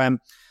FOM.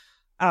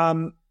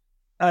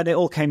 And it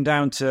all came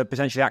down to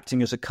potentially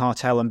acting as a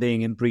cartel and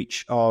being in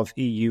breach of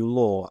EU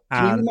law.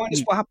 Can you remind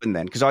us what happened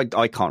then? Because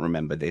I can't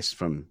remember this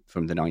from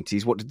the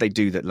 90s. What did they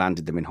do that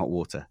landed them in hot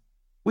water?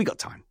 We got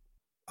time.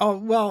 Oh,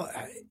 well,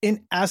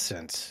 in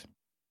essence,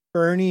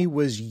 Bernie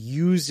was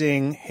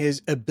using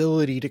his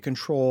ability to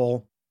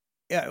control.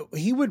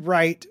 He would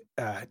write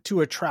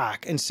to a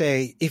track and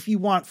say, if you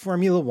want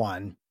Formula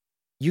One,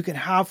 you can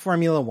have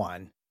Formula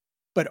One,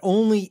 but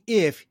only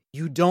if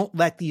you don't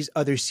let these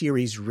other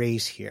series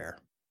race here.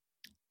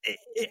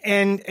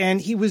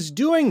 And he was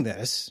doing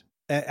this,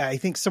 I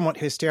think, somewhat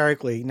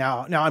hysterically.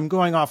 Now I'm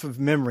going off of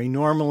memory.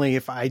 Normally,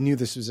 if I knew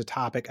this was a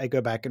topic, I go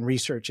back and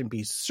research and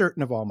be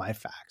certain of all my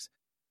facts.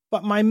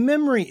 But my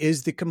memory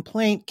is the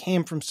complaint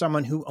came from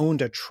someone who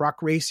owned a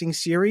truck racing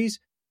series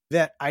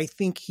that I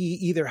think he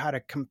either had a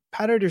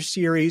competitor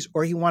series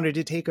or he wanted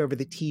to take over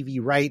the TV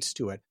rights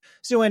to it.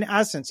 So in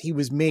essence, he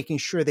was making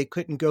sure they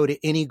couldn't go to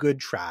any good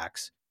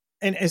tracks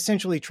and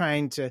essentially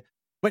trying to,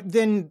 but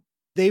then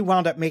they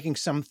wound up making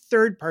some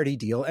third-party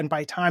deal. And by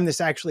the time this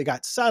actually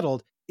got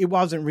settled, it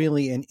wasn't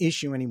really an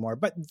issue anymore.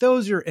 But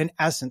those are, in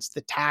essence,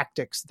 the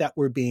tactics that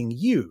were being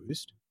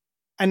used.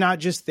 And not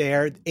just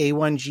there,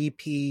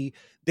 A1GP,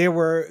 there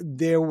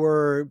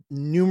were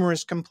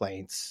numerous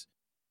complaints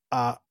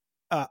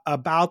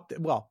about,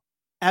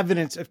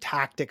 evidence of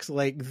tactics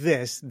like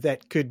this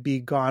that could be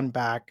gone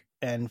back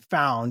and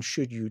found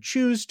should you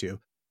choose to.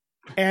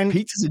 And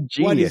Peter's a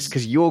genius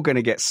because you're going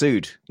to get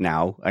sued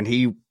now, and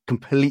he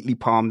completely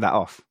palmed that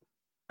off.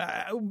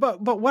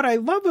 But what I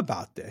love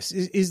about this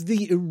is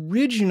the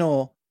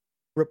original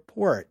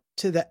report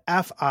to the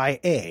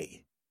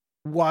FIA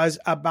was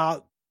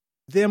about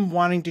them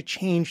wanting to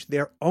change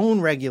their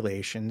own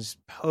regulations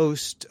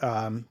post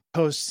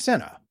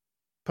Senna,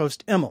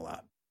 post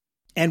Imola.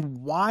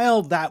 And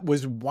while that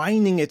was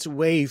winding its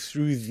way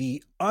through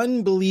the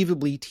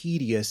unbelievably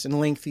tedious and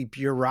lengthy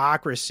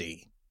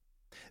bureaucracy,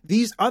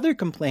 these other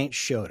complaints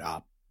showed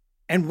up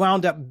and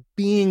wound up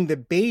being the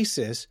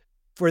basis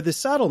for the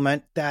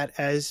settlement that,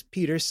 as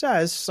Peter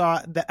says,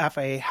 saw the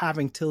FIA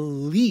having to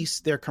lease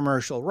their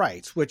commercial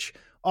rights, which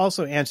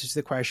also answers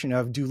the question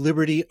of, do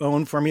Liberty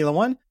own Formula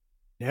One?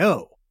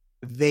 No,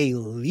 they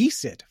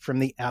lease it from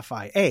the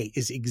FIA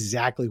is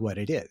exactly what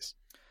it is.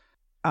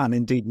 And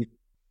indeed,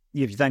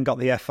 you've then got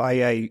the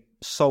FIA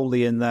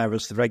solely in there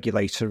as the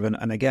regulator.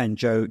 And again,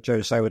 Joe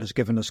Saward has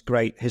given us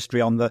great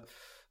history on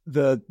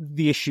the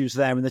issues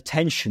there and the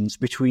tensions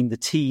between the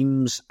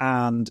teams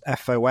and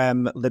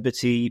FOM,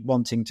 Liberty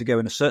wanting to go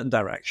in a certain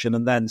direction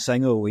and then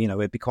saying,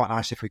 it'd be quite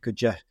nice if we could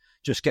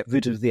just get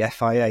rid of the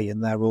FIA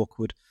and their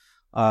awkward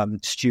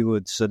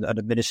stewards and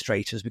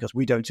administrators because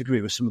we don't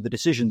agree with some of the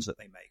decisions that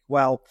they make.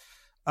 Well,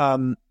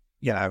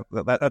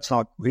 let's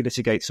not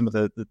relitigate some of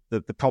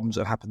the problems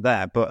that have happened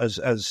there. But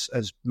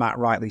as Matt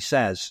rightly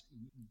says,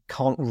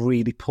 can't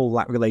really pull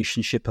that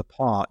relationship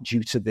apart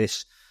due to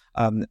this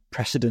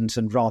precedent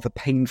and rather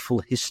painful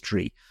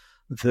history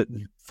that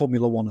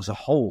Formula One as a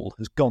whole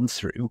has gone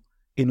through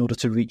in order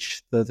to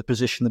reach the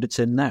position that it's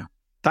in now.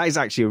 That is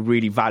actually a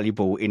really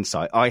valuable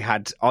insight.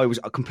 I was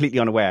completely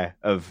unaware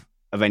of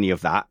any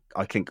of that,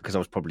 I think, because I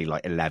was probably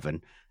like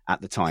 11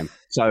 at the time.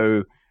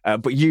 So,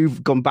 but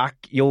you've gone back,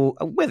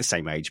 we're the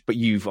same age, but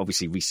you've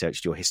obviously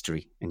researched your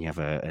history and you have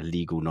a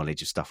legal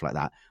knowledge of stuff like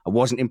that. I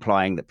wasn't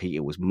implying that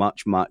Peter was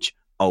much, much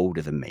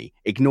older than me.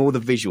 Ignore the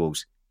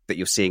visuals that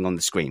you're seeing on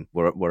the screen.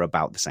 We're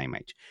about the same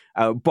age.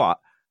 But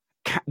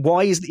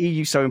why is the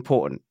EU so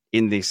important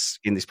in this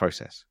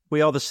process?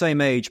 We are the same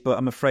age, but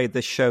I'm afraid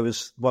this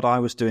shows what I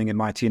was doing in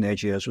my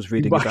teenage years, was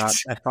reading about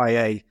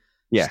FIA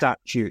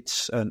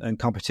statutes and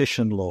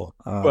competition law.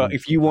 Well,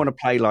 if you want to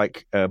play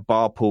like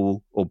bar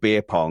pool or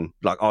beer pong,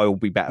 like I will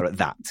be better at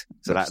that.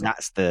 So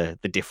that's the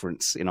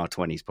difference in our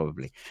 20s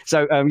probably.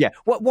 So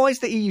why is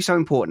the EU so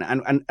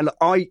important? And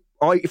I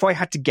if I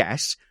had to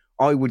guess,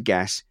 I would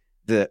guess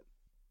that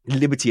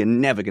Liberty are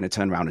never going to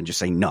turn around and just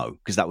say no,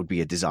 because that would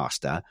be a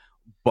disaster.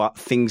 But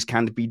things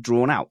can be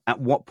drawn out. At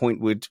what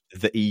point would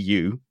the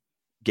EU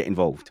get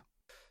involved?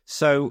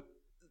 So,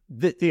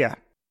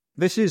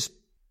 this is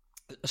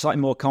a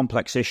slightly more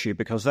complex issue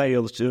because they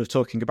are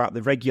talking about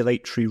the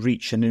regulatory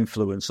reach and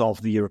influence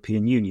of the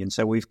European Union.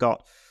 So we've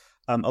got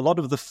a lot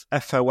of the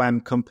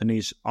FOM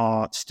companies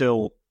are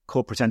still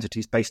corporate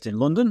entities based in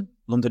London.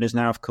 London is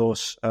now, of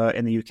course,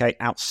 in the UK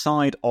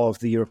outside of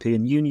the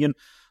European Union.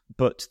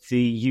 But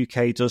the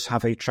UK does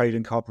have a trade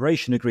and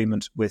cooperation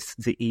agreement with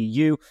the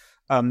EU,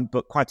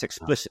 but quite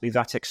explicitly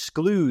that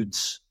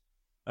excludes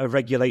a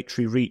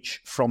regulatory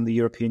reach from the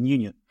European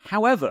Union.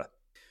 However,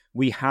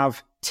 we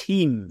have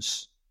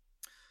teams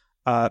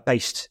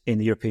based in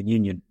the European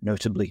Union,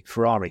 notably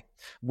Ferrari.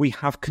 We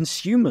have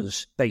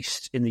consumers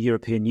based in the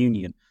European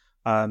Union,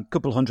 a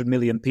couple 100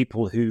 million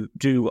people who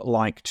do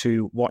like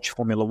to watch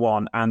Formula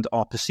One and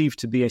are perceived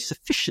to be a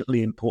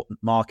sufficiently important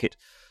market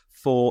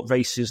for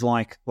races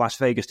like Las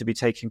Vegas to be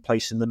taking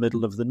place in the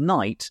middle of the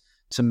night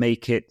to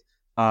make it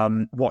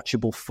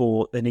watchable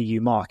for an EU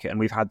market. And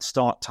we've had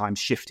start times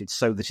shifted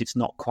so that it's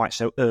not quite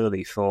so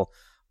early for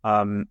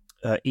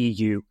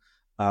EU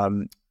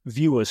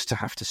viewers to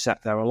have to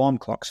set their alarm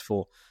clocks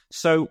for.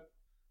 So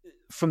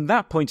from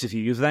that point of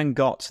view, you've then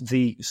got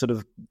the sort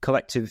of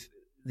collective,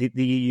 the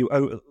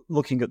EU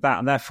looking at that,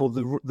 and therefore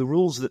the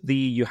rules that the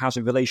EU has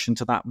in relation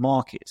to that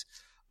market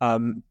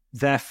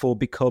therefore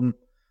become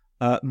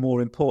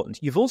more important.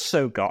 You've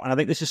also got, and I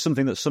think this is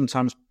something that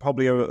sometimes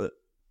probably are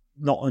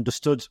not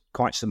understood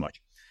quite so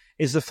much,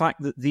 is the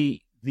fact that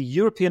the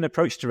European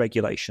approach to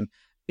regulation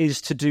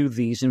is to do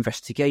these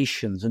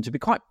investigations and to be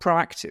quite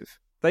proactive.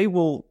 They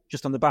will,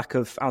 just on the back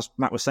of, as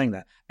Matt was saying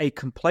there, a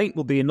complaint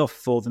will be enough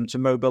for them to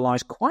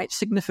mobilize quite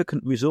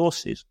significant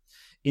resources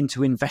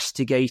into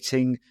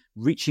investigating,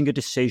 reaching a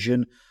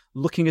decision,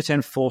 looking at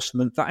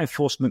enforcement. That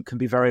enforcement can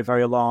be very,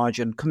 very large,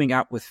 and coming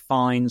out with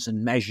fines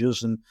and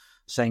measures and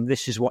saying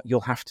this is what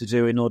you'll have to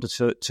do in order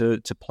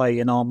to play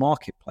in our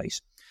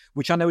marketplace,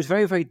 which I know is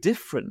very, very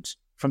different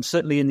from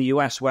certainly in the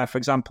US, where, for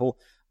example,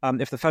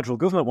 if the federal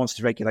government wants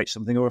to regulate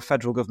something or a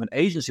federal government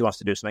agency wants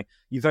to do something,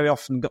 you very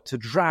often got to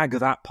drag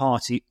that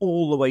party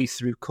all the way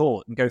through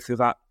court and go through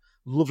that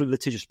lovely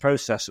litigious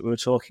process that we were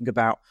talking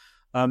about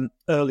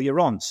earlier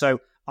on. So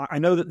I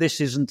know that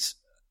this isn't,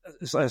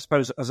 I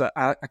suppose, as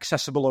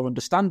accessible or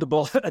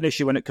understandable an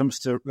issue when it comes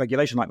to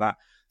regulation like that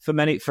for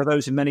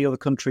those in many other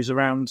countries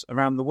around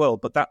the world.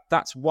 But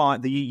that's why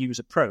the EU's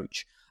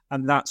approach,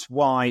 and that's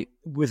why,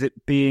 with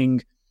it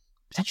being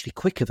potentially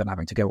quicker than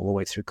having to go all the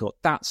way through court,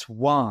 that's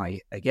why,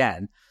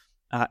 again,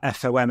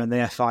 FOM and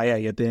the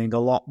FIA are being a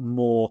lot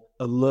more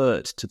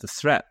alert to the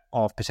threat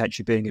of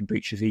potentially being in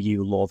breach of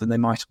EU law than they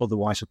might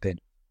otherwise have been.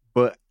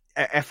 But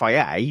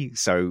FIA,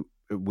 so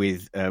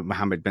with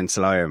Mohammed bin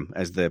Sulayem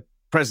as the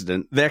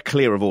president, they're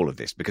clear of all of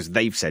this because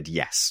they've said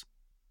yes.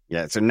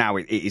 Yeah, so now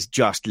it is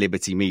just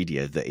Liberty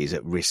Media that is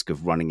at risk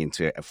of running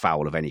into a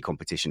foul of any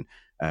competition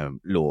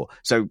law.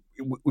 So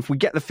if we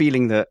get the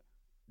feeling that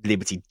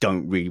Liberty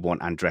don't really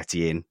want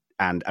Andretti in,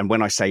 and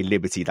when I say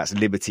Liberty, that's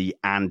Liberty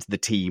and the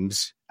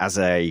teams as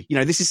a,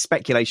 this is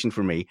speculation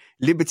from me.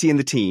 Liberty and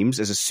the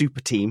teams as a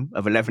super team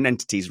of 11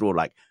 entities are all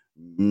like,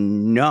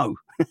 no,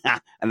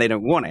 and they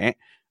don't want it.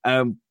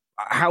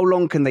 How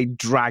long can they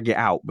drag it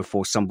out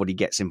before somebody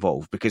gets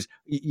involved? Because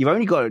you've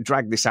only got to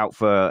drag this out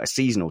for a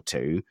season or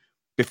two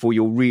before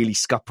you're really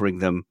scuppering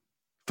them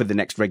for the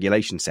next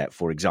regulation set,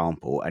 for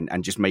example,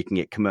 and just making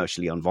it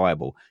commercially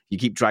unviable. You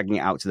keep dragging it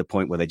out to the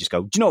point where they just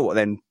go, do you know what,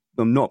 then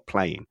I'm not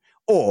playing.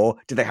 Or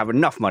do they have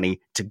enough money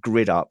to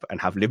grid up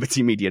and have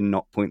Liberty Media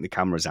not point the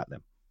cameras at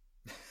them?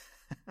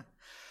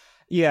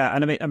 Yeah,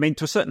 and I mean,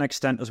 to a certain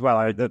extent as well,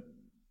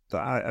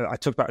 I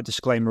talked about a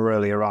disclaimer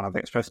earlier on. I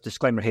think the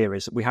disclaimer here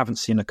is that we haven't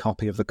seen a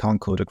copy of the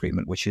Concord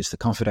Agreement, which is the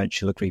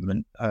confidential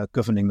agreement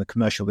governing the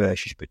commercial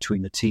relationship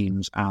between the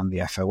teams and the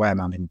FOM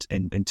and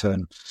in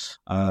turn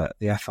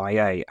the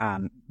FIA.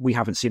 And we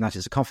haven't seen that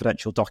as a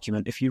confidential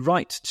document. If you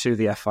write to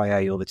the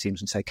FIA or the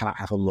teams and say, can I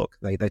have a look?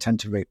 They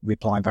tend to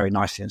reply very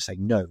nicely and say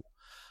no,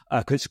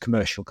 because it's a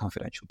commercial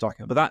confidential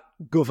document. But that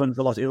governs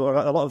a lot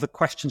of the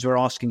questions we're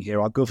asking here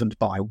are governed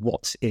by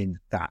what's in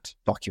that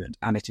document,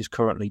 and it is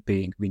currently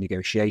being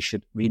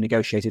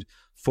renegotiated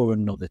for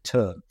another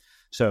term.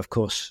 So, of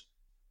course,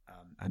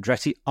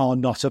 Andretti are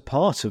not a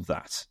part of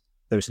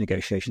those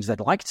negotiations. They'd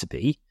like to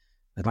be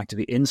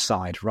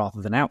inside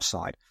rather than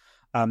outside.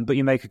 But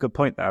you make a good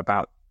point there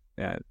about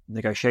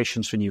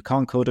negotiations for new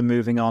Concord are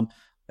moving on.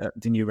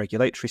 The new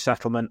regulatory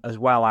settlement, as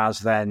well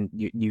as then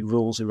new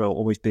rules are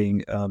always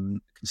being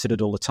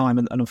considered all the time.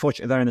 And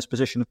unfortunately, they're in this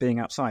position of being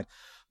outside.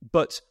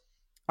 But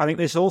I think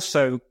there's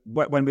also,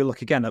 when we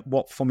look again at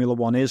what Formula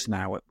One is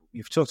now,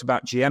 you've talked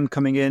about GM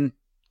coming in,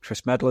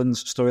 Chris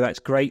Medland's story, that's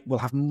great. We'll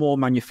have more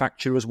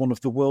manufacturers, one of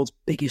the world's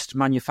biggest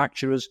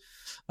manufacturers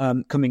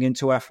coming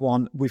into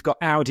F1. We've got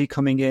Audi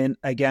coming in,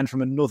 again,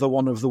 from another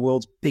one of the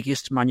world's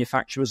biggest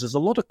manufacturers. There's a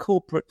lot of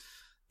corporate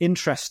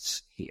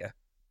interests here.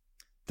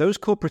 Those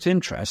corporate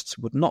interests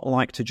would not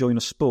like to join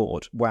a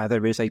sport where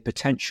there is a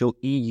potential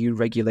EU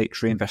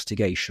regulatory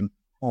investigation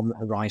on the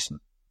horizon.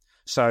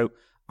 So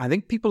I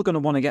think people are going to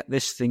want to get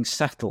this thing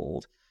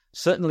settled,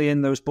 certainly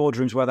in those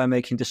boardrooms where they're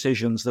making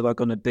decisions that are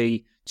going to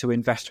be to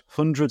invest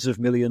hundreds of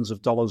millions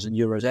of dollars and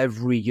euros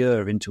every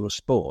year into a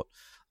sport.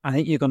 I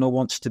think you're going to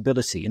want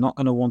stability. You're not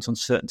going to want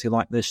uncertainty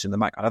like this in the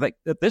background. I think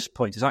at this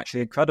point it's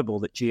actually incredible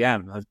that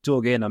GM have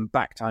dug in and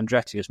backed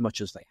Andretti as much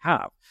as they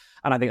have.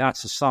 And I think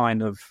that's a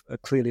sign of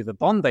clearly the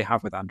bond they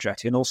have with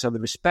Andretti and also the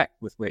respect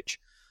with which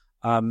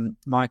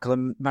Michael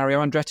and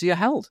Mario Andretti are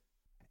held.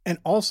 And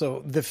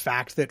also the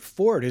fact that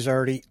Ford is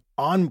already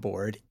on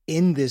board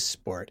in this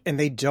sport, and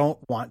they don't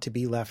want to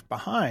be left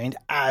behind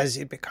as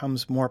it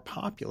becomes more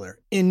popular.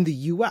 In the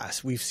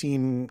US, we've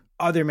seen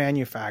other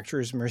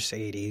manufacturers,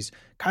 Mercedes,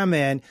 come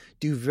in,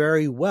 do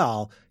very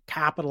well,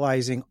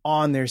 capitalizing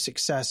on their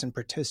success and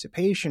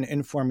participation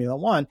in Formula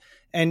One,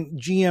 and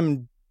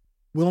GM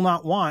will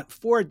not want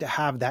Ford to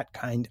have that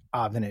kind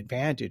of an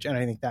advantage. And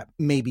I think that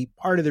may be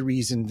part of the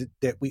reason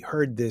that we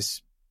heard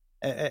this,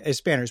 as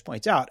Spanners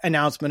points out,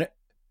 announcement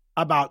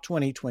about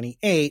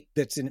 2028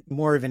 that's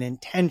more of an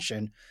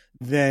intention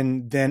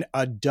than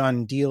a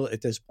done deal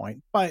at this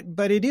point.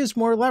 But it is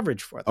more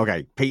leverage for them.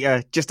 Okay,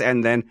 Peter, just to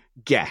end then,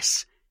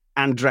 guess.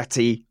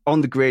 Andretti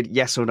on the grid,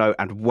 yes or no,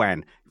 and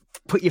when?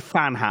 Put your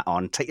fan hat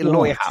on, take your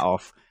lawyer hat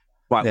off.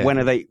 Right,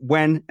 yeah.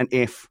 When and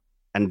if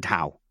and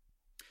how?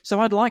 So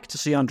I'd like to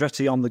see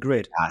Andretti on the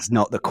grid. That's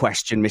not the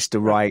question, Mr.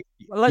 Wright.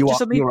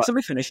 Just let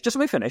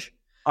me finish.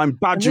 I'm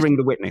badgering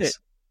the witness.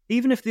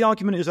 Even if the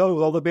argument is,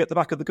 they'll be at the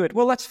back of the grid.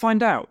 Well, let's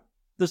find out.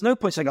 There's no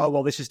point saying,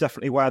 this is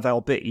definitely where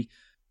they'll be.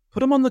 Put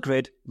them on the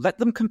grid, let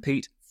them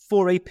compete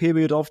for a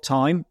period of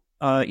time,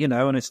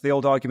 and it's the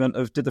old argument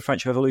of, did the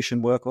French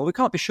Revolution work? Well, we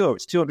can't be sure.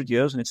 It's 200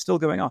 years and it's still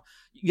going on.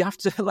 You have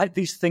to let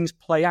these things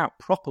play out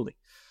properly.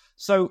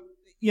 So,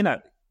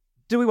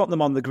 do we want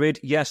them on the grid?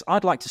 Yes,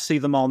 I'd like to see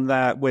them on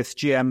there with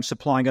GM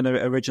supplying an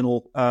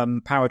original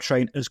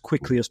powertrain as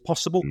quickly as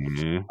possible.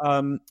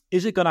 Mm-hmm.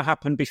 Is it going to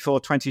happen before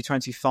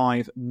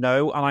 2025?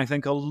 No, and I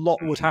think a lot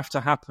would have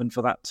to happen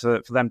for that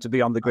for them to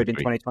be on the grid in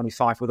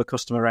 2025 with a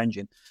customer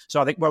engine.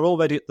 So I think we're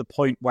already at the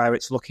point where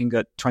it's looking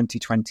at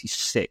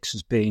 2026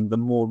 as being the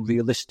more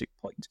realistic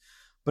point.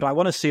 But I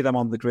want to see them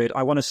on the grid.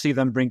 I want to see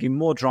them bringing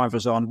more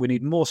drivers on. We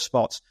need more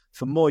spots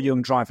for more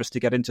young drivers to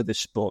get into this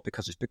sport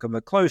because it's become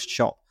a closed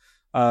shop.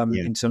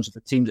 In terms of the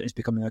team, that is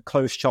becoming a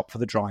closed shop for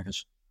the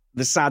drivers.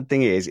 The sad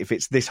thing is, if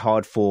it's this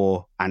hard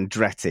for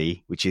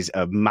Andretti, which is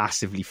a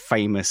massively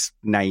famous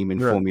name in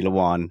Formula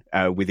One,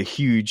 with a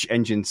huge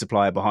engine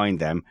supplier behind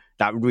them,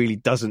 that really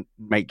doesn't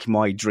make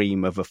my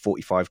dream of a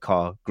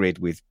 45-car grid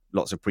with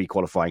lots of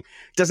pre-qualifying.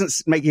 Doesn't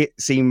make it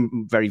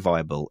seem very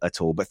viable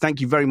at all. But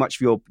thank you very much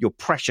for your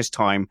precious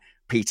time,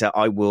 Peter.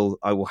 I will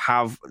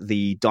have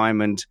the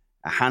diamond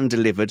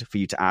hand-delivered for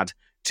you to add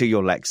to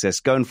your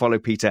Lexus. Go and follow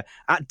Peter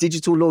at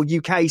Digital Law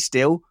UK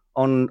still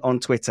on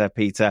Twitter,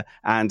 Peter,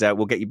 and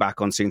we'll get you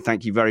back on soon.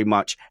 Thank you very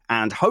much.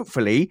 And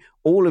hopefully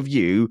all of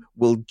you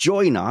will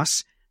join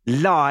us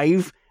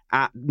live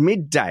at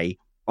midday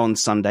on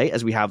Sunday,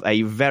 as we have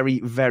a very,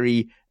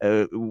 very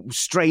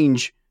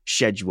strange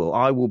schedule.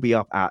 I will be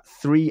up at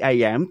 3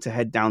 a.m. to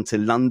head down to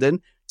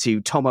London to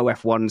Tomo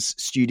F1's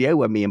studio,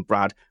 where me and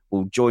Brad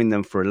will join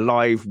them for a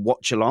live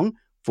watch-along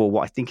for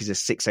what I think is a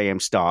 6 a.m.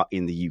 start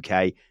in the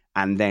UK.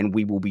 And then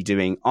we will be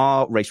doing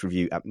our race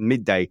review at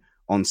midday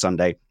on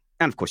Sunday.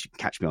 And of course, you can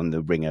catch me on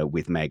the Ringer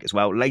with Meg as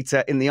well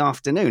later in the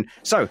afternoon.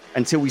 So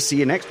until we see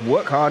you next,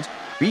 work hard,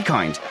 be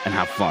kind, and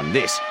have fun.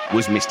 This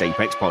was Missed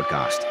Apex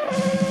Podcast.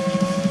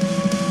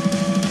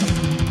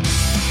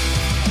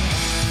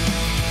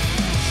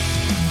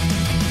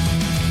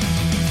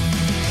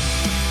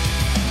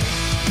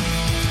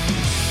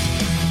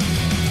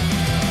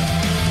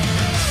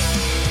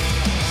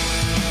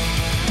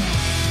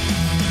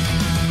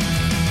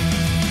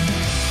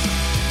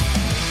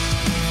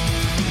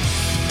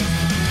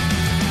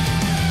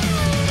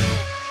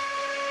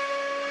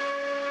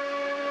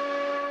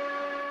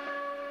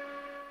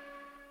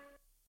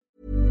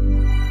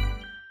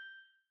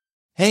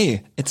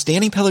 Hey, it's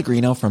Danny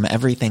Pellegrino from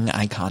Everything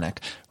Iconic.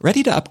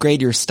 Ready to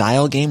upgrade your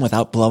style game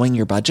without blowing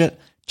your budget?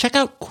 Check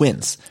out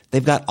Quince.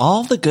 They've got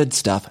all the good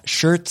stuff,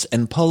 shirts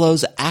and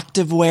polos,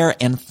 activewear,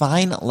 and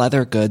fine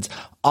leather goods,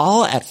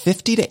 all at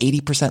 50 to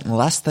 80%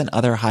 less than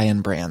other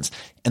high-end brands.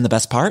 And the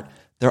best part?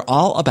 They're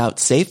all about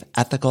safe,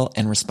 ethical,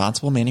 and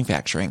responsible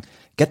manufacturing.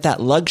 Get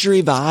that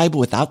luxury vibe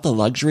without the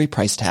luxury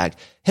price tag.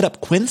 Hit up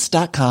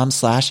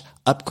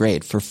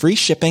quince.com/upgrade for free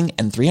shipping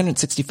and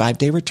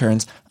 365-day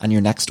returns on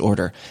your next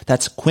order.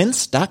 That's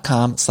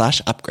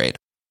quince.com/upgrade.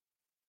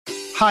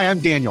 Hi, I'm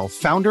Daniel,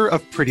 founder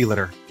of Pretty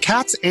Litter.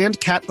 Cats and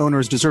cat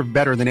owners deserve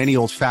better than any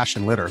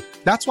old-fashioned litter.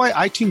 That's why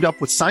I teamed up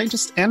with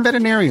scientists and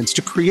veterinarians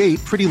to create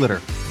Pretty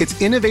Litter. Its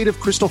innovative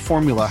crystal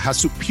formula has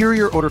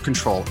superior odor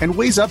control and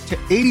weighs up to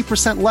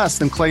 80% less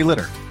than clay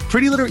litter.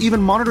 Pretty Litter even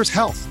monitors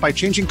health by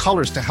changing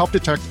colors to help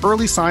detect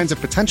early signs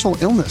of potential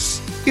illness.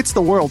 It's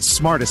the world's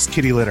smartest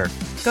kitty litter.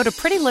 Go to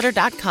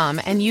prettylitter.com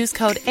and use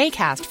code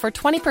ACAST for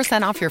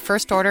 20% off your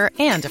first order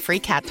and a free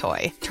cat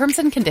toy. Terms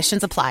and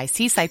conditions apply.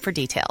 See site for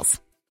details.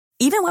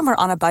 Even when we're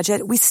on a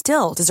budget, we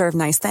still deserve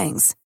nice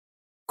things.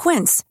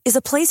 Quince is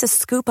a place to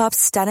scoop up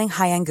stunning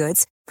high-end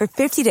goods for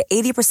 50 to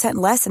 80%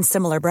 less than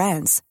similar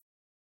brands.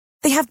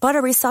 They have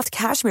buttery soft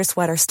cashmere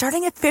sweaters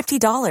starting at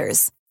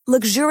 $50,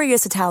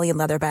 luxurious Italian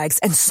leather bags,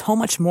 and so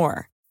much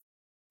more.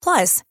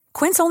 Plus,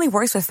 Quince only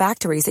works with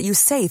factories that use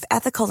safe,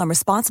 ethical, and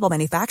responsible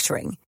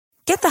manufacturing.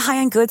 Get the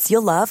high-end goods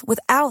you'll love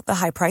without the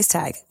high price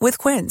tag with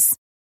Quince.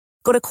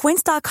 Go to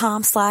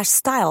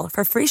quince.com/style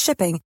for free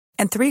shipping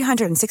and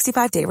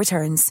 365-day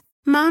returns.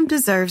 Mom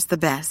deserves the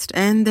best,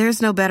 and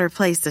there's no better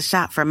place to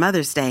shop for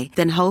Mother's Day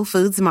than Whole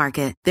Foods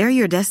Market. They're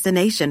your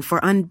destination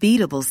for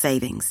unbeatable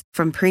savings,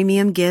 from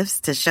premium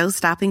gifts to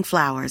show-stopping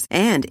flowers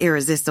and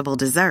irresistible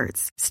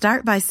desserts.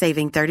 Start by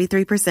saving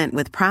 33%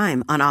 with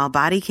Prime on all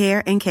body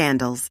care and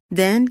candles.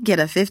 Then get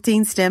a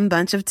 15-stem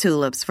bunch of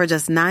tulips for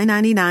just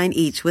 $9.99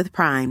 each with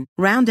Prime.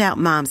 Round out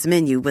Mom's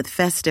menu with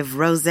festive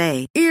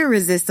rosé,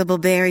 irresistible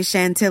berry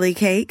chantilly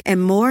cake,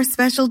 and more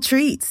special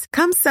treats.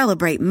 Come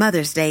celebrate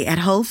Mother's Day at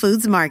Whole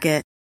Foods Market.